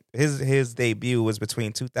between his debut was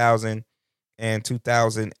between 2000 and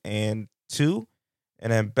 2002,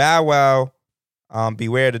 and then Bow Wow,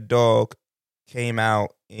 Beware the Dog, came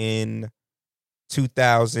out in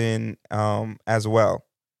 2000 as well.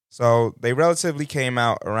 So they relatively came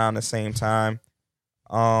out around the same time.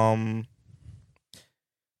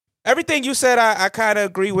 Everything you said, I kind of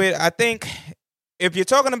agree with. I think if you're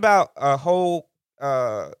talking about a whole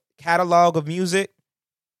catalog of music,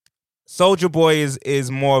 Soulja Boy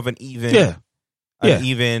is more of an even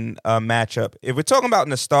matchup. If we're talking about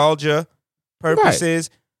nostalgia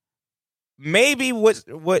purposes, maybe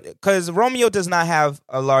because Romeo does not have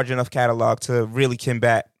a large enough catalog to really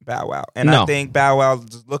combat Bow Wow, and I think Bow Wow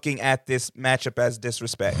is looking at this matchup as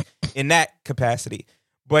disrespect in that capacity.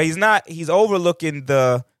 But he's overlooking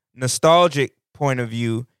the nostalgic point of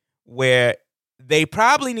view where they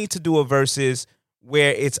probably need to do a versus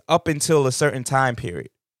where it's up until a certain time period.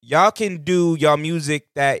 Y'all can do y'all music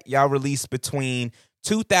that y'all released between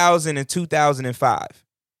 2000 and 2005.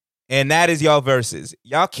 And that is y'all versus.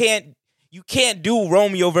 You can't do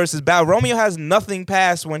Romeo versus Bow. Romeo has nothing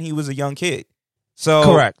past when he was a young kid. So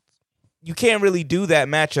correct. You can't really do that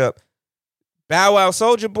matchup. Bow Wow,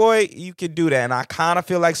 Soulja Boy, you can do that. And I kind of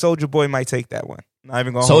feel like Soulja Boy might take that one. Not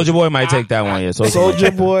even going Soulja Boy might take that one, yeah.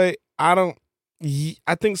 Soulja Boy, I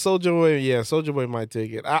think Soulja Boy might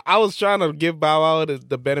take it. I was trying to give Bow Wow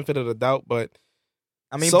the benefit of the doubt, but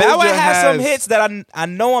I mean, Bow Wow has some hits that I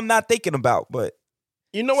know I'm not thinking about, but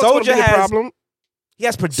you know what's going to be the problem? He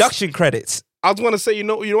has production credits. I was going to say, you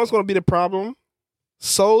know what's going to be the problem?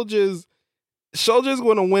 Soulja's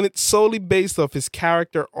going to win it solely based off his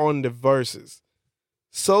character on the verses.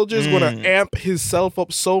 Soulja's going to amp himself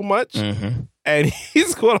up so much. Mm-hmm. And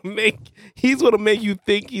he's gonna make you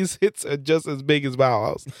think his hits are just as big as Bow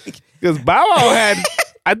Wow's. Because Bow Wow had,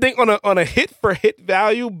 I think on a hit for hit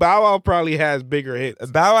value, Bow Wow probably has bigger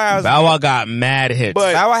hits. Bow Wow got mad hits.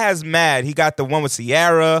 But Bow Wow has mad. He got the one with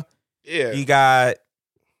Ciara. Yeah.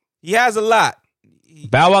 He has a lot.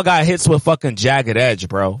 Bow Wow got hits with fucking Jagged Edge,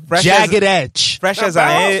 bro. Jagged Edge. Fresh as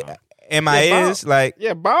I am.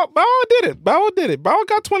 Yeah, Bow Wow did it. Bow Wow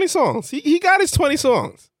got 20 songs. He got his 20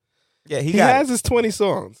 songs. Yeah, he has his 20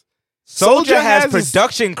 songs. Soulja has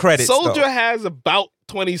production credits. Soulja has about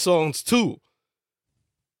 20 songs too.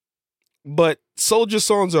 But Soulja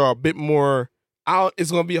songs are a bit more out.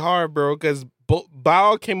 It's gonna be hard, bro, because Bow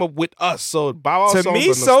Wow came up with us. So Bow Wow to me,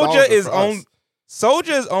 Soulja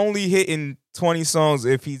is only hitting 20 songs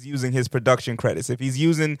if he's using his production credits. If he's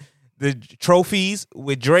using the trophies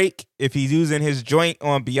with Drake, if he's using his joint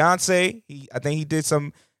on Beyonce, I think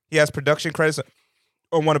he has production credits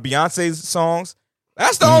on one of Beyonce's songs.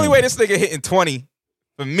 That's the only way this nigga hitting 20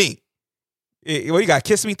 for me. You got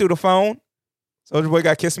Kiss Me Through the Phone. Soulja Boy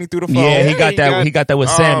got Kiss Me Through the Phone. Yeah, he got that. He got that with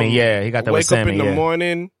Sammy. Yeah, he got that with Sammy. Wake up in the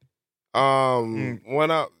morning.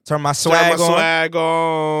 Went out. Turn my swag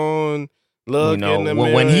on. Look, you know, in the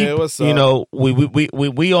when mirror, what's up? you know,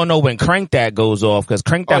 we all know when Crank That goes off, because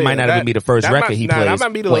Crank That might not even be the first record he plays. That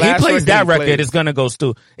might be the when last he plays that record, plays. it's gonna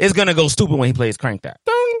go stupid when he plays Crank That.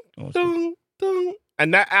 Dung, dung, dung.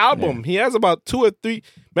 And that album, he has about 2 or 3.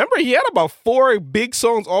 Remember, he had about 4 big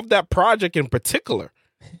songs off that project in particular.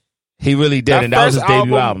 He really did, and that was his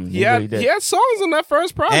debut album. He had songs on that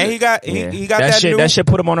first project, and he got that shit. That shit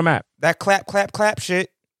put him on the map. That clap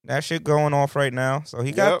shit. That shit going off right now. So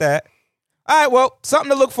he got that. All right, well, something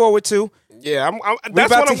to look forward to. Yeah, that's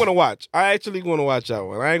what I'm going to watch. I actually want to watch that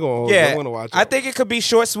one. I ain't going to. Yeah, I'm going to watch it. I think it could be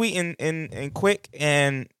short, sweet, and quick,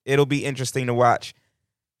 and it'll be interesting to watch.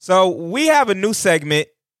 So we have a new segment.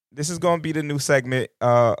 This is going to be the new segment,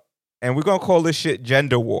 and we're going to call this shit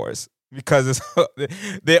Gender Wars, because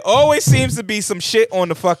there always seems to be some shit on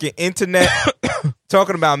the fucking internet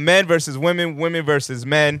talking about men versus women, women versus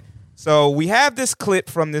men. So we have this clip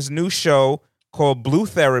from this new show called Blue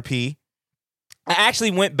Therapy. I actually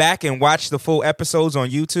went back and watched the full episodes on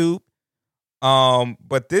YouTube,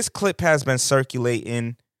 but this clip has been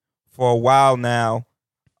circulating for a while now,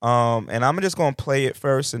 and I'm just going to play it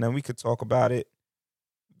first, and then we could talk about it.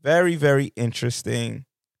 Very, very interesting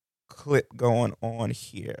clip going on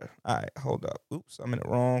here. All right, hold up. Oops, I'm in the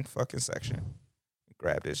wrong fucking section.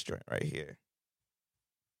 Grab this joint right here.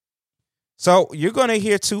 So you're going to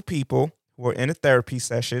hear 2 people who are in a therapy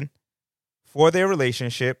session for their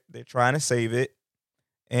relationship. They're trying to save it.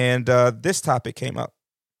 And this topic came up.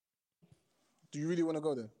 Do you really want to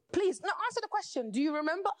go there? Please, no, answer the question. Do you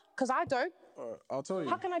remember? Because I don't. All right, I'll tell you.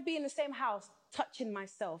 How can I be in the same house touching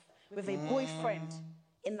myself with a boyfriend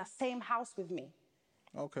in the same house with me?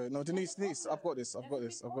 Okay, no, Denise, I've got this.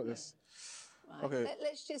 Right. Okay.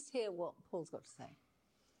 Let's just hear what Paul's got to say.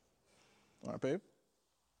 All right, babe.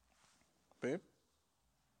 Babe,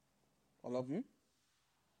 I love you.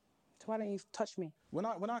 So why don't you touch me? When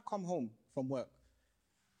I come home from work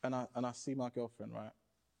and I see my girlfriend, right?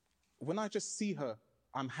 When I just see her,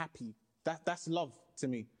 I'm happy. That's love to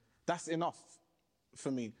me. That's enough for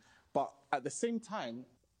me. But at the same time,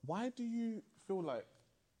 why do you feel like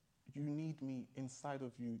you need me inside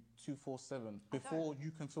of you 24/7 before you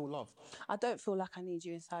can feel love? I don't feel like I need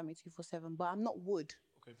you inside me 24/7, but I'm not wood.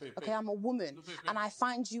 Okay, I'm a woman, and I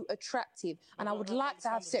find you attractive, and I would like to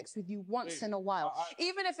have sex with you once in a while,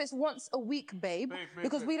 even if it's once a week, babe,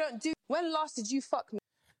 because we don't do. When last did you fuck me?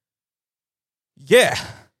 Yeah.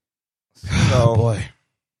 So, boy.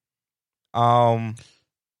 I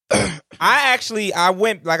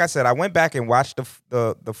went back and watched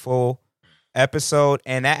the full episode,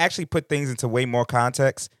 and that actually put things into way more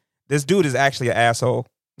context. This dude is actually an asshole.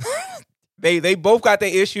 They both got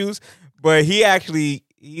their issues, but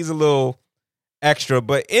he's a little extra.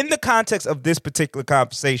 But in the context of this particular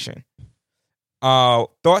conversation,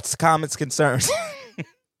 thoughts, comments, concerns.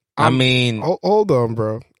 I mean, hold on,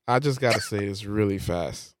 bro. I just gotta say this really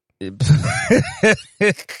fast.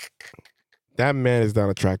 That man is not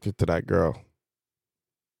attracted to that girl.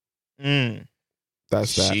 That's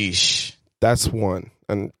that. Sheesh. That's one.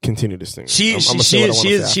 And continue this thing.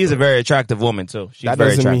 She's a very attractive woman too. That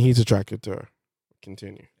doesn't mean he's attracted to her.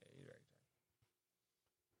 Continue.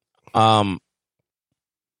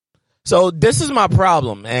 So this is my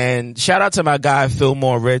problem, and shout out to my guy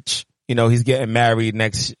Fillmore Rich. You know, he's getting married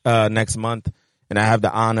next month, and I have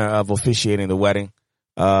the honor of officiating the wedding.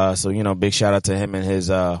 So, you know, big shout out to him and his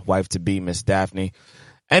wife to be, Miss Daphne.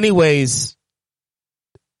 Anyways,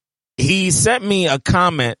 he sent me a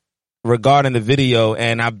comment regarding the video,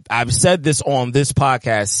 and I've said this on this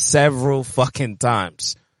podcast several fucking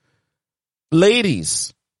times.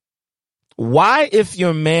 Ladies, why, if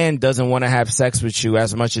your man doesn't want to have sex with you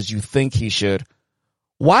as much as you think he should,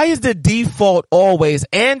 why is the default always,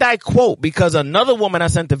 and I quote, because another woman I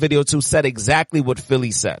sent the video to said exactly what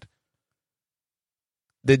Philly said.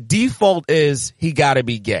 The default is he gotta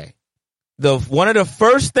be gay. One of the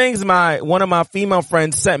first things one of my female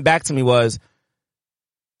friends sent back to me was,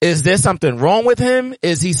 is there something wrong with him?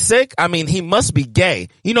 Is he sick? I mean, he must be gay.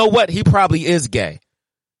 You know what? He probably is gay.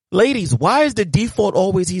 Ladies, why is the default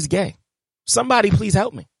always he's gay? Somebody please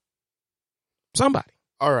help me. Somebody.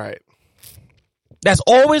 All right. That's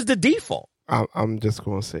always the default. I'm just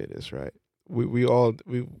going to say this, right? We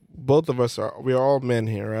both of us we're all men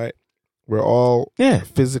here, right? We're all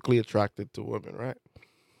physically attracted to women, right?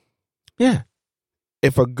 Yeah.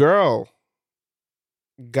 If a girl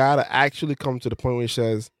gotta actually come to the point where she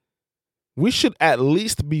says, we should at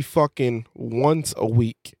least be fucking once a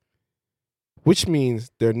week, which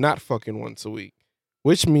means they're not fucking once a week,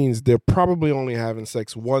 which means they're probably only having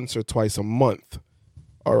sex once or twice a month.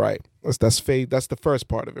 All right. That's the first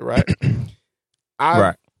part of it, right?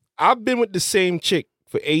 I've been with the same chick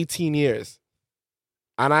for 18 years,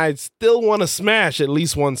 and I still want to smash at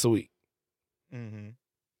least once a week. Mm-hmm.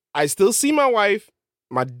 I still see my wife,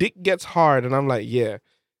 my dick gets hard, and I'm like, yeah,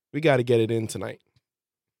 we got to get it in tonight.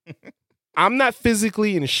 I'm not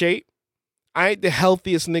physically in shape. I ain't the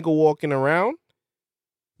healthiest nigga walking around.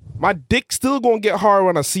 My dick still gonna get hard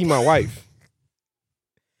when I see my wife.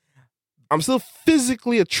 I'm still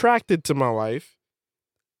physically attracted to my wife.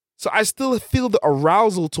 So I still feel the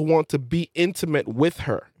arousal to want to be intimate with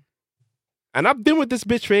her. And I've been with this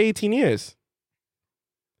bitch for 18 years.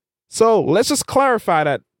 So let's just clarify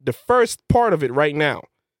that the first part of it right now.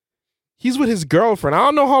 He's with his girlfriend. I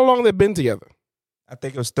don't know how long they've been together. I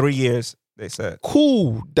think it was 3 years, they said.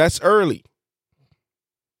 Cool. That's early.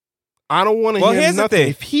 I don't want to hear here's nothing. The thing.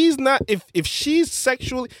 If he's not, if she's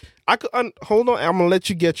sexually, I could, hold on. I'm going to let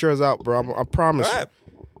you get yours out, bro. I promise you.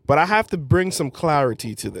 But I have to bring some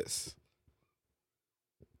clarity to this.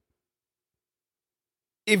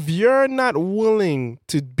 If you're not willing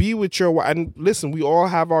to be with your wife, and listen, we all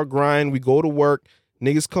have our grind. We go to work.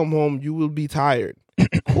 Niggas come home. You will be tired.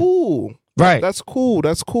 Cool. Right. That's cool.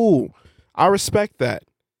 That's cool. I respect that.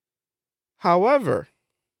 However,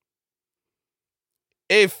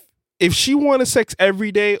 if she wanted sex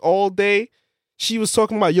every day, all day, she was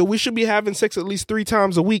talking about, yo, we should be having sex at least 3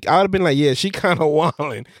 times a week, I would have been like, yeah, she kind of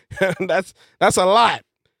wilding. That's a lot.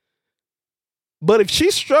 But if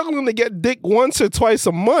she's struggling to get dick once or twice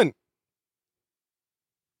a month,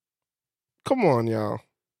 come on, y'all.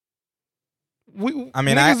 I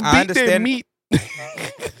mean, I understand.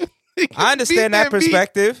 I understand that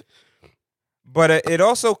perspective, but it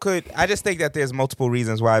also could. I just think that there's multiple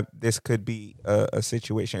reasons why this could be a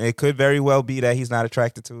situation. It could very well be that he's not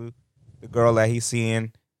attracted to the girl that he's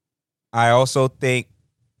seeing. I also think,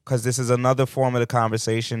 because this is another form of the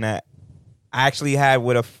conversation that I actually had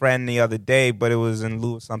with a friend the other day, but it was in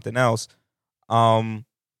lieu of something else. I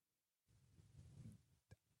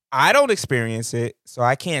don't experience it, so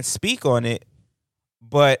I can't speak on it.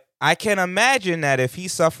 But I can imagine that if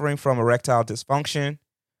he's suffering from erectile dysfunction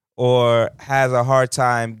or has a hard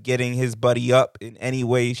time getting his buddy up in any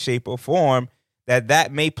way, shape, or form,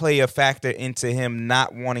 that may play a factor into him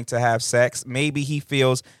not wanting to have sex. Maybe he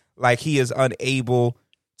feels like he is unable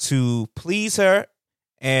to please her.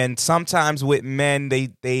 And sometimes with men,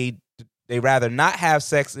 they rather not have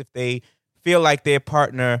sex if they feel like their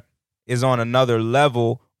partner is on another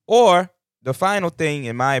level. Or the final thing,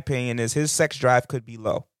 in my opinion, is his sex drive could be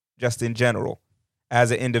low, just in general.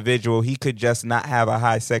 As an individual, he could just not have a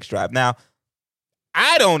high sex drive. Now,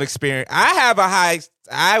 I don't experience. I have a high.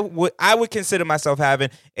 I would consider myself having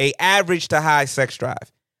a average to high sex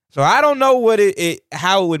drive. So I don't know what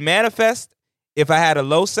how it would manifest if I had a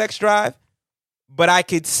low sex drive, but I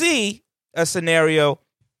could see a scenario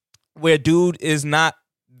where dude is not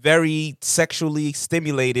very sexually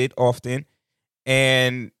stimulated often,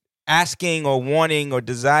 and asking or wanting or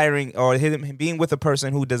desiring or him being with a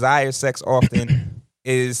person who desires sex often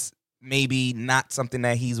is maybe not something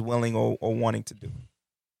that he's willing or wanting to do.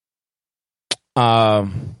 I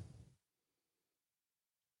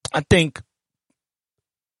think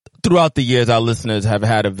throughout the years, our listeners have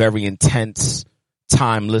had a very intense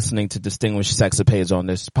time listening to distinguished sexapades on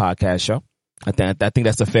this podcast show. I think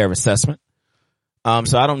that's a fair assessment.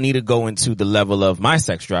 So I don't need to go into the level of my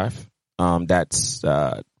sex drive. That's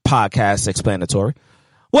podcast explanatory.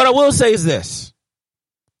 What I will say is this.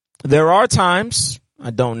 There are times,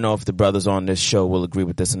 I don't know if the brothers on this show will agree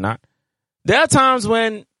with this or not. There are times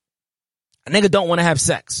when a nigga don't want to have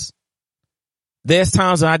sex. There's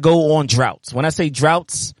times when I go on droughts. When I say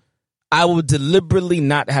droughts, I will deliberately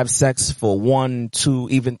not have sex for 1, 2,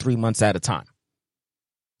 even 3 months at a time.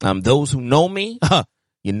 Those who know me,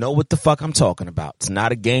 you know what the fuck I'm talking about. It's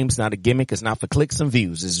not a game. It's not a gimmick. It's not for clicks and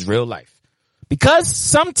views. It's real life. Because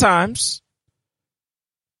sometimes,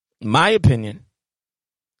 in my opinion,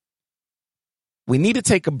 we need to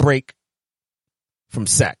take a break from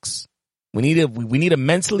sex. We need to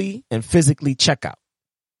mentally and physically check out.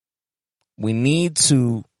 We need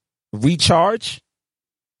to recharge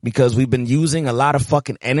because we've been using a lot of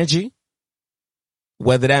fucking energy,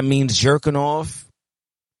 whether that means jerking off,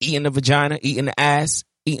 eating the vagina, eating the ass,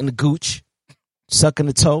 eating the gooch, sucking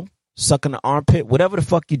the toe, sucking the armpit, whatever the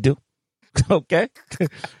fuck you do. Okay?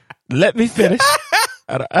 Let me finish.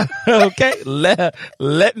 Okay?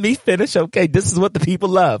 Let me finish. Okay? This is what the people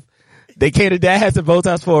love. They came to Dad Has Some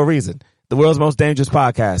Botox for a reason. the world's most dangerous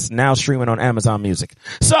podcast, now streaming on Amazon Music.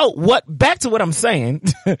 So back to what I'm saying.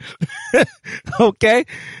 Okay.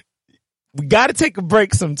 We got to take a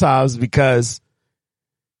break sometimes because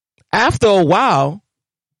after a while,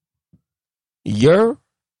 your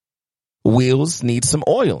wheels need some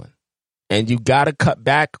oiling and you got to cut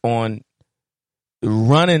back on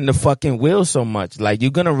running the fucking wheel so much. Like,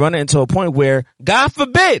 you're going to run it into a point where, God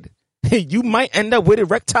forbid, you might end up with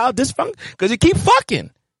erectile dysfunction because you keep fucking.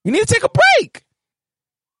 You need to take a break.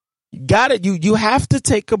 You have to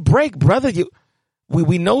take a break, brother.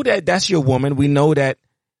 We know that that's your woman. We know that,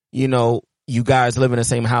 you know, you guys live in the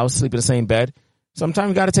same house, sleep in the same bed. Sometimes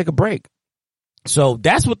you got to take a break. So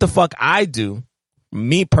that's what the fuck I do,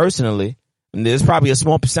 me personally. And there's probably a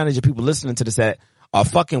small percentage of people listening to this that are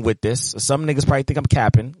fucking with this. Some niggas probably think I'm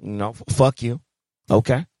capping, you know, fuck you.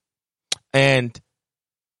 Okay. And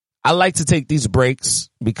I like to take these breaks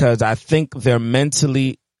because I think they're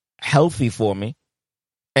mentally healthy for me.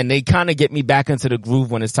 And they kind of get me back into the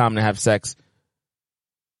groove when it's time to have sex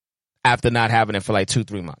after not having it for like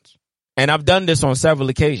 2-3 months. And I've done this on several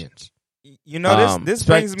occasions. You know, this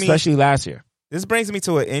brings me, especially last year. This brings me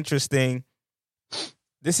to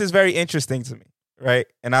this is very interesting to me, right?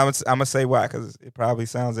 And I'm gonna say why, because it probably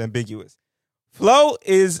sounds ambiguous. Flo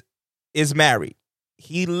is married.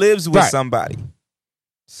 He lives with somebody.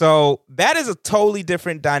 So that is a totally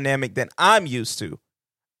different dynamic than I'm used to.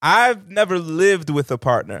 I've never lived with a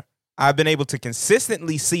partner. I've been able to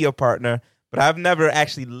consistently see a partner, but I've never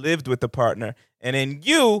actually lived with a partner. And then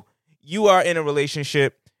you are in a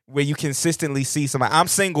relationship where you consistently see somebody. I'm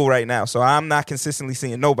single right now, so I'm not consistently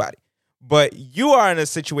seeing nobody. But you are in a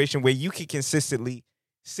situation where you can consistently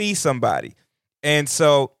see somebody. And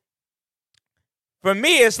so for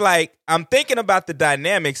me, it's like I'm thinking about the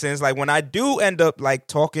dynamics, and it's like when I do end up like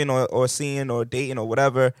talking or seeing or dating or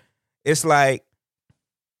whatever, it's like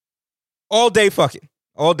all day fucking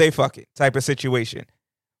type of situation.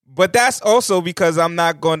 But that's also because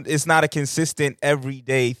it's not a consistent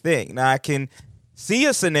everyday thing. Now I can see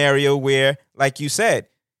a scenario where, like you said,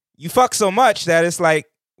 you fuck so much that it's like,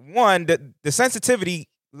 one, the sensitivity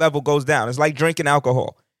level goes down. It's like drinking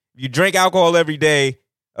alcohol. If you drink alcohol every day,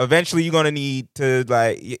 eventually you're going to need to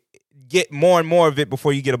like get more and more of it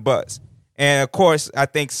before you get a buzz. And of course, I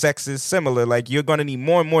think sex is similar. Like, you're going to need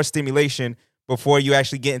more and more stimulation before you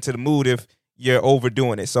actually get into the mood if you're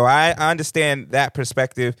overdoing it. So I understand that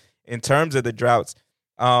perspective in terms of the droughts.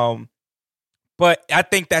 But I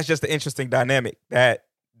think that's just an interesting dynamic that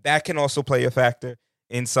can also play a factor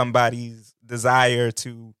in somebody's desire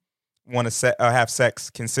to want to have sex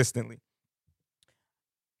consistently.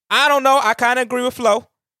 I don't know. I kind of agree with Flo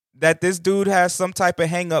that this dude has some type of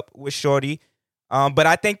hang up with Shorty. But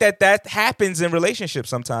I think that happens in relationships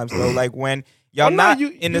sometimes, though. Like when y'all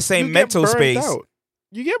in the same mental space. Out.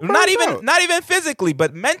 You get burned out. Not even physically,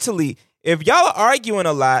 but mentally. If y'all are arguing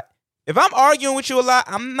a lot, if I'm arguing with you a lot,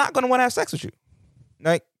 I'm not going to want to have sex with you.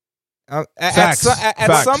 Like at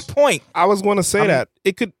some point. I was going to say that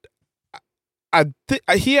it could.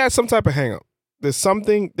 He has some type of hang up. There's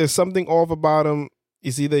something off about him.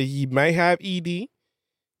 It's either he might have ED,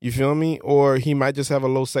 you feel me, or he might just have a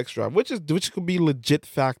low sex drive, which could be legit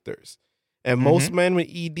factors. And most men with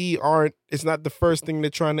ED it's not the first thing they're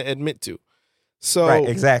trying to admit to. So right,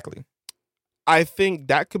 exactly. I think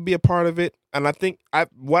that could be a part of it. And I think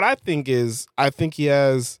he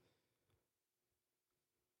has,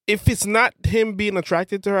 if it's not him being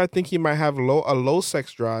attracted to her, I think he might have a low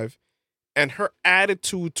sex drive, and her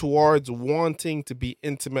attitude towards wanting to be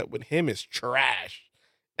intimate with him is trash.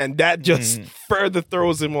 And that just further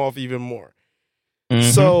throws him off even more.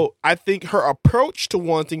 So I think her approach to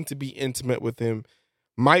wanting to be intimate with him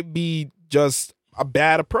might be just a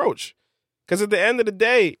bad approach. Because at the end of the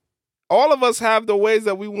day, all of us have the ways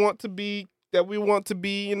that we want to be,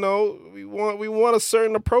 you know, we want a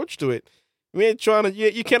certain approach to it. We ain't trying to,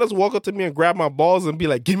 you can't just walk up to me and grab my balls and be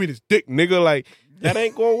like, give me this dick, nigga. Like, that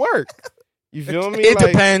ain't going to work. You feel me? It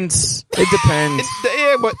depends. It depends.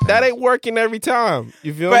 Yeah, but that ain't working every time.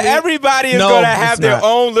 You feel me? But everybody is going to have their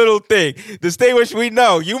own little thing. Distinguish, we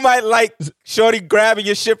know. You might like Shorty grabbing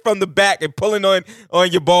your shit from the back and pulling on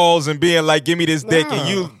your balls and being like, give me this dick. And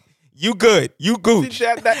you good. You gooch.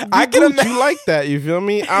 I can imagine you like that. You feel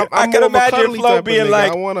me? I can imagine Flo being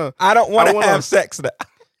like, I don't want to have sex now.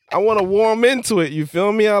 I want to warm into it. You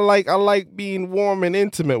feel me? I like being warm and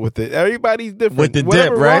intimate with it. Everybody's different. With the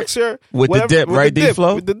dip, right? The dip, right,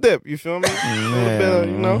 D-Flow? With the dip, you feel me? A little bit of,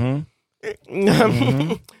 you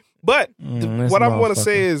know? But what I want to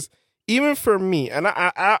say is, even for me, and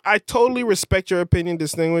I totally respect your opinion,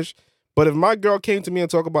 Distinguished, but if my girl came to me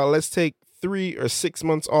and talk about, let's take 3 or 6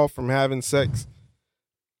 months off from having sex,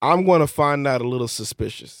 I'm going to find that a little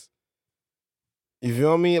suspicious. You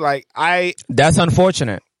feel me? Like, That's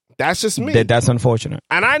unfortunate. That's just me. That's unfortunate.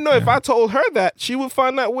 And I know if I told her that, she would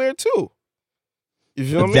find that weird too. You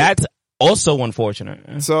feel me? That's also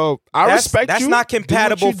unfortunate. So I respect that's you. That's not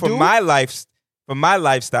compatible for my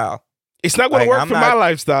lifestyle. It's not going to work for my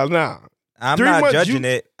lifestyle now. I'm not judging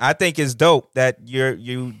it. I think it's dope that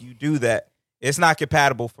you do that. It's not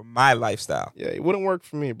compatible for my lifestyle. Yeah, it wouldn't work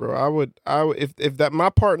for me, bro. I would if that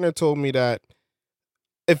my partner told me that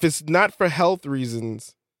if it's not for health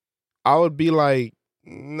reasons, I would be like,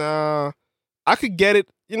 nah. I could get it,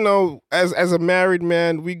 you know, as a married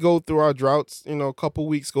man, we go through our droughts, you know, a couple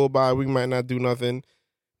weeks go by, we might not do nothing.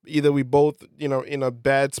 Either we both, you know, in a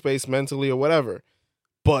bad space mentally or whatever.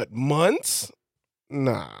 But months?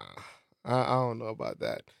 Nah. I don't know about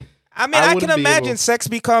that. I mean, I can imagine sex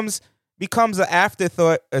becomes an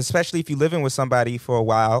afterthought, especially if you're living with somebody for a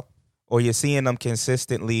while or you're seeing them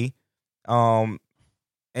consistently. And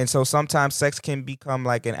so sometimes sex can become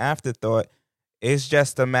like an afterthought. It's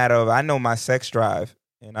just a matter of, I know my sex drive,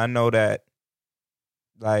 and I know that,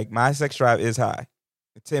 like, my sex drive is high.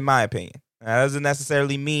 It's in my opinion. That doesn't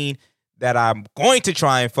necessarily mean that I'm going to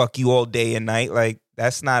try and fuck you all day and night. Like,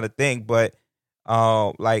 that's not a thing. But,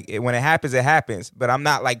 like, when it happens. But I'm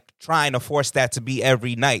not, like, trying to force that to be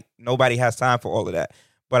every night. Nobody has time for all of that.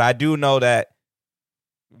 But I do know that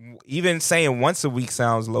even saying once a week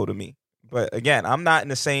sounds low to me. But, again, I'm not in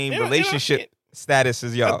the same relationship status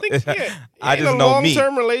as y'all. I just know me.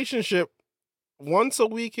 Long-term relationship, once a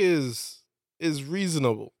week is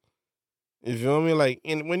reasonable. You feel me? Like,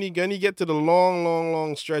 when you get to the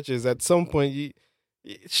long stretches, at some point,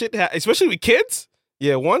 especially with kids,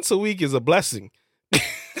 yeah, once a week is a blessing.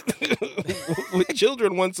 With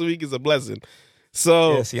children, once a week is a blessing.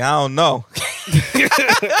 So, yeah, see, I don't know.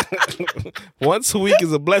 Once a week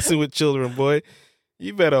is a blessing with children, boy.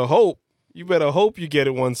 You better hope you get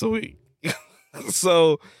it once a week.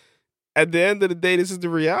 So at the end of the day, this is the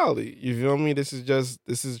reality. You feel me? This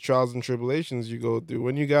is trials and tribulations you go through.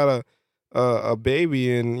 When you got a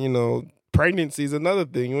baby, and you know, pregnancy is another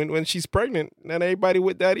thing. When she's pregnant, not everybody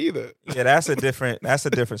with that either. Yeah, that's a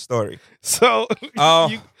different story. So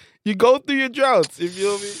you go through your droughts, you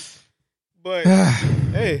feel me? But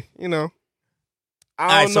hey, you know,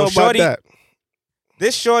 I don't know about that.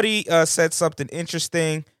 This shorty said something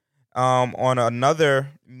interesting on another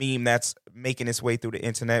meme that's making its way through the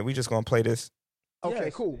internet. We just gonna play this. Okay,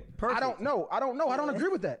 cool. Perfect. I don't know. I don't agree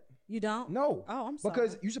with that. You don't? No. Oh, I'm sorry.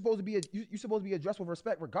 Because you're supposed to be addressed with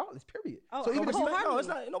respect regardless. Period. Oh, so even if it's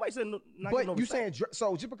not, nobody said but you saying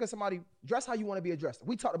so just because somebody dress how you want to be addressed.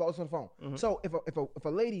 We talked about this on the phone. Mm-hmm. So if a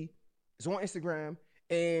lady is on Instagram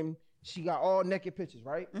and she got all naked pictures,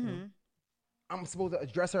 right? Mm-hmm. I'm supposed to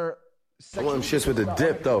address her. I want them shits with the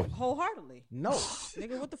dip though. Wholeheartedly. No.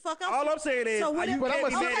 Nigga, what the fuck else? All I'm saying is, so so let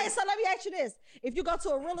me ask you this. If you go to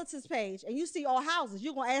a realtor's page and you see all houses,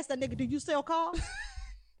 you gonna ask that nigga, do you sell cars?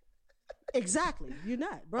 Exactly. You're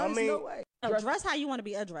not, bro. There's no way. Dress how you want to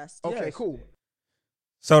be addressed. Okay, yes. Cool.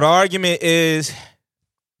 So the argument is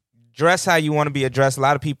dress how you want to be addressed. A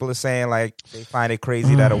lot of people are saying like they find it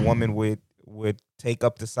crazy that a woman would take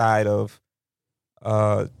up the side of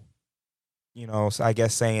you know, so I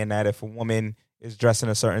guess saying that if a woman is dressed in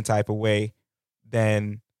a certain type of way,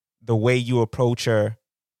 then the way you approach her,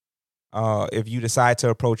 if you decide to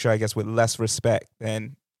approach her, I guess, with less respect,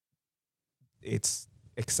 then it's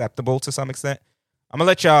acceptable to some extent. I'm gonna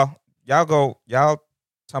let y'all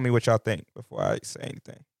tell me what y'all think before I say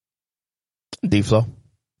anything. D-Flow.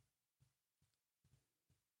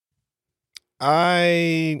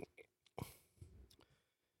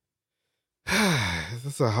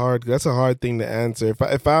 That's a hard thing to answer.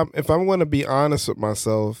 If I'm going to be honest with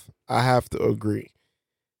myself, I have to agree.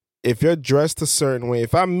 If you're dressed a certain way,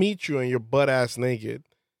 if I meet you and you're butt ass naked,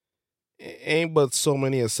 it ain't but so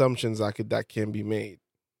many assumptions that can be made.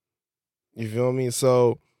 You feel me?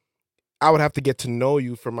 So I would have to get to know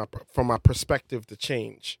you from my perspective to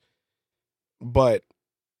change. But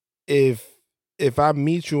if I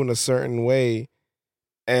meet you in a certain way,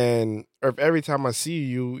 or if every time I see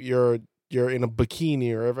you you're in a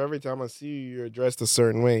bikini, or if every time I see you you're dressed a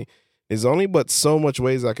certain way, there's only but so much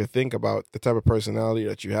ways I could think about the type of personality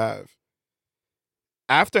that you have.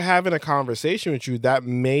 After having a conversation with you, that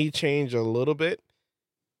may change a little bit.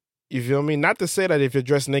 You feel me? Not to say that if you're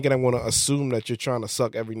dressed naked, I'm going to assume that you're trying to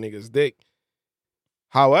suck every nigga's dick.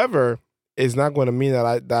 However, it's not going to mean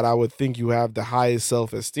that I would think you have the highest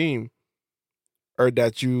self-esteem, or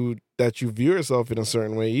that you view yourself in a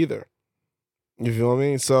certain way either. You feel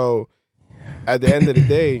me? So at the end of the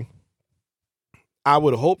day, I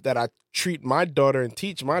would hope that I treat my daughter and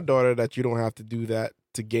teach my daughter that you don't have to do that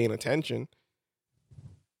to gain attention.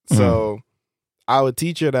 So I would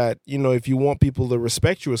teach her that, you know, if you want people to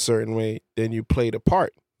respect you a certain way, then you play the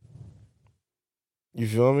part. You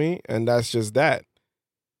feel me? And that's just that.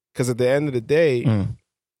 Because at the end of the day,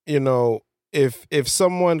 you know, if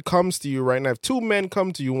someone comes to you right now, if two men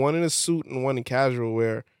come to you, one in a suit and one in casual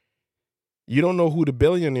wear, you don't know who the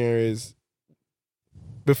billionaire is.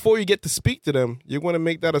 Before you get to speak to them, you're going to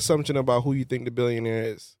make that assumption about who you think the billionaire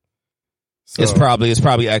is. So, It's probably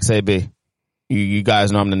XAB. You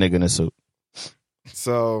guys know I'm the nigga in the suit.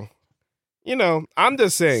 So, you know, I'm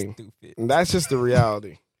just saying, that's just the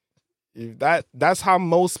reality. That's how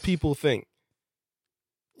most people think.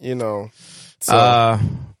 You know. So.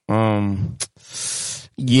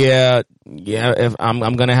 Yeah. If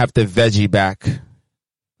I'm gonna have to veggie back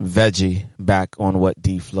on what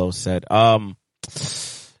D Flow said.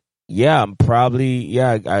 Yeah, I'm probably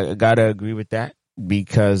I gotta agree with that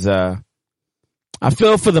because I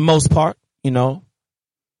feel for the most part, you know,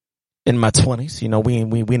 in my 20s, you know, we in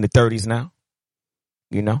the 30s now,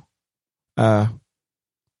 you know. I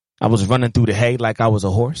was running through the hay like I was a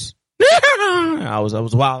horse. I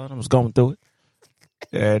was wilding. I was going through it.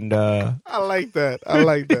 And I like that. I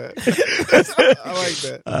like that.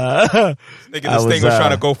 Nigga, this thing was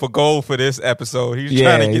trying to go for gold for this episode. He's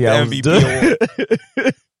trying to get the MVP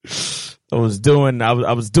award. I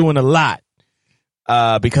was doing a lot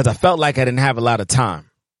because I felt like I didn't have a lot of time.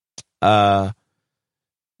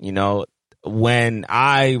 You know, when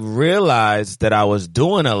I realized that I was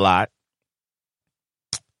doing a lot,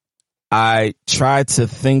 I tried to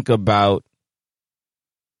think about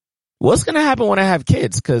what's going to happen when I have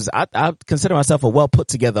kids, because I consider myself a well put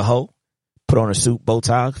together hoe. Put on a suit, bow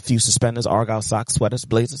tie, a few suspenders, argyle socks, sweaters,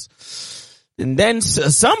 blazers. And then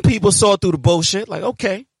some people saw through the bullshit, like,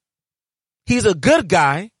 okay, he's a good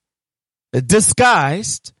guy,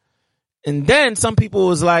 disguised. And then some people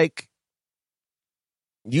was like,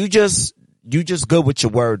 you just good with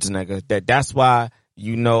your words, nigga. That's why,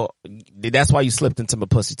 you know, that's why you slipped into my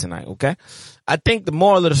pussy tonight, okay? I think the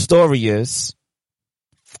moral of the story is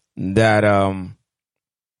that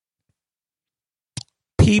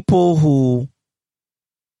people who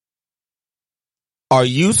are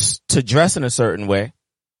used to dressing a certain way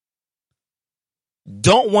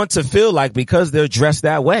don't want to feel like because they're dressed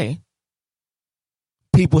that way,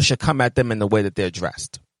 people should come at them in the way that they're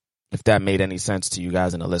dressed. If that made any sense to you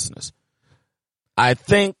guys and the listeners. I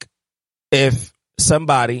think if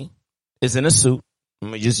somebody is in a suit, I'm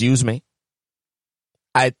gonna just use me,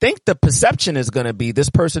 I think the perception is going to be this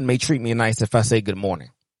person may treat me nice if I say good morning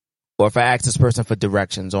or if I ask this person for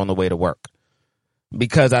directions on the way to work.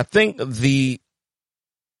 Because I think the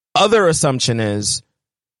other assumption is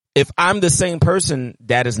if I'm the same person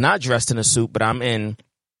that is not dressed in a suit, but I'm in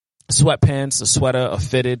sweatpants, a sweater, a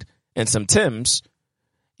fitted, and some Timbs,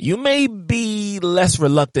 you may be less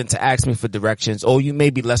reluctant to ask me for directions, or you may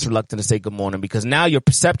be less reluctant to say good morning, because now your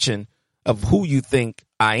perception of who you think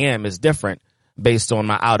I am is different based on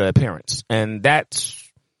my outer appearance. And that's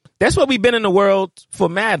what we've been in the world for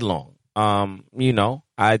mad long. You know,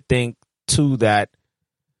 I think too that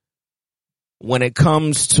when it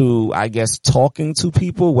comes to, I guess, talking to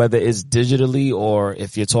people, whether it's digitally or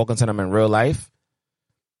if you're talking to them in real life,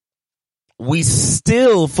 we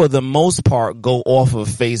still, for the most part, go off of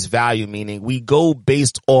face value, meaning we go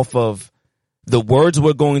based off of the words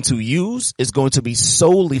we're going to use is going to be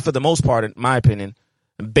solely, for the most part, in my opinion,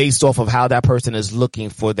 based off of how that person is looking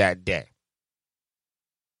for that day.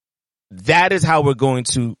 That is how we're going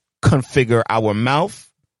to configure our mouth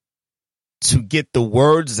to get the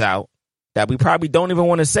words out that we probably don't even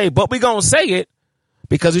want to say, but we're going to say it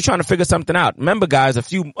because we're trying to figure something out. Remember, guys, a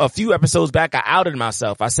few episodes back, I outed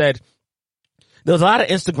myself. I said there was a lot of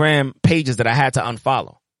Instagram pages that I had to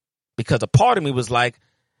unfollow because a part of me was like,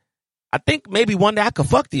 I think maybe one day I could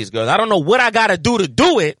fuck these girls. I don't know what I got to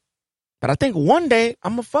do it, but I think one day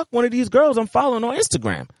I'm going to fuck one of these girls I'm following on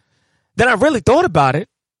Instagram. Then I really thought about it,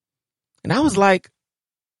 and I was like,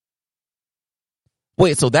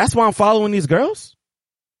 wait, so that's why I'm following these girls?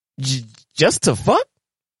 Just to fuck?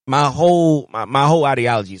 My whole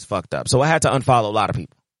ideology is fucked up. So I had to unfollow a lot of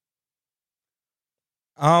people.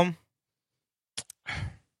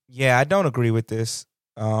 Yeah, I don't agree with this.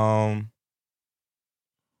 I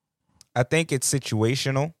think it's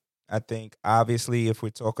situational. I think obviously if we're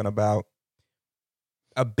talking about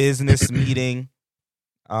a business meeting,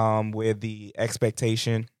 where the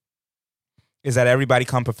expectation is that everybody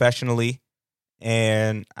come professionally,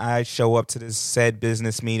 and I show up to this said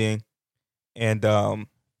business meeting, and I'm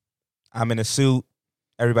in a suit,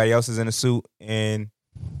 everybody else is in a suit, and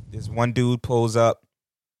this one dude pulls up,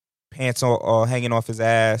 pants all hanging off his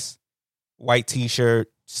ass, white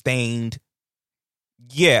t-shirt, stained.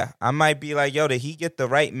 Yeah, I might be like, yo, did he get the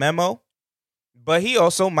right memo? But he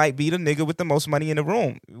also might be the nigga with the most money in the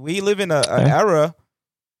room. We live in an era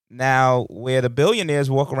now where the billionaires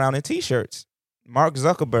walk around in t-shirts. Mark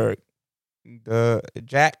Zuckerberg, the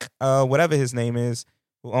Jack, whatever his name is,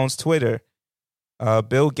 who owns Twitter,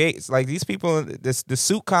 Bill Gates. Like these people, the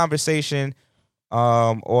suit conversation,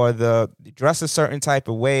 or the dress a certain type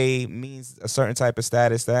of way means a certain type of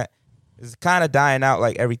status that is kind of dying out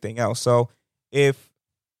like everything else. So if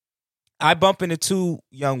I bump into two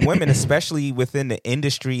young women, especially within the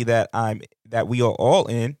industry that we are all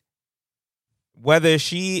in, whether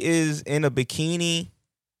she is in a bikini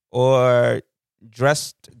or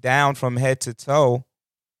dressed down from head to toe,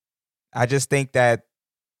 I just think that,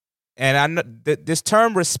 and I know this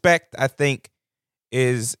term respect, I think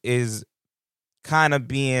is kind of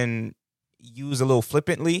being used a little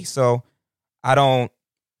flippantly. So I don't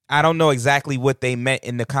know exactly what they meant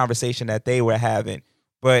in the conversation that they were having,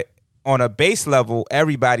 but on a base level,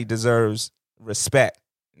 everybody deserves respect.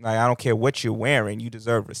 Like, I don't care what you're wearing, you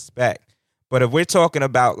deserve respect. But if we're talking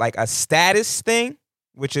about like a status thing,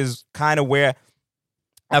 which is kind of where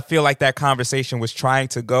I feel like that conversation was trying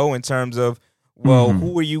to go in terms of, well,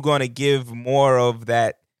 who are you going to give more of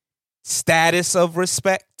that status of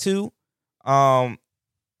respect to? I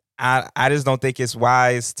just don't think it's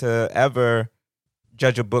wise to ever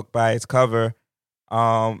judge a book by its cover.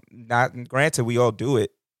 Not granted, we all do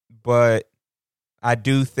it. But I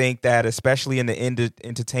do think that, especially in the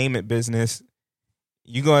entertainment business,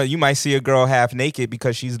 you might see a girl half naked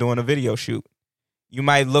because she's doing a video shoot. You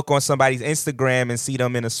might look on somebody's Instagram and see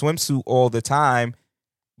them in a swimsuit all the time,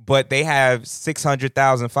 but they have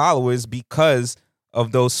 600,000 followers because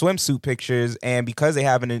of those swimsuit pictures, and because they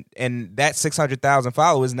have and that 600,000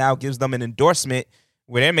 followers now gives them an endorsement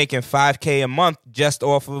where they're making $5,000 a month just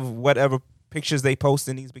off of whatever pictures they post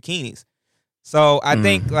in these bikinis. So I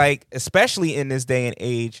think, like, especially in this day and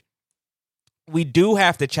age, we do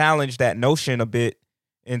have to challenge that notion a bit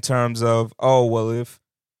in terms of, oh, well, if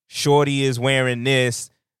Shorty is wearing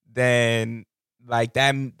this, then like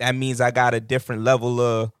that means I got a different level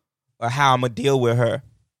of how I'm gonna deal with her.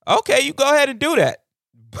 Okay, you go ahead and do that,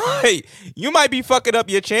 but you might be fucking up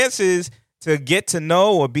your chances to get to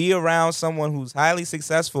know or be around someone who's highly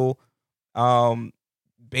successful,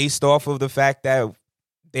 based off of the fact that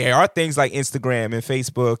there are things like Instagram and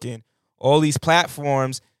Facebook and all these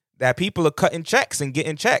platforms that people are cutting checks and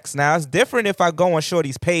getting checks. Now, it's different if I go on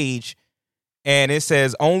Shorty's page and it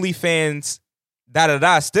says OnlyFans,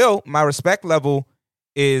 da-da-da. Still, my respect level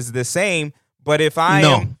is the same. But if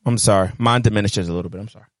I'm sorry. Mine diminishes a little bit. I'm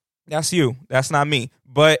sorry. That's you. That's not me.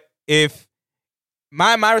 But if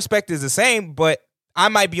my respect is the same, but I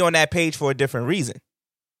might be on that page for a different reason.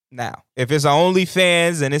 Now, if it's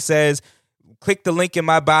OnlyFans and it says, click the link in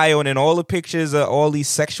my bio and then all the pictures are all these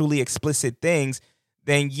sexually explicit things,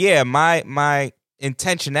 then yeah, my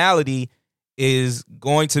intentionality is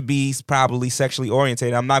going to be probably sexually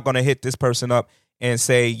oriented. I'm not going to hit this person up and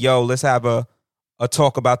say, yo, let's have a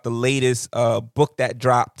talk about the latest book that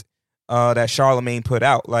dropped that Charlemagne put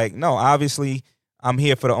out. Like, no, obviously I'm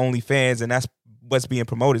here for the OnlyFans and that's what's being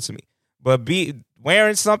promoted to me. But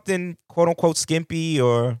wearing something quote unquote skimpy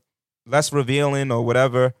or less revealing or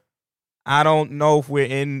whatever, I don't know if we're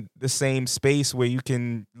in the same space where you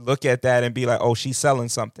can look at that and be like, oh, she's selling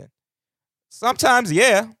something. Sometimes,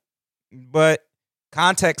 yeah, but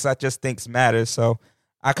context I just think matters. So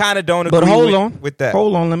I kind of don't agree with that.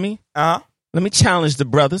 Hold on, let me challenge the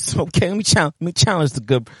brothers. Okay, let me challenge the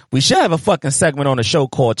good. We should have a fucking segment on the show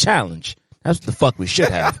called Challenge. That's what the fuck we should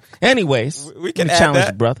have. Anyways, we can challenge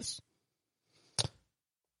the brothers.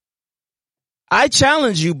 I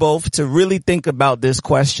challenge you both to really think about this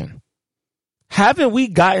question. Haven't we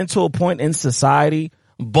gotten to a point in society,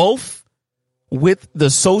 both with the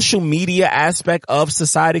social media aspect of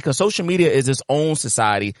society, because social media is its own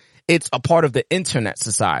society. It's a part of the internet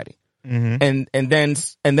society. Mm-hmm. And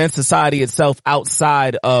then society itself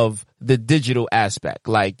outside of the digital aspect.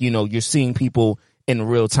 Like, you know, you're seeing people in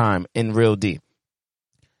real time, in real D.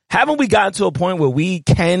 Haven't we gotten to a point where we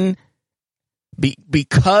can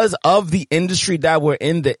because of the industry that we're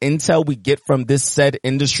in, the intel we get from this said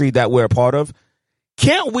industry that we're a part of,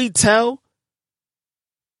 can't we tell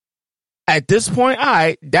at this point, all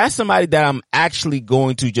right, that's somebody that I'm actually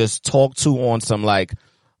going to just talk to on some, like,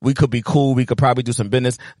 we could be cool, we could probably do some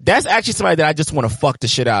business. That's actually somebody that I just want to fuck the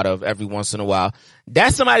shit out of every once in a while.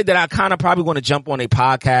 That's somebody that I kind of probably want to jump on a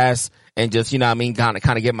podcast and just, you know what I mean, kind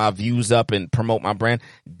of get my views up and promote my brand.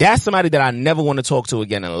 That's somebody that I never want to talk to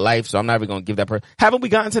again in life, so I'm not even going to give that person. Haven't we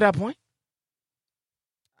gotten to that point?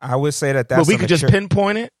 I would say that's but we could just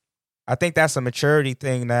pinpoint it. I think that's a maturity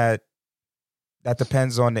thing that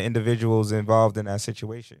depends on the individuals involved in that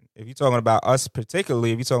situation. If you're talking about us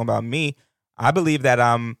particularly, if you're talking about me, I believe that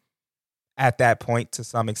I'm at that point to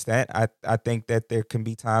some extent. I think that there can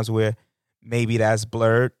be times where maybe that's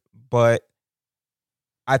blurred, but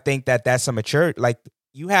I think that that's a maturity. Like,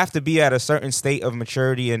 you have to be at a certain state of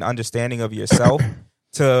maturity and understanding of yourself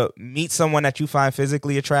to meet someone that you find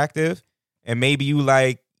physically attractive, and maybe you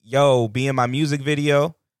like, yo, be in my music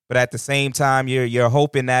video, but at the same time you're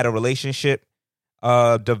hoping that a relationship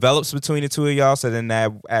develops between the two of y'all, so then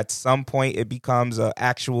that at some point it becomes a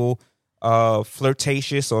actual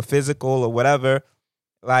flirtatious or physical or whatever.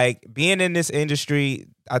 Like, being in this industry,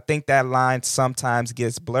 I think that line sometimes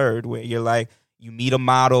gets blurred where you're like, you meet a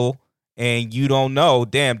model and you don't know,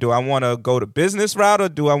 damn, do I want to go the business route, or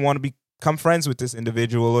do I want to become friends with this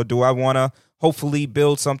individual, or do I want to hopefully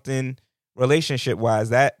build something relationship wise?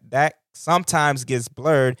 That sometimes gets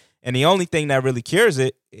blurred, and the only thing that really cures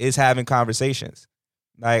it is having conversations.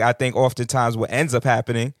 Like, I think oftentimes what ends up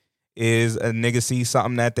happening is a nigga sees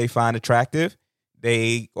something that they find attractive,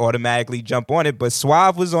 they automatically jump on it. But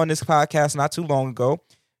Suave was on this podcast not too long ago.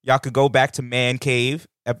 Y'all could go back to Man Cave.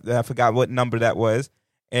 I forgot what number that was.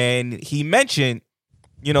 And he mentioned,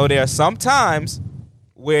 you know, there are some times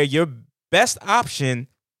where your best option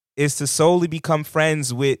is to solely become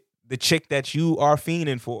friends with the chick that you are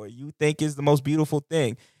fiending for, you think is the most beautiful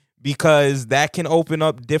thing, because that can open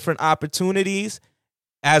up different opportunities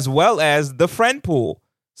as well as the friend pool.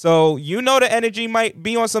 So, you know, the energy might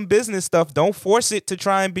be on some business stuff. Don't force it to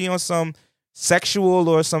try and be on some sexual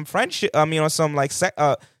or some friendship. I mean, on some like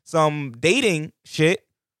some dating shit,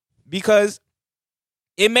 because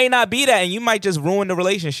it may not be that, and you might just ruin the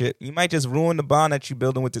relationship. You might just ruin the bond that you're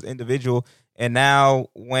building with this individual. And now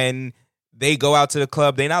when they go out to the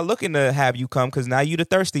club, they're not looking to have you come, because now you the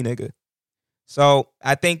thirsty nigga. So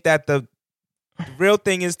I think that the real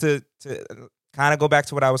thing is to kind of go back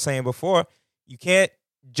to what I was saying before. You can't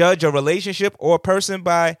judge a relationship or a person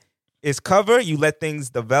by its cover. You let things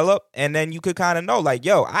develop, and then you could kind of know, like,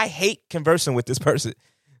 yo, I hate conversing with this person.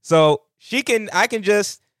 So I can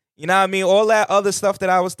just, you know what I mean? All that other stuff that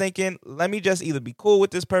I was thinking, let me just either be cool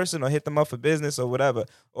with this person or hit them up for business or whatever.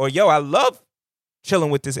 Or, yo, I love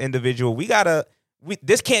chilling with this individual.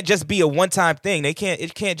 This can't just be a one-time thing. It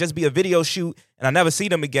can't just be a video shoot and I never see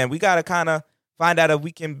them again. We got to kind of find out if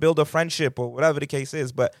we can build a friendship or whatever the case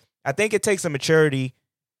is. But I think it takes a maturity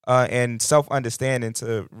and self-understanding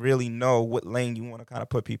to really know what lane you want to kind of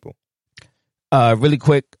put people. Really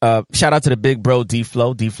quick, shout out to the big bro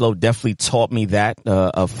D-Flow. D-Flow definitely taught me that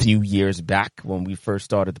a few years back when we first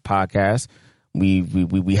started the podcast.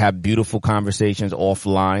 We have beautiful conversations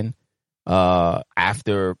offline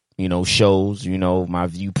after, you know, shows, you know, my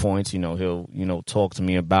viewpoints. You know, he'll, you know, talk to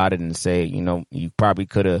me about it and say, you know, you probably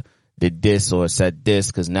could have did this or said this,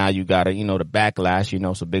 because now you got to, you know, the backlash, you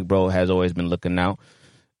know. So big bro has always been looking out.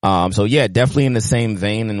 So yeah, definitely in the same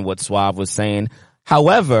vein in what Suave was saying.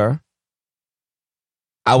 However,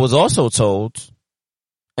 I was also told,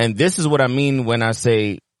 and this is what I mean when I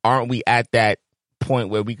say, aren't we at that point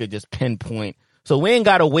where we could just pinpoint? So we ain't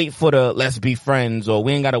got to wait for the let's be friends, or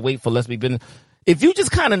we ain't got to wait for let's be business. If you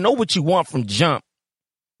just kind of know what you want from jump,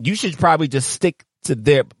 you should probably just stick to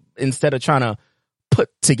there instead of trying to put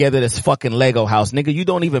together this fucking Lego house. Nigga, you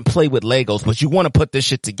don't even play with Legos, but you want to put this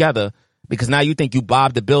shit together because now you think you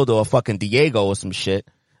Bob the Builder or fucking Diego or some shit.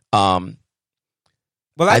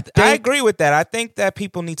 Well, I agree with that. I think that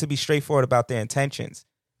people need to be straightforward about their intentions.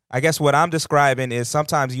 I guess what I'm describing is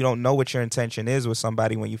sometimes you don't know what your intention is with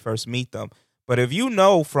somebody when you first meet them. But if you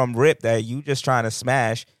know from rip that you just trying to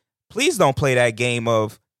smash, please don't play that game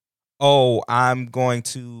of, oh, I'm going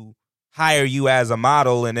to hire you as a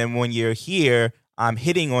model, and then when you're here, I'm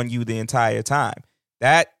hitting on you the entire time.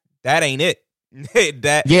 That ain't it.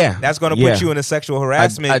 That's going to put you in a sexual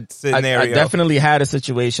harassment scenario. I definitely had a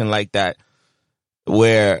situation like that,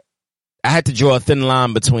 where I had to draw a thin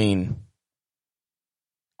line between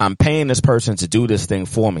I'm paying this person to do this thing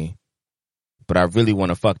for me, but I really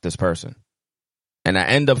want to fuck this person. And I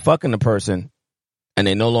end up fucking the person, and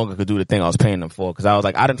they no longer could do the thing I was paying them for, because I was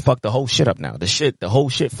like, I didn't fuck the whole shit up now. The whole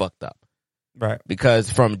shit fucked up. Right.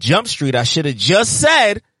 Because from Jump Street, I should have just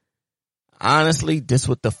said, honestly, this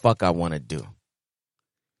what the fuck I want to do.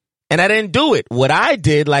 And I didn't do it. What I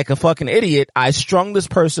did, like a fucking idiot, I strung this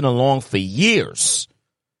person along for years.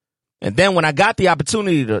 And then when I got the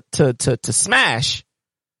opportunity to smash,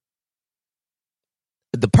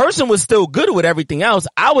 the person was still good with everything else.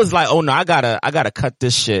 I was like, oh no, I gotta cut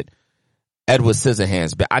this shit Edward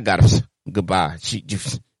Scissorhands. But I gotta, goodbye.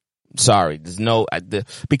 Sorry. There's no,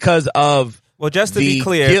 because of, well, just to be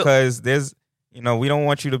clear, because there's You know, we don't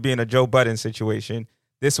want you to be in a Joe Budden situation.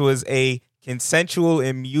 This was a consensual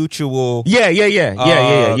and mutual. Yeah.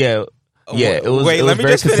 It was. Wait, it was let me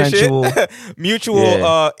very just finish consensual. it.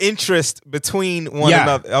 Mutual interest between one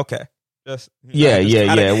another. Okay. Just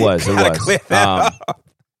It was. clear that up.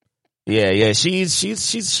 Yeah.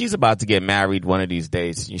 She's about to get married one of these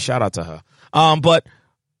days. You shout out to her. But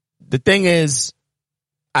the thing is,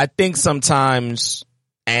 I think sometimes,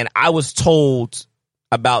 and I was told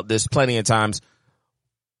about this plenty of times,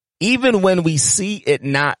 even when we see it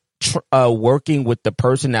not working with the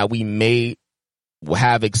person that we may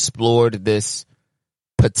have explored this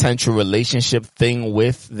potential relationship thing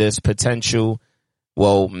with, this potential,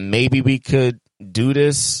 well, maybe we could do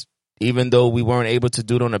this even though we weren't able to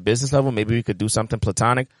do it on a business level. Maybe we could do something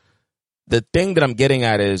platonic. The thing that I'm getting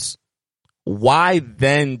at is, why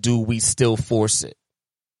then do we still force it?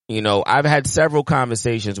 You know, I've had several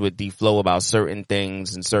conversations with D-Flow about certain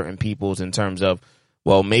things and certain peoples in terms of,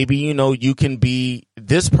 well, maybe, you know, you can be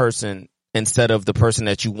this person instead of the person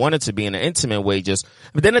that you wanted to be in an intimate way.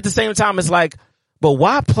 But then at the same time, it's like, but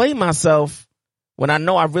why play myself when I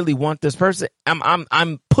know I really want this person?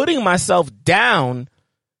 I'm putting myself down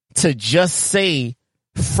to just say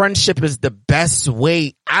friendship is the best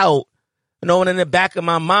way out. You know, and in the back of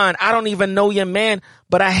my mind, I don't even know your man,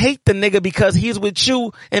 but I hate the nigga because he's with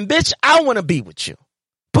you. And bitch, I want to be with you,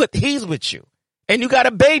 but he's with you. And you got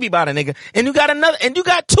a baby by the nigga. And you got you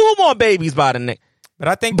got 2 more babies by the nigga. But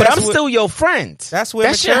I think I'm still your friend. That's where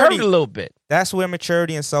that shit hurt a little bit. That's where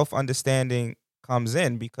maturity and self-understanding comes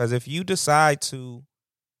in. Because if you decide to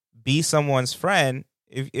be someone's friend,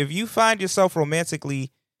 if you find yourself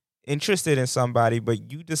romantically interested in somebody,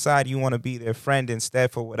 but you decide you want to be their friend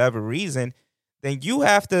instead for whatever reason, then you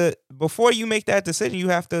have to, before you make that decision, you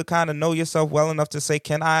have to kind of know yourself well enough to say,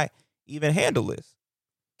 can I even handle this?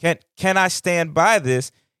 Can I stand by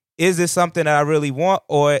this? Is this something that I really want,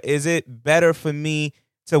 or is it better for me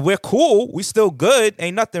to, we're cool, we still good,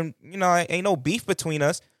 ain't nothing, you know, ain't no beef between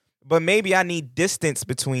us, but maybe I need distance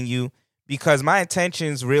between you because my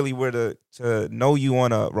intentions really were to know you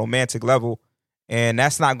on a romantic level, and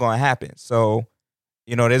that's not going to happen. So,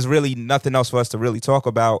 you know, there's really nothing else for us to really talk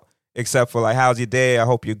about except for like, how's your day? I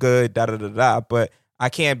hope you're good, da-da-da-da. But I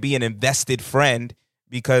can't be an invested friend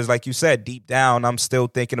because, like you said, deep down, I'm still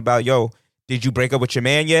thinking about, yo, did you break up with your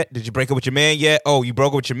man yet? Did you break up with your man yet? Oh, you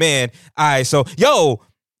broke up with your man. All right, so, yo,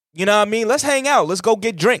 you know what I mean? Let's hang out. Let's go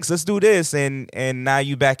get drinks. Let's do this. And now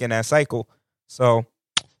you back in that cycle. So.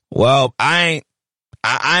 Well, I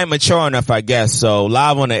ain't mature enough, I guess. So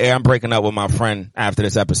live on the air, I'm breaking up with my friend after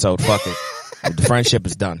this episode. Fuck it. The friendship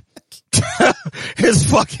is done.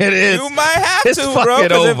 It's fucking is. You might have to, bro.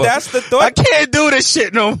 Because if that's the thought, I can't do this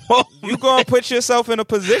shit no more. You gonna put yourself in a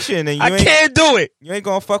position, and I can't do it. You ain't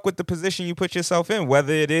gonna fuck with the position you put yourself in,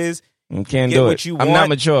 whether it is you can't do it. I'm not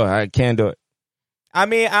mature. I can't do it. I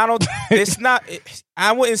mean, I don't. It's not.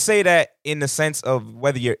 I wouldn't say that in the sense of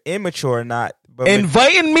whether you're immature or not. But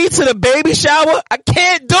inviting me to the baby shower, I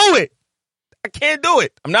can't do it. I can't do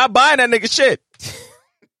it. I'm not buying that nigga shit.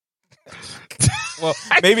 Well,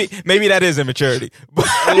 maybe that is immaturity.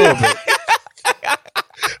 A little bit.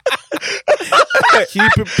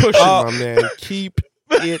 Keep it pushing, my man. Keep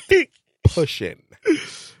it pushing.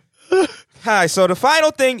 Hi. So the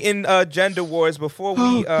final thing in gender wars before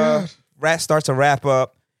we start to wrap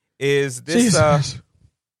up is this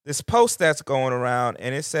this post that's going around,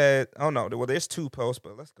 and it said, oh no, well there's 2 posts,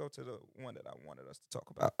 but let's go to the one that I wanted us to talk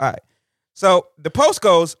about. All right. So the post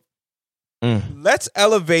goes, let's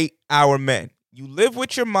elevate our men. You live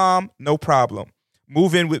with your mom, no problem.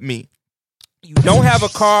 Move in with me. You don't have a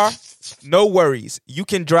car, no worries. You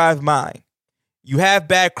can drive mine. You have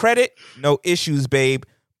bad credit, no issues, babe.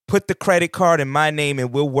 Put the credit card in my name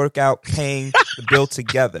and we'll work out paying the bill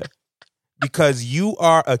together because you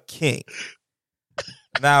are a king.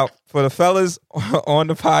 Now, for the fellas on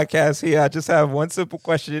the podcast here, I just have one simple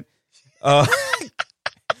question.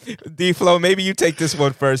 D-Flow, maybe you take this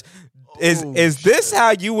one first. Is this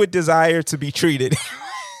how you would desire to be treated?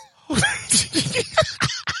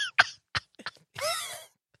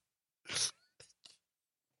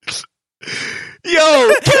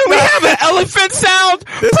 Yo, can we have an elephant sound?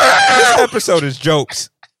 This episode is jokes.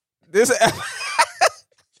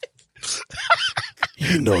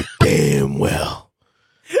 You know damn well.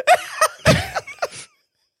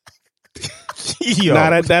 Yo.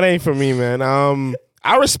 Nah, that ain't for me, man.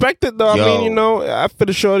 I respect it though. Yo. I mean, you know, for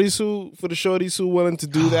the shorties who willing to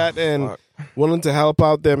do that and willing to help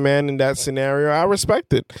out their man in that scenario, I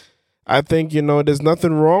respect it. I think, you know, there's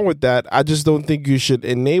nothing wrong with that. I just don't think you should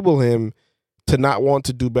enable him to not want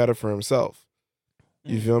to do better for himself.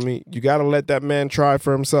 You feel me? You got to let that man try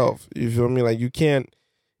for himself. You feel me? Like, you can't.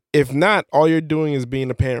 If not, all you're doing is being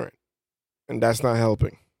a parent, and that's not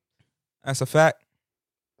helping. That's a fact.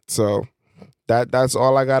 So that's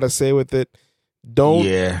all I gotta say with it.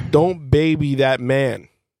 Don't baby that man.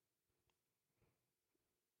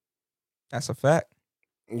 That's a fact.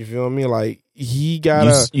 You feel me? Like, he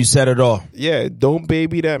gotta. You said it all. Yeah, don't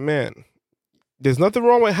baby that man. There's nothing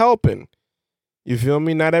wrong with helping. You feel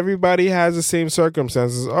me? Not everybody has the same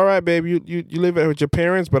circumstances. All right, baby, you live with your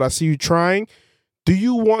parents, but I see you trying. Do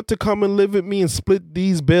you want to come and live with me and split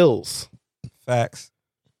these bills? Facts.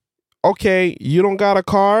 Okay, you don't got a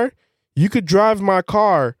car. You could drive my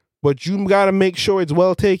car, but you got to make sure it's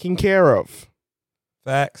well taken care of.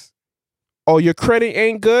 Facts. Oh, your credit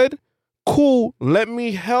ain't good? Cool. Let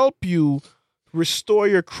me help you restore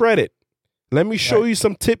your credit. Let me show you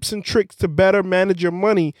some tips and tricks to better manage your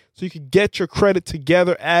money so you can get your credit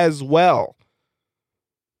together as well.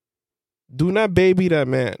 Do not baby that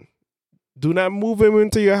man. Do not move him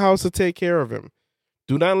into your house to take care of him.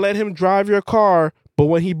 Do not let him drive your car, but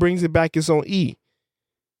when he brings it back, it's on E.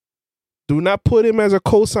 Do not put him as a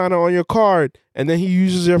cosigner on your card, and then he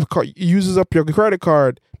uses up your credit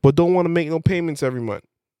card, but don't want to make no payments every month.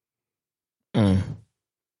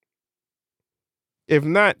 If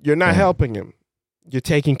not, you're not helping him. You're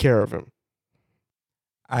taking care of him.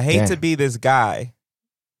 I hate to be this guy,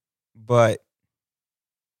 but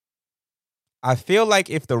I feel like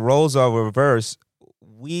if the roles are reversed,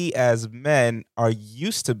 we as men are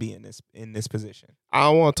used to being in this position. I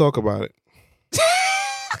don't want to talk about it.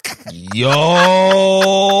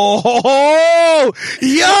 Yo!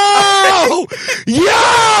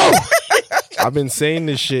 I've been saying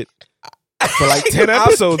this shit for like 10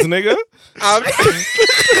 episodes, nigga.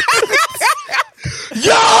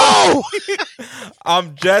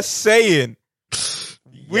 I'm just saying.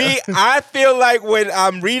 I feel like when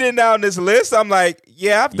I'm reading down this list, I'm like,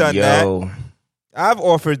 yeah, I've done that. I've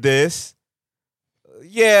offered this.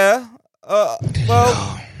 Yeah.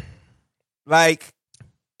 Well, like,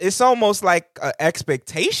 it's almost like an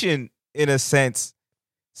expectation in a sense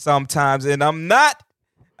sometimes. And I'm not,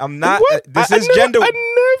 this is gender. I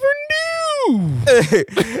never knew.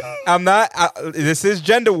 I'm not, this is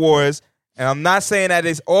gender wars. And I'm not saying that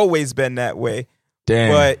it's always been that way.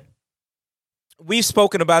 Damn. But we've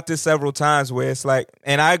spoken about this several times where it's like,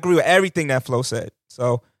 and I agree with everything that Flo said.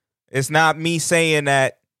 So it's not me saying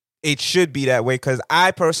that it should be that way, because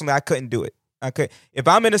I personally, I couldn't do it. If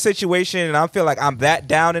I'm in a situation and I feel like I'm that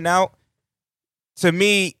down and out, to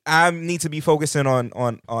me, I need to be focusing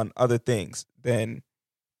on other things. Then,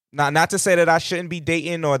 not to say that I shouldn't be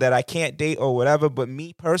dating or that I can't date or whatever, but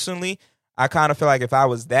me personally, I kind of feel like if I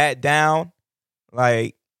was that down,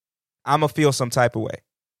 like, I'm going to feel some type of way.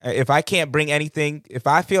 If I can't bring anything, if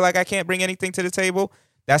I feel like I can't bring anything to the table,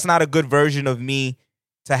 that's not a good version of me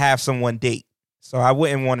to have someone date. So I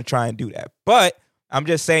wouldn't want to try and do that. But I'm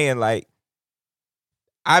just saying, like,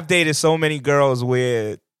 I've dated so many girls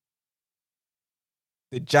where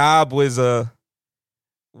the job was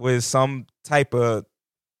some type of,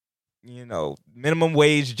 minimum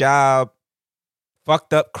wage job,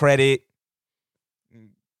 fucked up credit,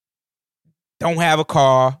 don't have a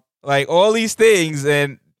car, like all these things.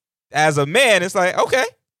 And as a man, it's like, okay.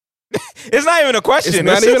 It's not even a question. It's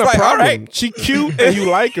not even a problem. Right. She cute and you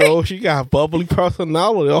like her. Oh, she got bubbly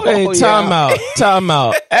personality. Hey, time out.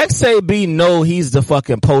 XAB know he's the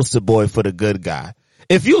fucking poster boy for the good guy.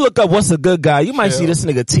 If you look up what's a good guy, you might see this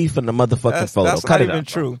nigga teeth in the motherfucking photo. That's Cut not it even out.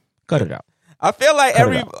 true. Cut it out. I feel like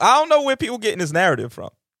I don't know where people getting this narrative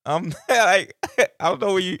from. I'm like, I don't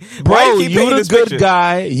know where you. Bro, you the good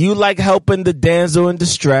guy. You like helping the damsel in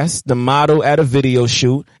distress, the model at a video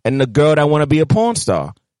shoot, and the girl that want to be a porn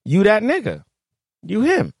star. You that nigga. You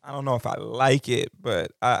him. I don't know if I like it,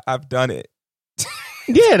 but I've done it.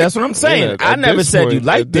 Yeah, that's what I'm saying. Yeah, I never said you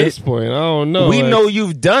liked it. At this point, I don't know. We know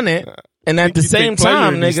you've done it. And at the same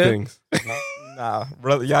time, nigga. Nah,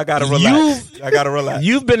 y'all gotta relax. Y'all gotta relax.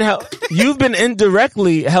 You've been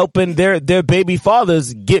indirectly helping their baby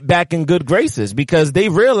fathers get back in good graces, because they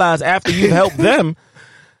realize after you've helped them,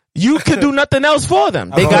 you could do nothing else for them.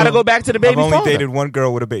 They gotta go back to the baby father. I've only dated one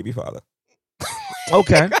girl with a baby father.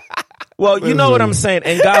 Okay. Well, you know what I'm saying,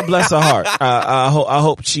 and God bless her heart. I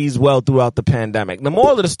hope she's well throughout the pandemic. The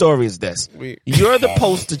moral of the story is this: you're the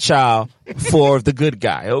poster child for the good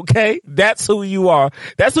guy. Okay, that's who you are.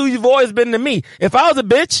 That's who you've always been to me. If I was a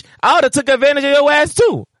bitch, I would have took advantage of your ass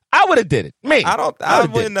too. I would have did it. Me. I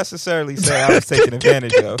wouldn't necessarily say I was taking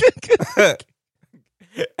advantage of.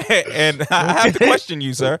 And I have to question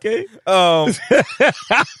you, sir. Okay. But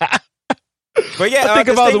yeah, I think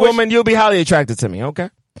if I was a woman, you'll be highly attracted to me. Okay.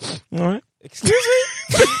 All right. Excuse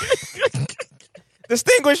me?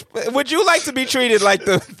 Distinguished, would you like to be treated like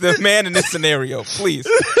the man in this scenario? Please.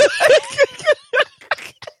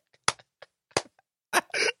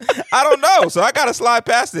 I don't know, so I got to slide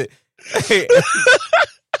past it.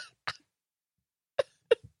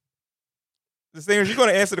 Distinguished, you going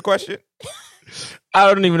to answer the question? I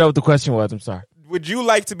don't even know what the question was. I'm sorry. Would you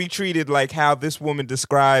like to be treated like how this woman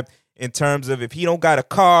described in terms of if he don't got a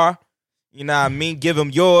car, you know what I mean, give him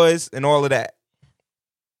yours and all of that?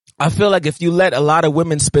 I feel like if you let a lot of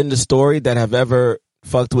women spin the story that have ever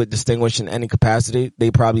fucked with Distinguished in any capacity,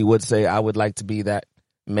 they probably would say, I would like to be that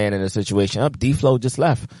man in a situation. D-Flow just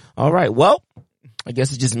left. All right. Well, I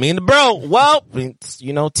guess it's just me and the bro. Well,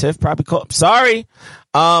 you know, Tiff probably called. Sorry.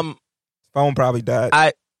 Phone probably died.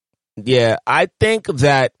 I think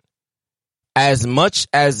that as much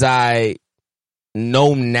as I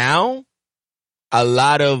know now, a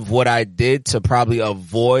lot of what I did to probably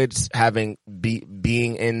avoid having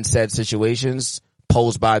being in said situations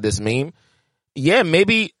posed by this meme, yeah,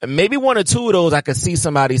 maybe one or two of those I could see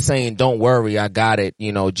somebody saying, don't worry, I got it,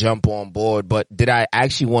 you know, jump on board. But did I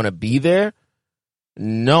actually want to be there?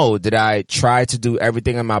 No. Did I try to do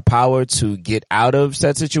everything in my power to get out of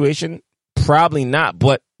said situation? Probably not.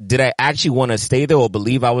 But did I actually want to stay there or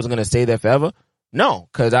believe I was going to stay there forever? No,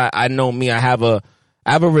 because I know me. I have a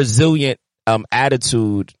resilient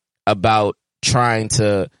attitude about trying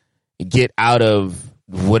to get out of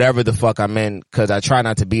whatever the fuck I'm in, because I try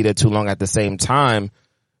not to be there too long. At the same time,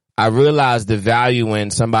 I realize the value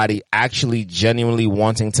in somebody actually genuinely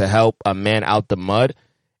wanting to help a man out the mud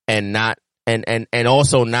and not and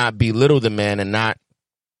also not belittle the man and not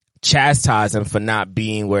chastise him for not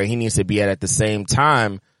being where he needs to be at the same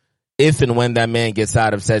time. If and when that man gets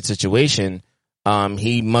out of said situation,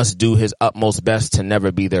 he must do his utmost best to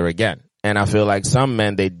never be there again. And I feel like some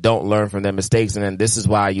men, they don't learn from their mistakes. And then this is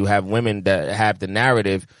why you have women that have the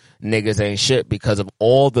narrative, niggas ain't shit, because of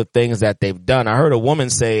all the things that they've done. I heard a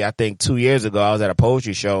woman say, I think 2 years ago, I was at a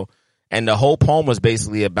poetry show, and the whole poem was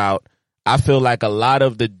basically about, I feel like a lot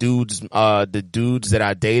of the dudes that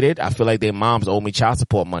I dated, I feel like their moms owe me child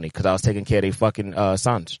support money because I was taking care of their fucking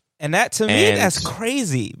sons. And that, to me, that's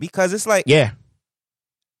crazy, because it's like, yeah,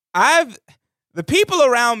 the people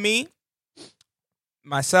around me,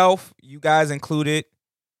 myself, you guys included,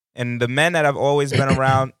 and the men that I've always been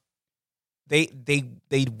around, they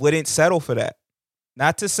wouldn't settle for that.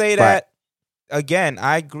 Not to say that, again,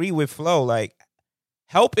 I agree with Flo, like,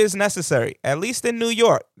 help is necessary, at least in New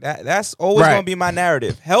York. That's always going to be my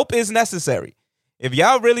narrative. Help is necessary. If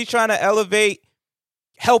y'all really trying to elevate,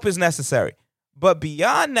 help is necessary. But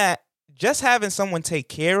beyond that, just having someone take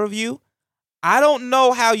care of you, I don't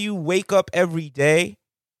know how you wake up every day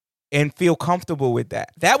and feel comfortable with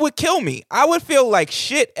that. That would kill me. I would feel like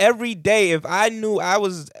shit every day if I knew I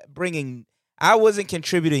wasn't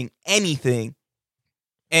contributing anything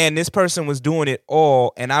and this person was doing it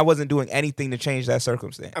all and I wasn't doing anything to change that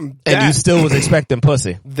circumstance. And you still was expecting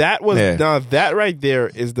pussy. That was, now that right there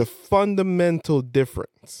is the fundamental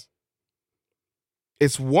difference.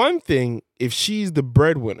 It's one thing if she's the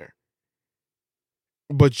breadwinner,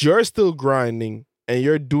 but you're still grinding and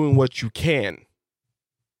you're doing what you can.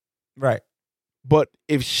 Right. But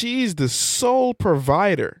if she's the sole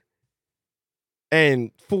provider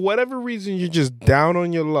and for whatever reason you're just down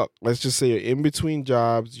on your luck, let's just say you're in between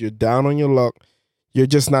jobs, you're down on your luck, you're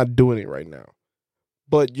just not doing it right now,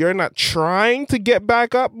 but you're not trying to get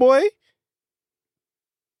back up, boy,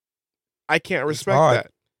 I can't respect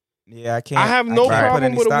that. Yeah, I can't. I have no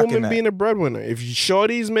problem with a woman being a breadwinner. If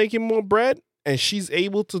shorty's making more bread and she's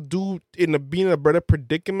being in a better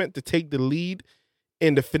predicament to take the lead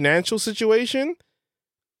in the financial situation,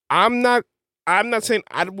 I'm not saying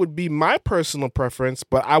I would be my personal preference,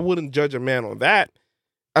 but I wouldn't judge a man on that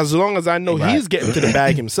as long as I know he's getting to the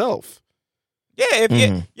bag himself. Yeah,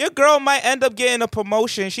 if your girl might end up getting a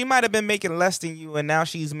promotion, she might have been making less than you, and now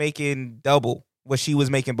she's making double what she was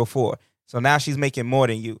making before. So now she's making more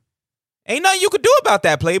than you. Ain't nothing you could do about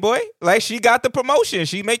that, Playboy. Like, she got the promotion.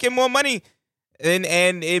 She making more money.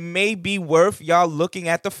 And it may be worth y'all looking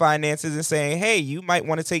at the finances and saying, hey, you might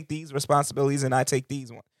want to take these responsibilities and I take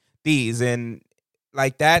these. And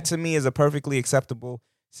like that to me is a perfectly acceptable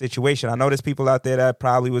situation. I know there's people out there that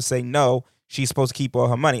probably would say, no, she's supposed to keep all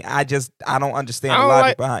her money. I don't understand the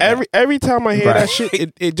logic behind that. Every time I hear that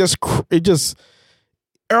shit, it just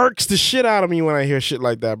irks the shit out of me when I hear shit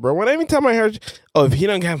like that, bro. Every time I hear, if he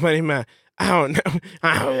don't got money, man, I don't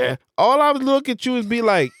know. All I would look at you is be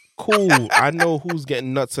like, cool, I know who's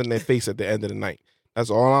getting nuts in their face at the end of the night. That's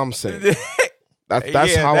all I'm saying.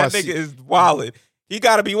 That's how I see. That nigga is wildin'. He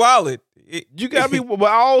got to be wildin'. You gotta be, but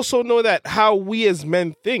I also know that how we as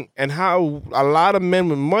men think and how a lot of men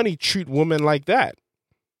with money treat women like that.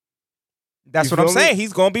 That's what I'm saying.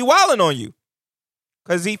 He's gonna be wilding on you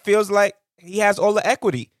because he feels like he has all the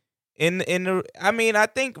equity. I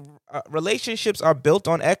think relationships are built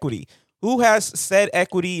on equity. Who has said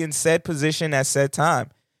equity in said position at said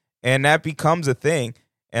time, and that becomes a thing.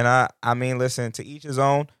 And I mean, listen, to each his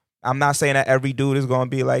own. I'm not saying that every dude is going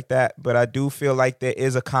to be like that, but I do feel like there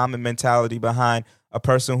is a common mentality behind a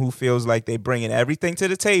person who feels like they bringing everything to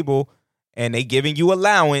the table and they giving you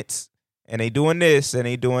allowance and they doing this and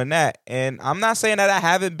they doing that. And I'm not saying that I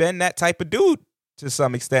haven't been that type of dude to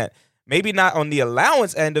some extent. Maybe not on the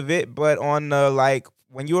allowance end of it, but on the, like,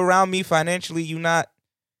 when you're around me financially, you don't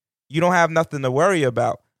have nothing to worry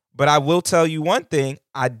about. But I will tell you one thing.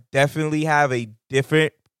 I definitely have a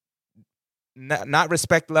different, not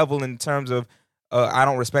respect level in terms of I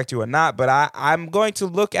don't respect you or not, but I'm going to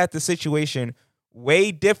look at the situation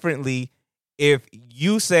way differently if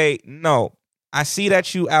you say, no, I see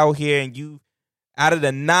that you out here and you, out of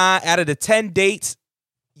the 10 dates,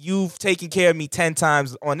 you've taken care of me 10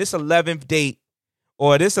 times. On this 11th date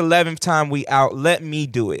or this 11th time we out, let me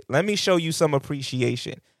do it. Let me show you some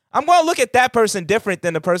appreciation. I'm going to look at that person different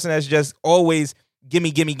than the person that's just always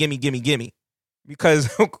gimme. Because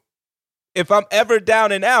if I'm ever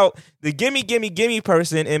down and out, the gimme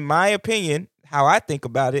person, in my opinion, how I think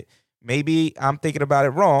about it, maybe I'm thinking about it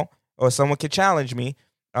wrong or someone could challenge me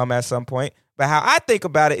at some point. But how I think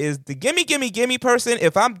about it is the gimme person,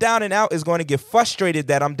 if I'm down and out, is going to get frustrated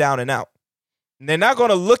that I'm down and out. And they're not going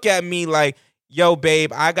to look at me like, yo,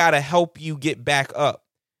 babe, I got to help you get back up.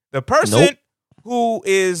 The person who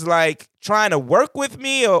is like trying to work with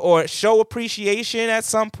me or show appreciation at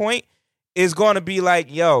some point is going to be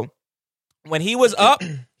like, yo, when he was up,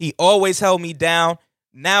 he always held me down.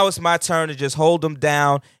 Now it's my turn to just hold him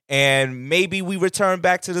down. And maybe we return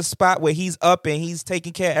back to the spot where he's up and he's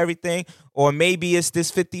taking care of everything. Or maybe it's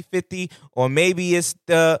this 50-50. Or maybe it's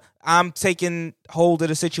I'm taking hold of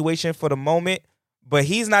the situation for the moment. But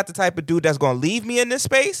he's not the type of dude that's going to leave me in this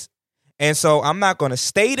space. And so I'm not going to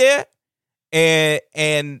stay there.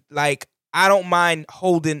 And like, I don't mind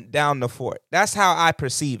holding down the fort. That's how I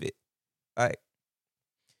perceive it. Like,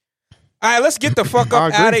 all right, let's get the fuck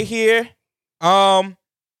up out of here.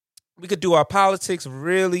 We could do our politics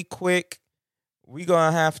really quick. We're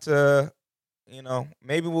going to have to,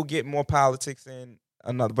 maybe we'll get more politics in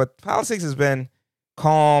another. But politics has been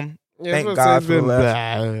calm. Yeah, thank God for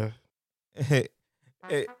that.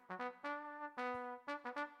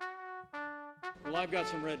 Well, I've got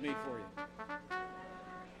some red meat for you.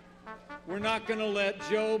 We're not going to let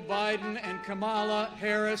Joe Biden and Kamala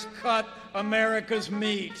Harris cut America's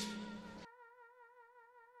meat.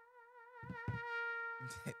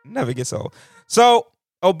 Never gets old. So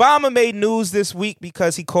Obama made news this week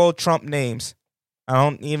because he called Trump names. I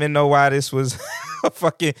don't even know why this was a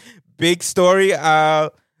fucking big story.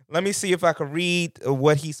 Let me see if I can read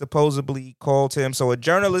what he supposedly called him. So a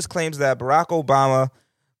journalist claims that Barack Obama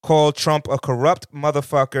called Trump a corrupt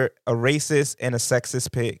motherfucker, a racist, and a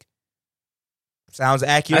sexist pig. Sounds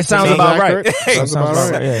accurate. That sounds about right. Sounds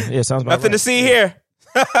about right. Yeah, sounds about Nothing right. to see here.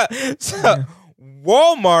 So,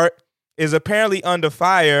 Walmart is apparently under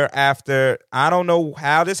fire after, I don't know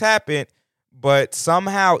how this happened, but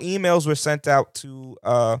somehow emails were sent out to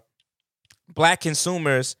black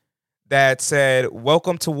consumers that said,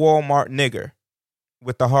 "Welcome to Walmart, nigger,"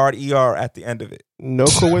 with the hard ER at the end of it. No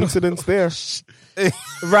coincidence there.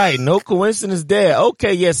 Right, no coincidence there.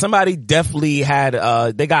 Okay, yeah, somebody definitely had,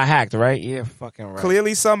 they got hacked, right? Yeah, fucking right.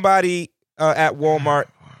 Clearly somebody at Walmart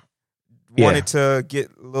wanted to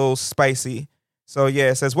get a little spicy. So yeah,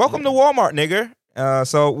 it says, "Welcome to Walmart, nigger."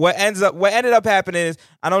 So what ended up happening is,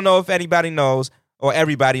 I don't know if anybody knows, or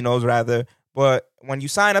everybody knows rather, but when you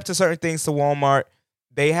sign up to certain things to Walmart,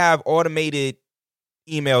 they have automated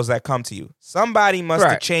emails that come to you. Somebody must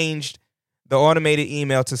have changed the automated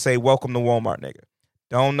email to say, "Welcome to Walmart, nigga."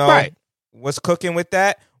 Don't know what's cooking with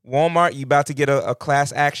that. Walmart, you about to get a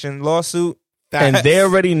class action lawsuit. And they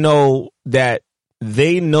already know that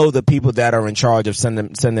they know the people that are in charge of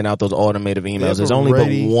sending out those automated emails. There's only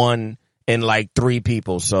but one in like 3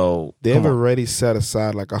 people. So they've already set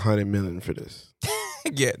aside like $100 million for this.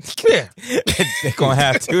 Yeah. They're going to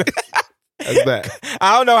have to. That's that.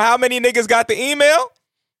 I don't know how many niggas got the email,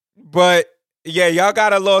 but yeah, y'all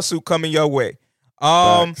got a lawsuit coming your way.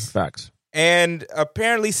 Facts. And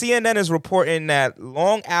apparently CNN is reporting that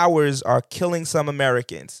long hours are killing some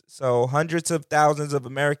Americans. So hundreds of thousands of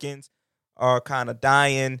Americans are kind of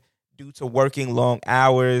dying due to working long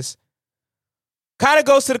hours. kind of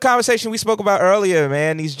goes to the conversation we spoke about earlier,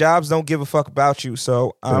 man. These jobs don't give a fuck about you,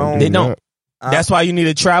 so I don't. They don't. That's why you need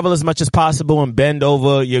to travel as much as possible and bend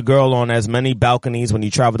over your girl on as many balconies when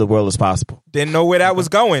you travel the world as possible. Didn't know where that was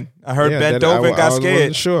going. I heard bent over and got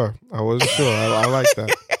scared. I wasn't sure. I like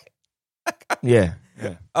that. Yeah.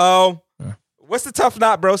 What's the tough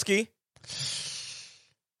knot, broski?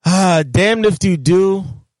 Damned if you do,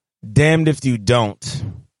 damned if you don't.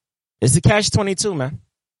 It's the catch-22, man.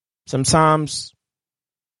 Sometimes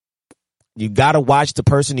you gotta watch the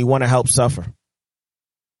person you want to help suffer,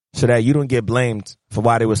 so that you don't get blamed for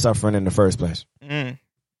why they were suffering in the first place.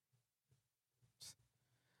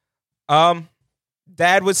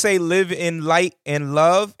 Dad would say live in light and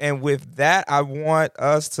love. And with that, I want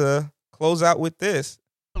us to close out with this.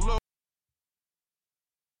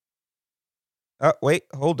 Wait,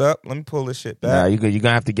 hold up. Let me pull this shit back. Nah, you're going to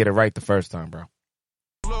have to get it right the first time, bro.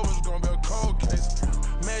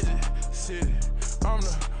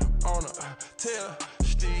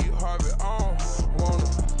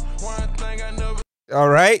 All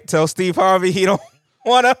right, tell Steve Harvey he don't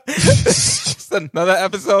want to. Just another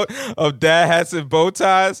episode of Dad Hats and Bow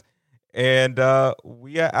Ties, and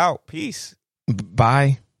we are out. Peace. Bye.